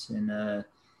diodes, and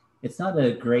it's not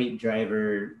a great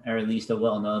driver, or at least a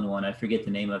well-known one. I forget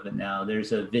the name of it now.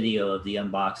 There's a video of the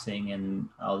unboxing and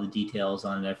all the details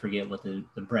on it. I forget what the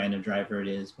brand of driver it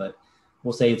is, but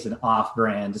we'll say it's an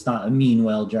off-brand. It's not a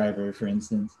Meanwell driver, for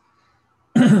instance.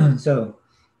 So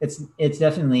it's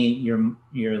definitely your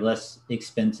less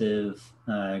expensive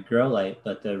grow light,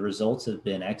 but the results have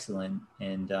been excellent,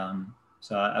 and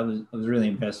so I was really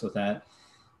impressed with that.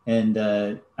 And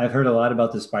I've heard a lot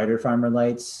about the Spider Farmer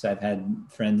lights. I've had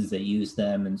friends that use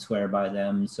them and swear by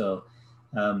them. So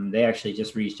they actually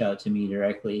just reached out to me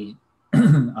directly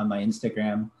on my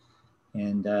Instagram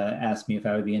and asked me if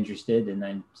I would be interested. And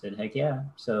I said, heck yeah.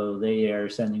 So they are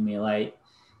sending me a light.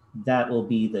 That will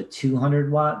be the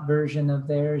 200 watt version of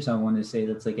theirs. I want to say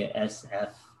that's like a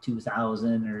SF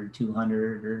 2000 or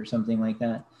 200 or something like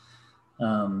that.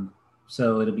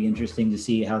 So it'll be interesting to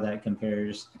see how that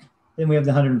compares. Then we have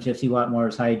the 150 watt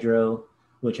Mars Hydro,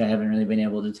 which I haven't really been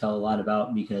able to tell a lot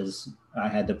about because I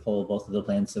had to pull both of the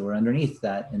plants that were underneath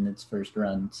that in its first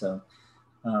run. So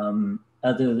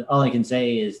all I can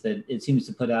say is that it seems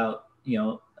to put out,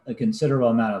 a considerable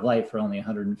amount of light for only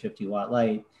 150 watt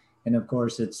light. And of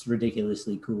course, it's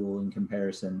ridiculously cool in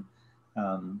comparison.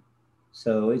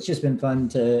 So it's just been fun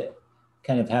to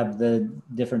kind of have the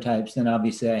different types. Then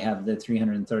obviously I have the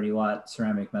 330 watt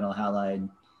ceramic metal halide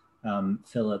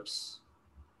Philips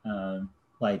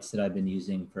lights that I've been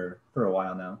using for a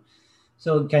while now.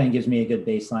 So it kind of gives me a good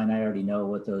baseline. I already know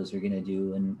what those are going to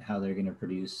do and how they're going to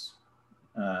produce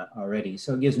already.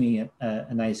 So it gives me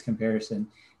a nice comparison.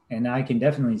 And I can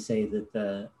definitely say that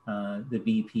the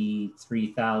BP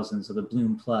 3000, so the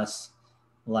Bloom Plus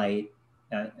light,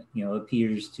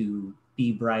 appears to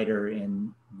be brighter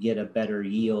and get a better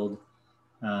yield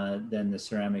than the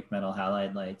ceramic metal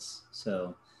halide lights.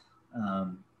 So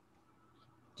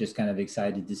just kind of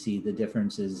excited to see the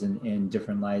differences in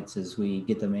different lights as we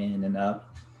get them in and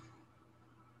up.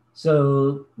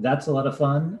 So that's a lot of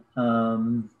fun.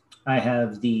 I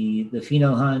have the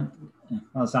Pheno Hunt.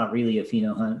 Well, it's not really a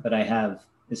Pheno Hunt, but I have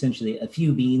essentially a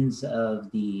few beans of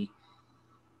the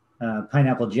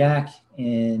Pineapple Jack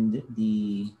and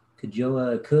the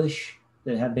Kajoa Kush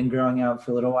that have been growing out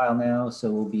for a little while now. So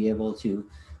we'll be able to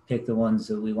pick the ones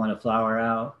that we want to flower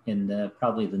out in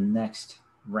probably the next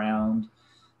round.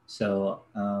 So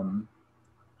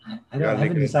I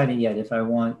haven't decided yet if I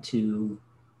want to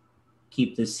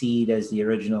keep the seed as the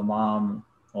original mom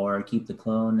or keep the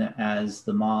clone as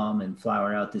the mom and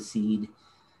flower out the seed.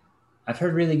 I've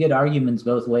heard really good arguments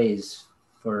both ways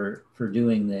for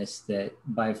doing this, that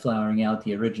by flowering out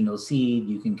the original seed,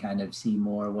 you can kind of see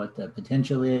more what the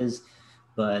potential is.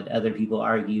 But other people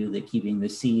argue that keeping the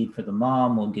seed for the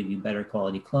mom will give you better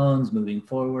quality clones moving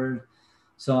forward.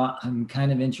 So I'm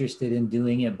kind of interested in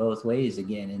doing it both ways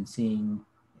again and seeing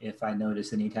if I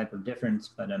notice any type of difference.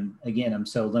 But I'm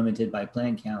so limited by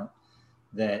plant count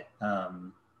that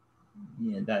that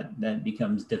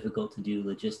becomes difficult to do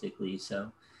logistically.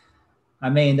 So I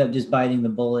may end up just biting the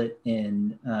bullet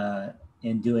and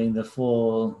doing the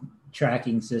full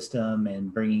tracking system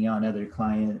and bringing on other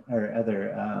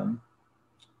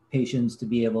patients to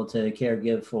be able to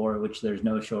caregive for, which there's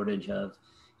no shortage of.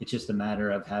 It's just a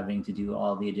matter of having to do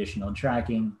all the additional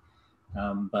tracking,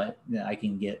 but I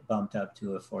can get bumped up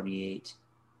to a 48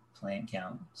 plant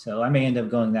count. So I may end up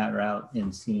going that route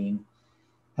and seeing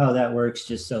how that works,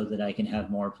 just so that I can have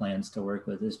more plants to work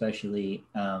with, especially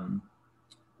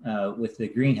with the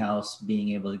greenhouse being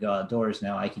able to go outdoors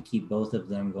now. I can keep both of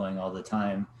them going all the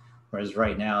time, whereas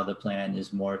right now the plan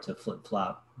is more to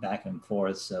flip-flop back and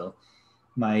forth. So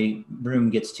my room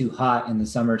gets too hot in the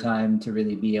summertime to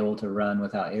really be able to run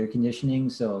without air conditioning.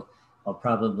 So I'll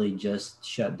probably just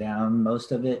shut down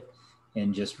most of it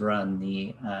and just run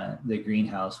the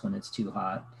greenhouse when it's too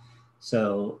hot.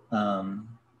 So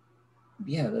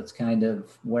yeah, that's kind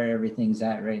of where everything's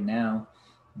at right now.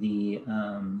 The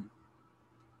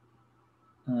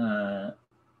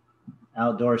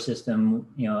outdoor system,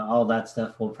 all that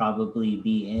stuff will probably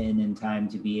be in time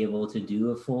to be able to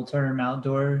do a full term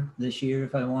outdoor this year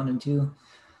if I wanted to.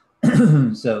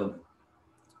 So,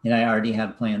 and I already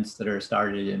have plants that are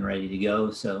started and ready to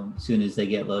go. So as soon as they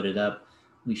get loaded up,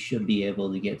 we should be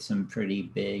able to get some pretty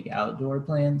big outdoor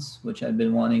plants, which I've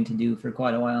been wanting to do for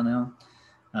quite a while now.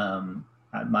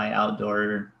 My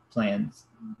outdoor plants,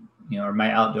 or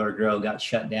my outdoor grow got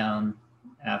shut down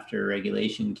after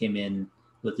regulation came in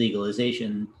with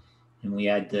legalization, and we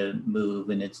had to move,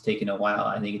 and it's taken a while.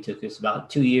 I think it took us about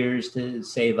 2 years to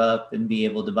save up and be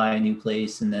able to buy a new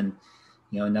place, and then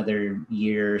another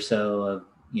year or so of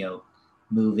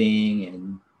moving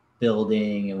and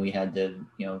building, and we had to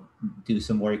do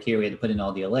some work here. We had to put in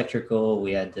all the electrical,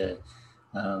 we had to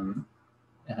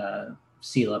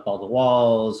seal up all the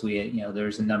walls. We had,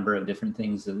 there's a number of different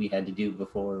things that we had to do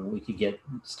before we could get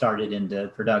started into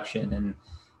production. And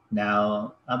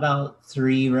now about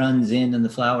 3 runs in the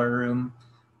flower room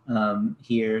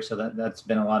here. So that's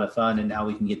been a lot of fun. And now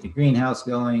we can get the greenhouse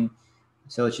going.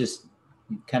 So it's just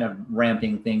kind of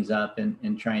ramping things up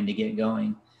and trying to get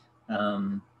going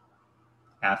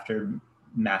after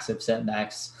massive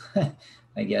setbacks,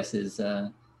 I guess is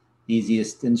the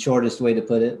easiest and shortest way to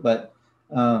put it. But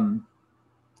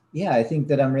yeah, I think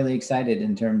that I'm really excited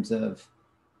in terms of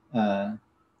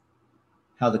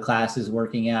how the class is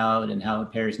working out and how it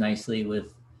pairs nicely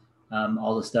with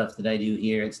all the stuff that I do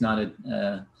here. It's not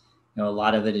a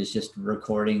lot of it is just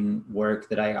recording work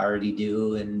that I already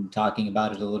do and talking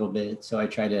about it a little bit. So I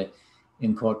try to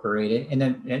incorporate it, and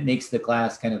then it makes the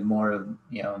class kind of more of,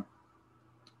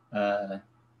 kind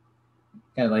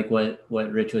of like what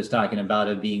Rich was talking about,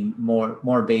 of being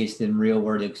more based in real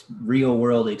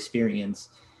world experience.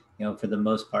 For the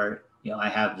most part, I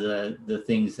have the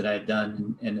things that I've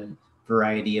done in a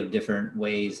variety of different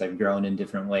ways. I've grown in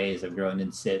different ways. I've grown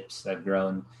in SIPs. I've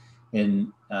grown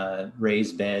in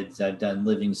raised beds. I've done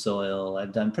living soil.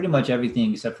 I've done pretty much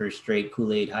everything except for straight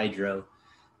Kool-Aid hydro.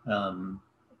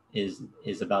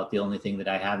 is about the only thing that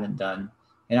I haven't done.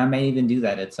 And I may even do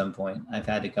that at some point. I've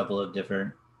had a couple of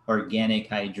different organic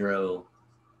hydro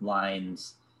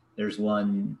lines. There's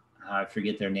one, I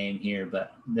forget their name here,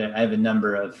 but I have a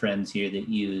number of friends here that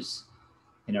use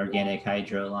an organic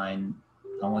hydro line.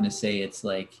 I want to say it's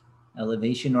like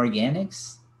Elevation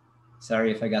Organics.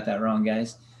 Sorry if I got that wrong,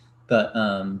 guys. But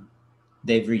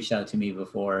they've reached out to me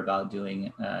before about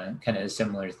doing kind of a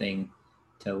similar thing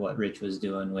to what Rich was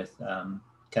doing with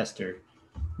tester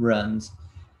runs.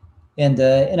 And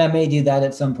I may do that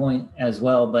at some point as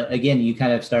well. But again, you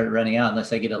kind of start running out,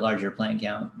 unless I get a larger plant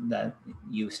count, that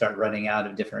you start running out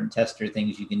of different tester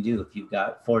things you can do. If you've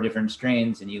got 4 different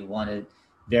strains and you want to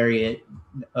vary it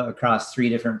across 3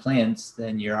 different plants,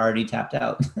 then you're already tapped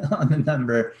out on the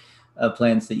number of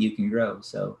plants that you can grow.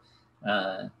 So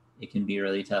it can be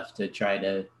really tough to try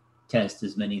to test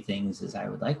as many things as I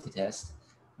would like to test.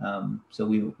 So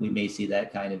we may see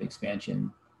that kind of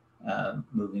expansion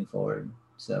moving forward.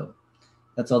 So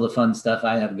that's all the fun stuff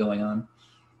I have going on.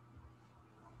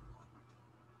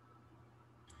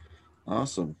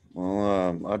 Awesome.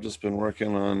 Well, I've just been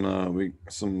working on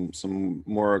some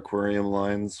more aquarium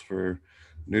lines for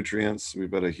nutrients. We've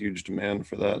got a huge demand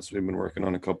for that, so we've been working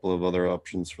on a couple of other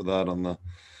options for that on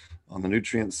the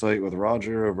nutrient site with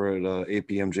Roger over at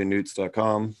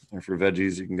apmjnewts.com, or for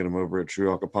veggies you can get them over at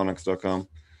trueaquaponics.com.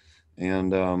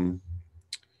 And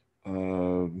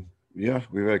yeah,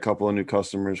 we've had a couple of new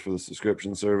customers for the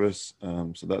subscription service,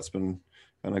 so that's been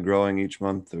kind of growing each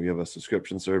month. We have a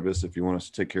subscription service. If you want us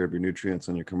to take care of your nutrients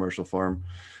on your commercial farm,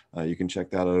 you can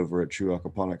check that out over at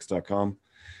trueaquaponics.com.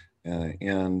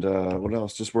 And what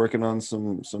else? Just working on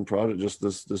some project, just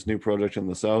this new project in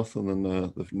the south, and then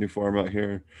the new farm out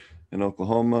here in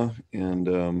Oklahoma,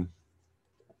 and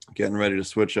getting ready to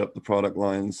switch up the product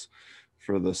lines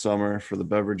for the summer for the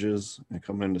beverages, and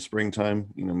coming into springtime,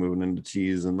 moving into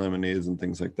teas and lemonades and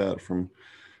things like that from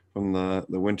the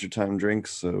wintertime drinks.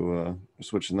 So we're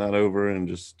switching that over and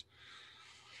just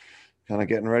kind of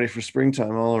getting ready for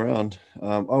springtime all around.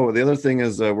 Oh, the other thing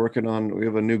is we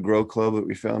have a new grow club that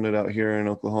we founded out here in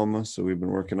Oklahoma. So we've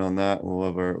been working on that. We'll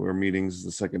have our meetings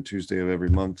the second Tuesday of every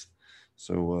month.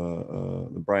 So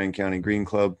the Bryan County Green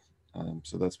Club.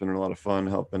 So that's been a lot of fun,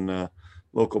 helping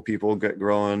local people get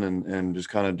growing, and just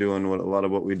kind of doing a lot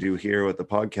of what we do here with the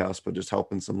podcast, but just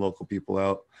helping some local people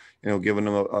out, giving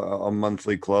them a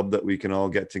monthly club that we can all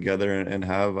get together and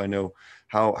have. I know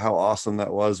how awesome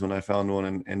that was when I found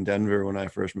one in Denver when I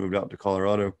first moved out to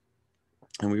Colorado,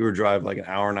 and we would drive like an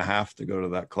hour and a half to go to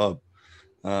that club,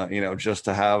 just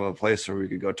to have a place where we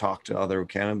could go talk to other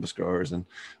cannabis growers. And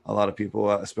a lot of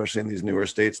people, especially in these newer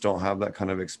states, don't have that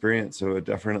kind of experience. So it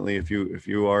definitely, if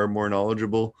you are more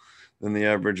knowledgeable than the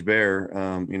average bear,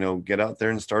 get out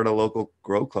there and start a local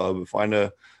grow club, find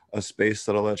a space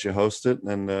that'll let you host it,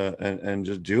 and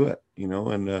just do it,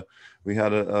 and we had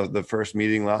the first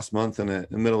meeting last month in the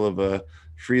middle of a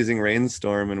freezing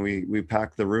rainstorm, and we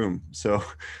packed the room. So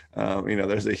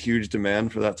there's a huge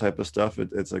demand for that type of stuff.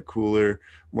 It's a cooler,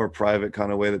 more private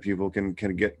kind of way that people can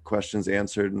get questions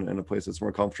answered in a place that's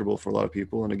more comfortable for a lot of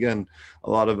people. And again, a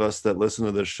lot of us that listen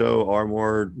to this show are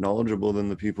more knowledgeable than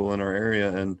the people in our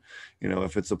area. And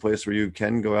if it's a place where you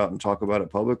can go out and talk about it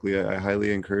publicly, I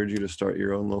highly encourage you to start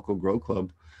your own local grow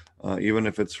club, even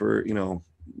if it's for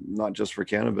not just for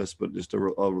cannabis, but just a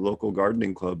local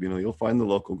gardening club. You'll find the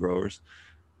local growers.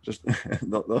 Just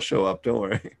they'll show up, don't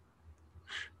worry.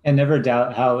 And never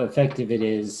doubt how effective it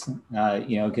is,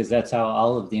 because that's how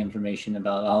all of the information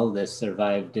about all of this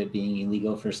survived it being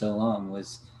illegal for so long,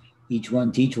 was each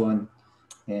one teach one.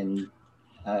 And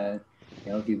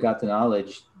if you've got the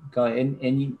knowledge, go.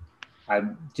 And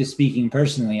I'm just speaking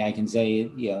personally, I can say,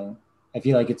 I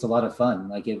feel like it's a lot of fun.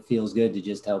 Like, it feels good to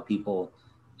just help people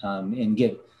and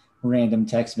get random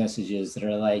text messages that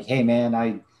are like, hey man,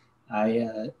 I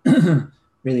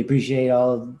really appreciate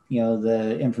all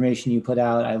the information you put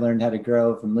out. I learned how to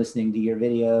grow from listening to your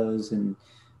videos and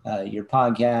your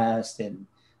podcast, and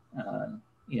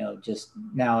just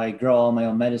now I grow all my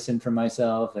own medicine for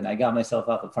myself, and I got myself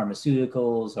off of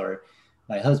pharmaceuticals, or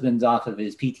my husband's off of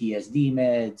his PTSD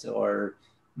meds, or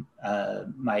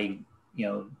I'm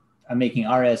making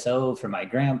RSO for my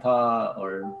grandpa,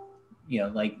 or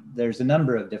like there's a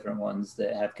number of different ones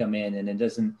that have come in, and it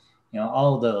doesn't,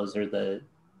 all of those are the,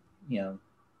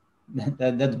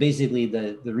 that's basically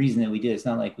the reason that we do it. It's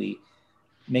not like we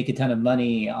make a ton of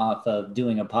money off of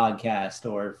doing a podcast,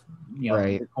 or,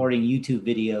 Right. recording YouTube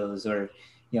videos, or,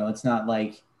 it's not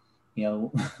like,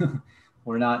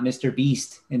 we're not Mr.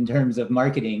 Beast in terms of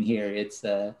marketing here. It's,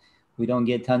 we don't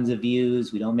get tons of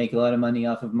views. We don't make a lot of money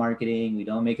off of marketing. We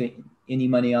don't make any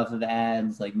money off of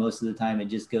ads. Like most of the time it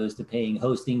just goes to paying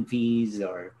hosting fees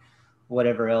or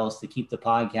whatever else to keep the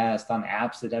podcast on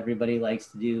apps that everybody likes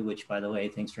to do, which by the way,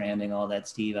 thanks for handling all that,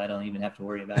 Steve. I don't even have to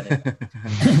worry about it.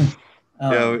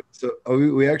 Yeah, so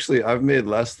we actually, I've made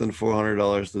less than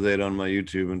 $400 to date on my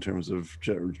YouTube in terms of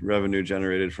revenue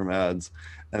generated from ads.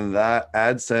 And that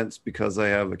AdSense, because I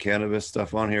have the cannabis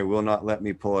stuff on here, will not let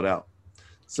me pull it out.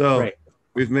 So Right.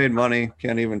 we've made money,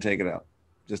 can't even take it out.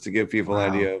 Just to give people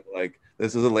an idea of like,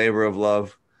 this is a labor of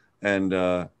love. And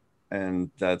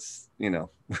that's, you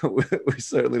know, we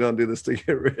certainly don't do this to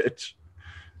get rich.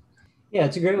 Yeah,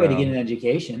 it's a great way to get an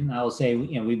education. I will say,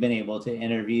 you know, we've been able to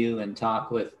interview and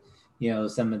talk with, you know,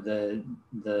 some of the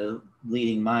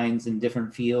leading minds in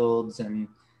different fields, and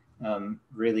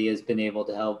really has been able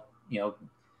to help, you know,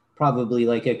 probably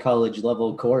like a college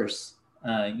level course,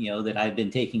 you know, that I've been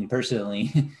taking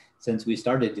personally since we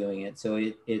started doing it.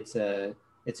 So it's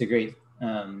a great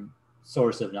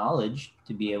source of knowledge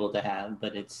to be able to have,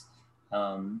 but it's,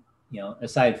 you know,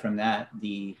 aside from that,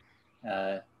 the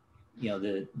you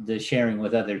know, the sharing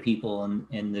with other people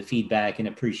and the feedback and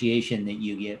appreciation that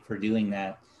you get for doing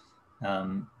that,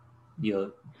 you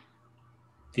know,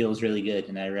 feels really good.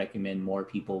 And I recommend more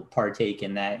people partake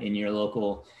in that in your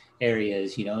local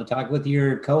areas. You know, talk with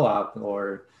your co-op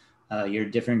or your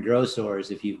different grow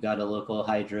stores. If you've got a local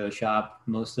hydro shop,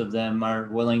 most of them are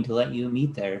willing to let you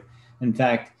meet there. In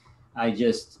fact, I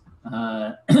just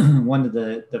one of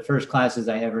the first classes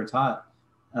I ever taught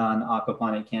on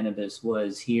aquaponic cannabis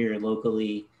was here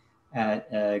locally at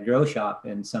a grow shop,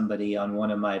 and somebody on one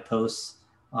of my posts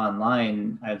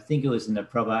online, I think it was in the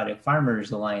Probiotic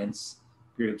Farmers Alliance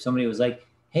group, somebody was like,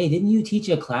 hey, didn't you teach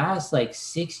a class like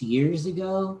 6 years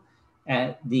ago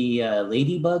at the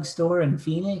Ladybug store in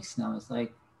Phoenix? And I was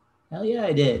like, hell yeah,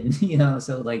 I did. You know,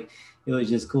 so like it was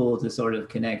just cool to sort of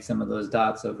connect some of those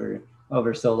dots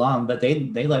over so long. But they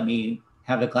let me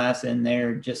have a class in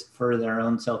there just for their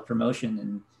own self-promotion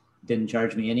and didn't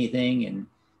charge me anything. And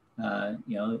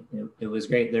you know, it was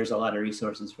great. There's a lot of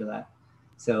resources for that.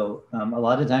 So a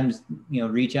lot of times, you know,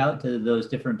 reach out to those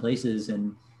different places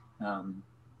and,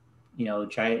 you know,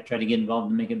 try to get involved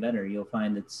and make it better. You'll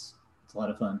find it's a lot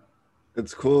of fun.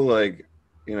 It's cool. Like,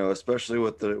 you know, especially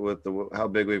with the how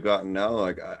big we've gotten now.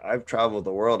 Like I've traveled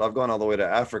the world. I've gone all the way to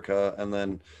Africa and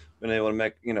then been able to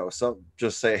make, you know, some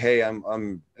just say, hey,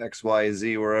 I'm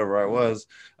XYZ wherever I was.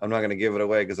 I'm not going to give it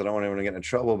away because I don't want anyone to get in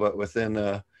trouble. But within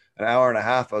an hour and a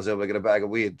half, I was able to get a bag of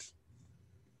weed.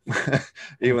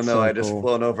 Even though I just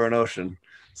flown over an ocean.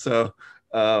 So,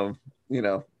 you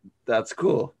know, that's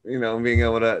cool. You know, being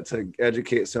able to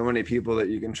educate so many people that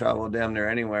you can travel damn near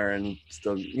anywhere and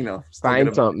still, you know,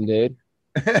 find something, dude.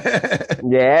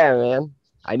 Yeah, man.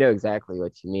 I know exactly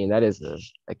what you mean. That is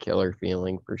a killer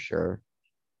feeling for sure.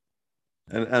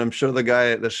 And I'm sure the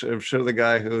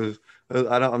guy who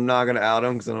I'm not going to out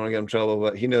him because I don't want to get him in trouble,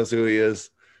 but he knows who he is.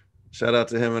 Shout out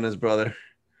to him and his brother.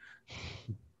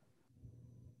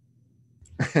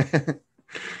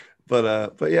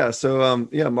 But yeah, so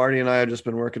yeah, Marty and I have just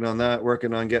been working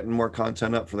on getting more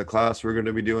content up for the class. We're going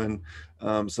to be doing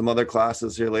some other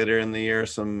classes here later in the year,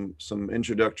 some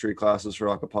introductory classes for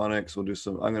aquaponics. I'm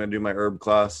going to do my herb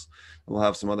class, and we'll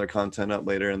have some other content up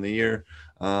later in the year.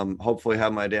 Hopefully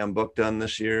have my damn book done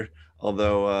this year,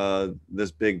 although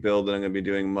this big build that I'm going to be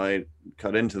doing might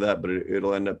cut into that, but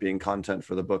it'll end up being content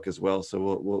for the book as well.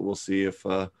 So we'll see if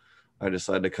I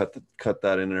decide to cut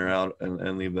that in or out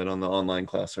and leave that on the online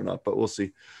class or not, but we'll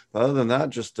see. But other than that,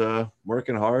 just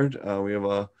working hard. We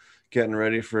have getting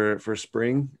ready for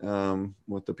spring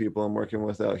with the people I'm working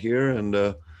with out here, and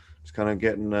just kind of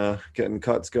getting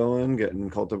cuts going, getting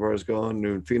cultivars going,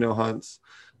 new pheno hunts,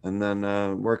 and then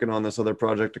working on this other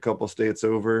project a couple states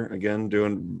over. Again,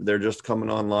 they're just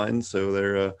coming online, so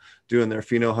they're doing their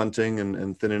pheno hunting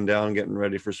and thinning down, getting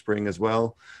ready for spring as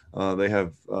well. They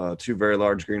have 2 very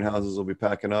large greenhouses we'll be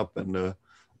packing up and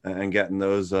getting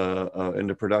those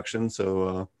into production.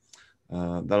 So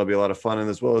that'll be a lot of fun,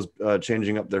 and as well as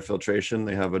changing up their filtration.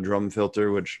 They have a drum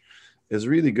filter, which is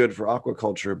really good for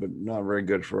aquaculture, but not very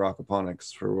good for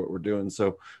aquaponics for what we're doing.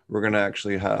 So we're going to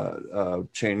actually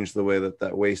change the way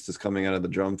that waste is coming out of the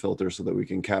drum filter so that we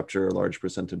can capture a large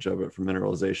percentage of it for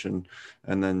mineralization,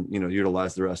 and then, you know,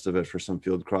 utilize the rest of it for some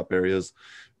field crop areas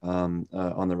on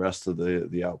the rest of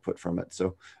the output from it.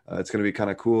 So it's going to be kind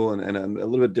of cool and a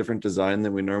little bit different design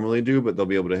than we normally do, but they'll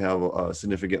be able to have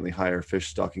significantly higher fish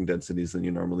stocking densities than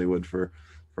you normally would for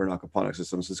an aquaponic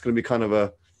system. So it's going to be kind of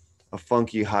a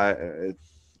funky high,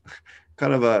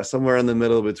 kind of a somewhere in the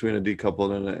middle between a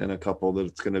decoupled and a coupled. That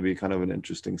it's going to be kind of an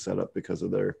interesting setup because of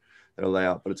their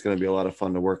layout, but it's going to be a lot of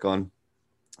fun to work on,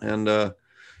 and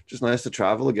just nice to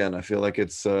travel again. I feel like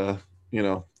it's you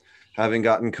know, having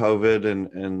gotten COVID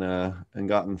and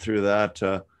gotten through that,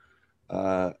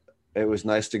 it was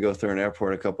nice to go through an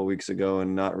airport a couple weeks ago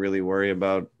and not really worry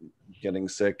about getting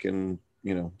sick and,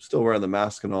 you know, still wearing the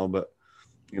mask and all, but,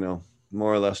 you know,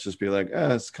 more or less just be like,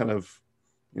 it's kind of,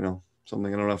 you know,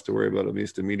 something I don't have to worry about at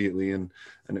least immediately. And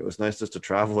it was nice just to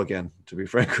travel again, to be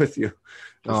frank with you.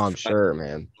 Oh, I'm sure,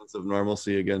 man. Sense of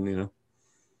normalcy again, you know.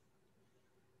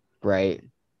 Right.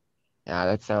 Yeah,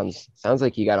 that sounds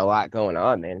like you got a lot going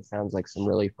on, man. It sounds like some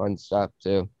really fun stuff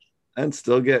too. And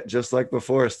still get, just like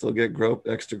before, still get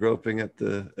extra groping at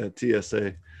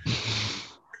TSA.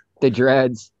 The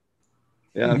dreads.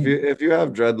 Yeah, if you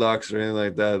have dreadlocks or anything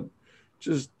like that,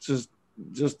 just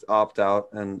opt out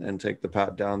and take the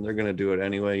pat down. They're gonna do it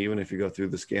anyway, even if you go through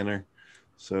the scanner.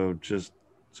 So just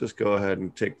go ahead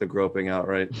and take the groping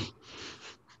outright.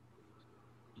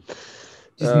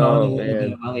 Just Oh, moan a little man.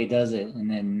 bit while he does it, and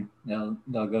then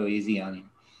they'll go easy on you.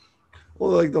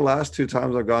 Well, like the last 2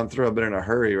 times I've gone through, I've been in a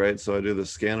hurry, right? So I do the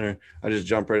scanner. I just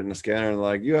jump right in the scanner and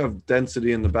like, you have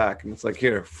density in the back, and it's like,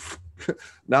 here,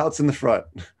 now it's in the front.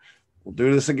 We'll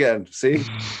do this again. See,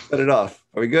 set it off.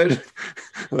 Are we good?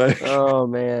 Like, Oh,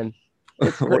 man.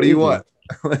 That's what do you crazy. want?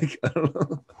 Like, I don't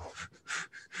know.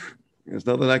 There's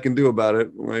nothing I can do about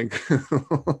it. Like,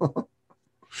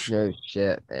 No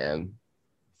shit, man.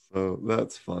 so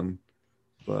that's fun,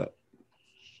 but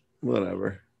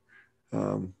whatever.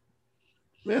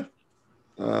 Yeah,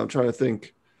 I'm trying to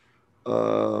think.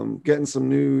 Getting some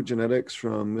new genetics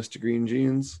from Mr. Green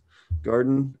Jeans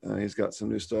Garden. He's got some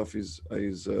new stuff. He's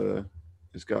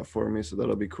got for me, so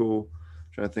that'll be cool.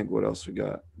 Trying to think what else we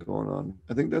got going on.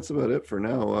 I think that's about it for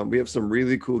now. We have some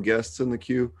really cool guests in the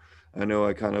queue. I know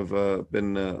I kind of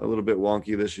been a little bit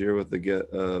wonky this year with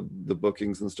the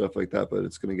bookings and stuff like that, but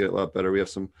it's going to get a lot better. We have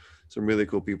some really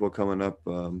cool people coming up.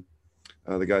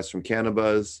 The guys from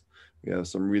Cannabuzz. We have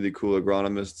some really cool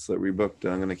agronomists that we booked.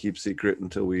 I'm going to keep secret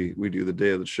until we do the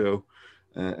day of the show,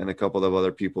 and a couple of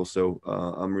other people. So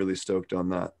I'm really stoked on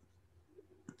that.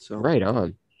 So Right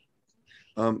on.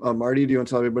 Marty, do you want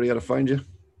to tell everybody how to find you?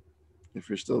 If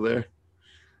you're still there.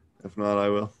 If not, I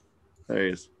will. There he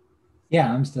is.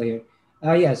 Yeah, I'm still here.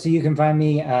 Yeah, so you can find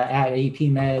me at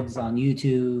AP Meds on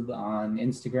YouTube, on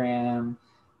Instagram,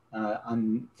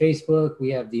 on Facebook.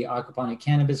 We have the Aquaponic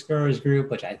Cannabis Growers Group,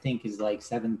 which I think is like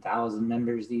 7,000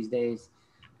 members these days.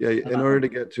 Yeah, in order to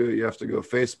get to it, you have to go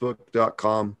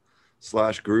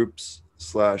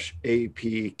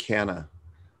facebook.com/groups/APCanna,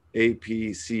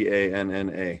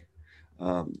 APCANNA.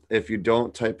 If you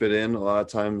don't type it in, a lot of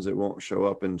times it won't show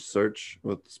up in search,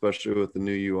 especially with the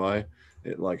new UI.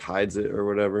 It like hides it or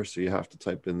whatever. So you have to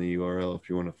type in the URL if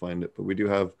you want to find it. But we do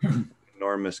have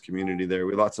enormous community there.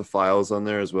 We have lots of files on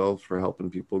there as well for helping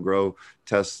people grow,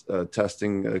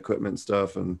 testing equipment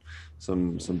stuff, and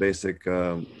some basic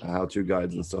how-to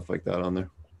guides and stuff like that on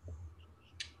there.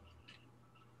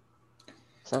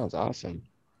 Sounds awesome.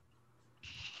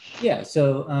 Yeah,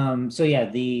 so yeah,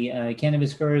 the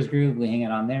Cannabis Growers Group, we hang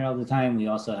out on there all the time. We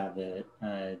also have the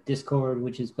Discord,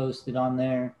 which is posted on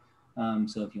there.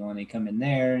 So if you want to come in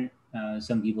there,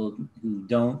 some people who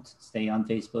don't stay on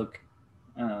Facebook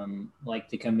like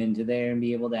to come into there and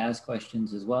be able to ask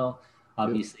questions as well.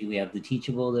 Obviously, we have the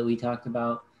Teachable that we talked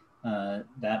about.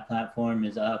 That platform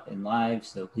is up and live,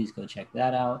 so please go check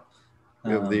that out.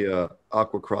 We have the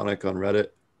Aquachronic on Reddit.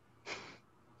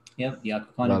 Yep, the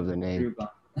Aquaponic Love the name. Group.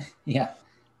 Yeah.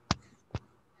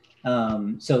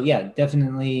 So yeah,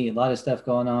 definitely a lot of stuff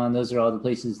going on. Those are all the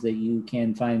places that you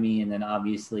can find me. And then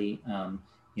obviously,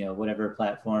 you know, whatever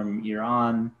platform you're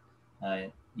on,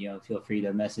 you know, feel free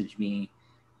to message me,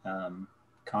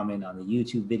 comment on the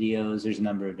YouTube videos. There's a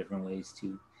number of different ways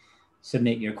to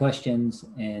submit your questions.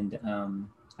 And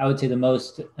I would say the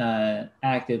most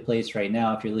active place right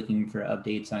now, if you're looking for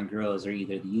updates on grows, are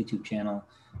either the YouTube channel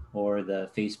or the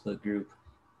Facebook group.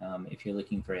 If you're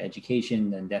looking for education,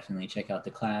 then definitely check out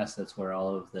the class. That's where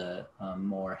all of the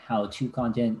more how-to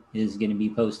content is going to be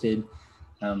posted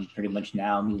pretty much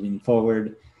now moving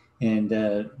forward. And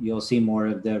you'll see more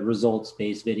of the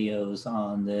results-based videos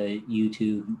on the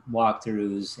YouTube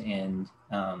walkthroughs and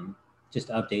just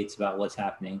updates about what's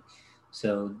happening.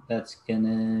 So that's going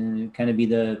to kind of be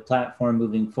the platform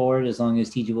moving forward. As long as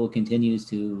Teachable continues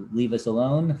to leave us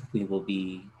alone, we will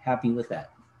be happy with that.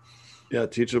 Yeah,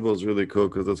 Teachable is really cool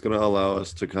because it's going to allow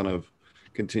us to kind of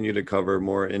continue to cover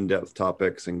more in-depth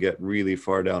topics and get really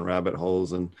far down rabbit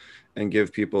holes and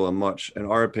give people in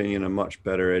our opinion, a much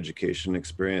better education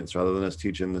experience rather than us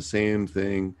teaching the same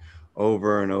thing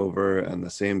over and over and the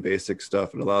same basic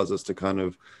stuff. It allows us to kind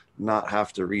of not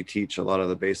have to reteach a lot of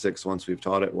the basics once we've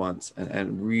taught it once,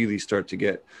 and really start to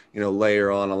get,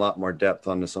 layer on a lot more depth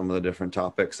onto some of the different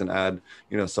topics and add,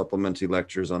 supplementary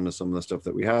lectures onto some of the stuff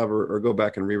that we have, or go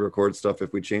back and re-record stuff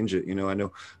if we change it. I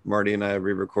know Marty and I have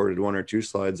re-recorded 1 or 2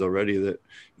 slides already that,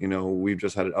 we've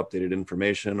just had updated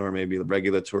information, or maybe the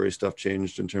regulatory stuff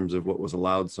changed in terms of what was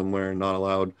allowed somewhere and not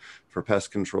allowed for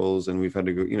pest controls. And we've had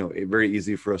to go, very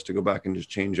easy for us to go back and just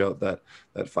change out that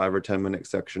 5 or 10 minute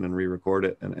section and re-record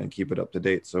it and keep it up to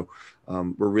date. So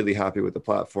we're really happy with the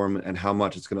platform and how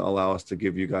much it's going to allow us to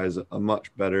give you guys a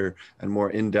much better and more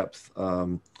in-depth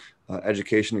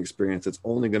education experience. It's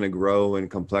only going to grow in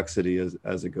complexity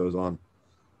as it goes on.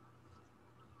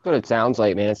 That's what it sounds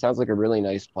like, man. It sounds like a really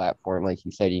nice platform. Like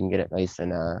you said, you can get it nice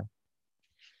and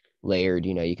layered.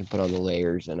 You can put on the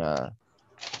layers and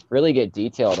really get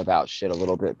detailed about shit a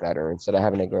little bit better instead of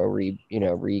having to go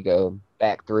go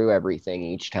back through everything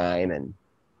each time. And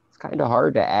it's kind of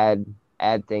hard to add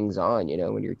things on,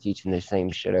 when you're teaching the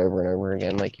same shit over and over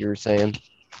again, like you were saying.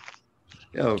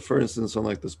 Yeah, for instance, on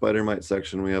like the spider mite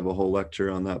section, we have a whole lecture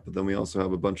on that, but then we also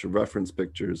have a bunch of reference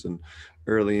pictures and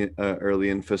early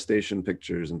infestation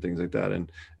pictures and things like that, and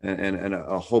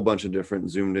a whole bunch of different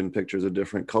zoomed in pictures of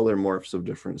different color morphs of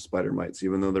different spider mites.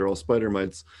 Even though they're all spider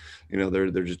mites, they're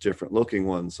just different looking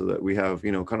ones, so that we have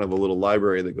kind of a little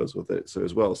library that goes with it. So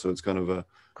as well, so it's kind of a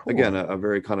cool. Again, a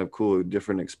very kind of cool,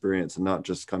 different experience, and not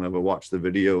just kind of a watch the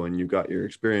video and you got your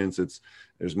experience.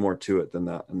 There's more to it than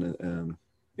that, and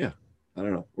yeah. I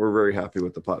don't know. We're very happy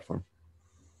with the platform.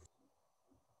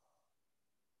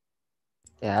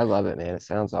 Yeah, I love it, man. It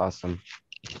sounds awesome.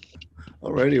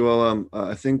 Alrighty. Well,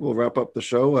 I think we'll wrap up the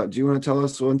show. Do you want to tell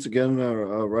us once again,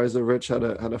 Rhizo Rich, how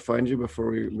to find you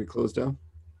before we close down?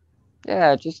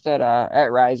 Yeah, just at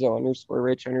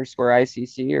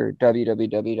Rhizo_Rich_ICC or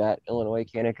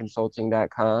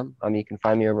www.illinoiscanaconsulting.com. You can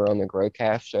find me over on the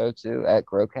Growcast show too, at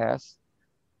Growcast.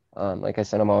 Like I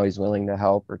said, I'm always willing to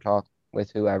help or talk with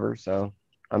whoever, so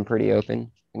I'm pretty open. You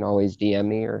can always DM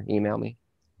me or email me.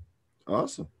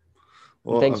 Awesome.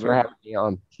 Well, thanks for having me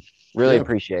on. Really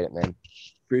appreciate it, man.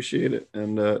 Appreciate it,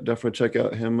 and definitely check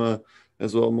out him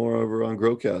as well more over on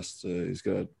Growcast. He's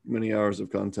got many hours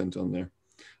of content on there,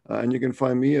 and you can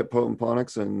find me at Potent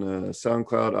Ponics and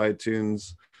SoundCloud,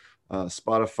 iTunes,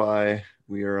 Spotify.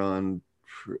 We are on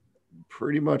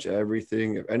pretty much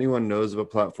everything. If anyone knows of a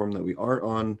platform that we aren't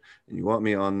on and you want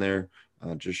me on there,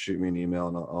 just shoot me an email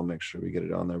and I'll make sure we get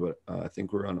it on there. But I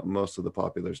think we're on most of the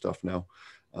popular stuff now.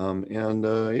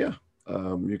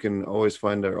 You can always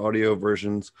find our audio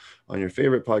versions on your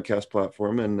favorite podcast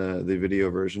platform and the video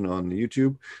version on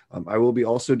YouTube. I will be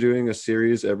also doing a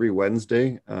series every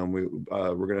Wednesday.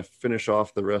 We're going to finish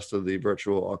off the rest of the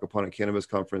virtual Aquaponic Cannabis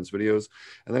Conference videos.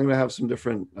 And then I'm going to have some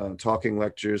different talking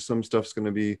lectures. Some stuff's going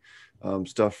to be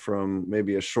stuff from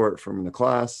maybe a short from the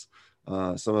class.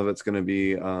 Some of it's going to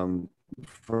be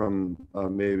from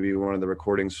maybe one of the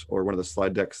recordings or one of the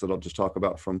slide decks that I'll just talk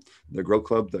about from the Grow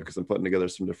Club, because I'm putting together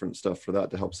some different stuff for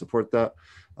that to help support that.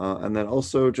 And then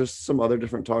also just some other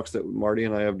different talks that Marty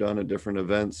and I have done at different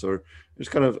events, or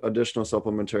just kind of additional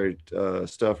supplementary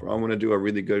stuff. I'm going to do a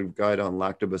really good guide on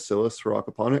lactobacillus for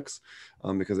aquaponics,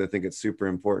 because I think it's super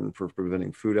important for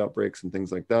preventing food outbreaks and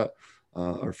things like that,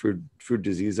 or food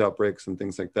disease outbreaks and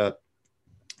things like that,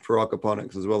 for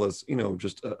aquaponics, as well as,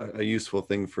 just a useful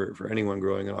thing for anyone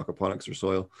growing in aquaponics or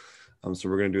soil. So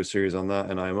we're going to do a series on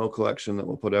that, an IMO collection that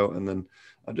we'll put out, and then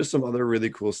just some other really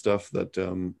cool stuff that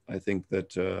I think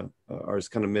that are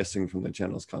kind of missing from the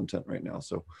channel's content right now.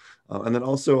 So, and then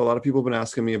also a lot of people have been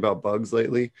asking me about bugs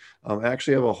lately. I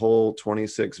actually have a whole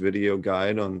 26 video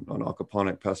guide on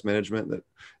aquaponic pest management that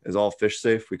is all fish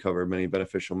safe. We cover many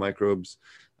beneficial microbes,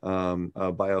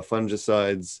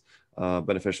 biofungicides,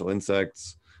 beneficial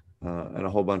insects, and a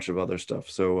whole bunch of other stuff.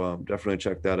 So definitely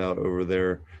check that out over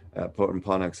there at Potent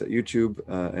Ponics at YouTube,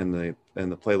 in the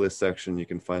playlist section. You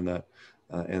can find that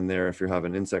in there if you're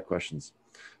having insect questions.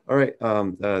 All right.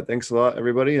 Thanks a lot,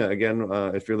 everybody. Again,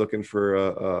 if you're looking for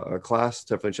a class,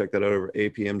 definitely check that out over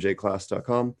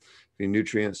apmjclass.com. If you need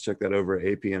nutrients, check that over at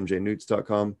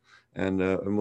apmjnewts.com. And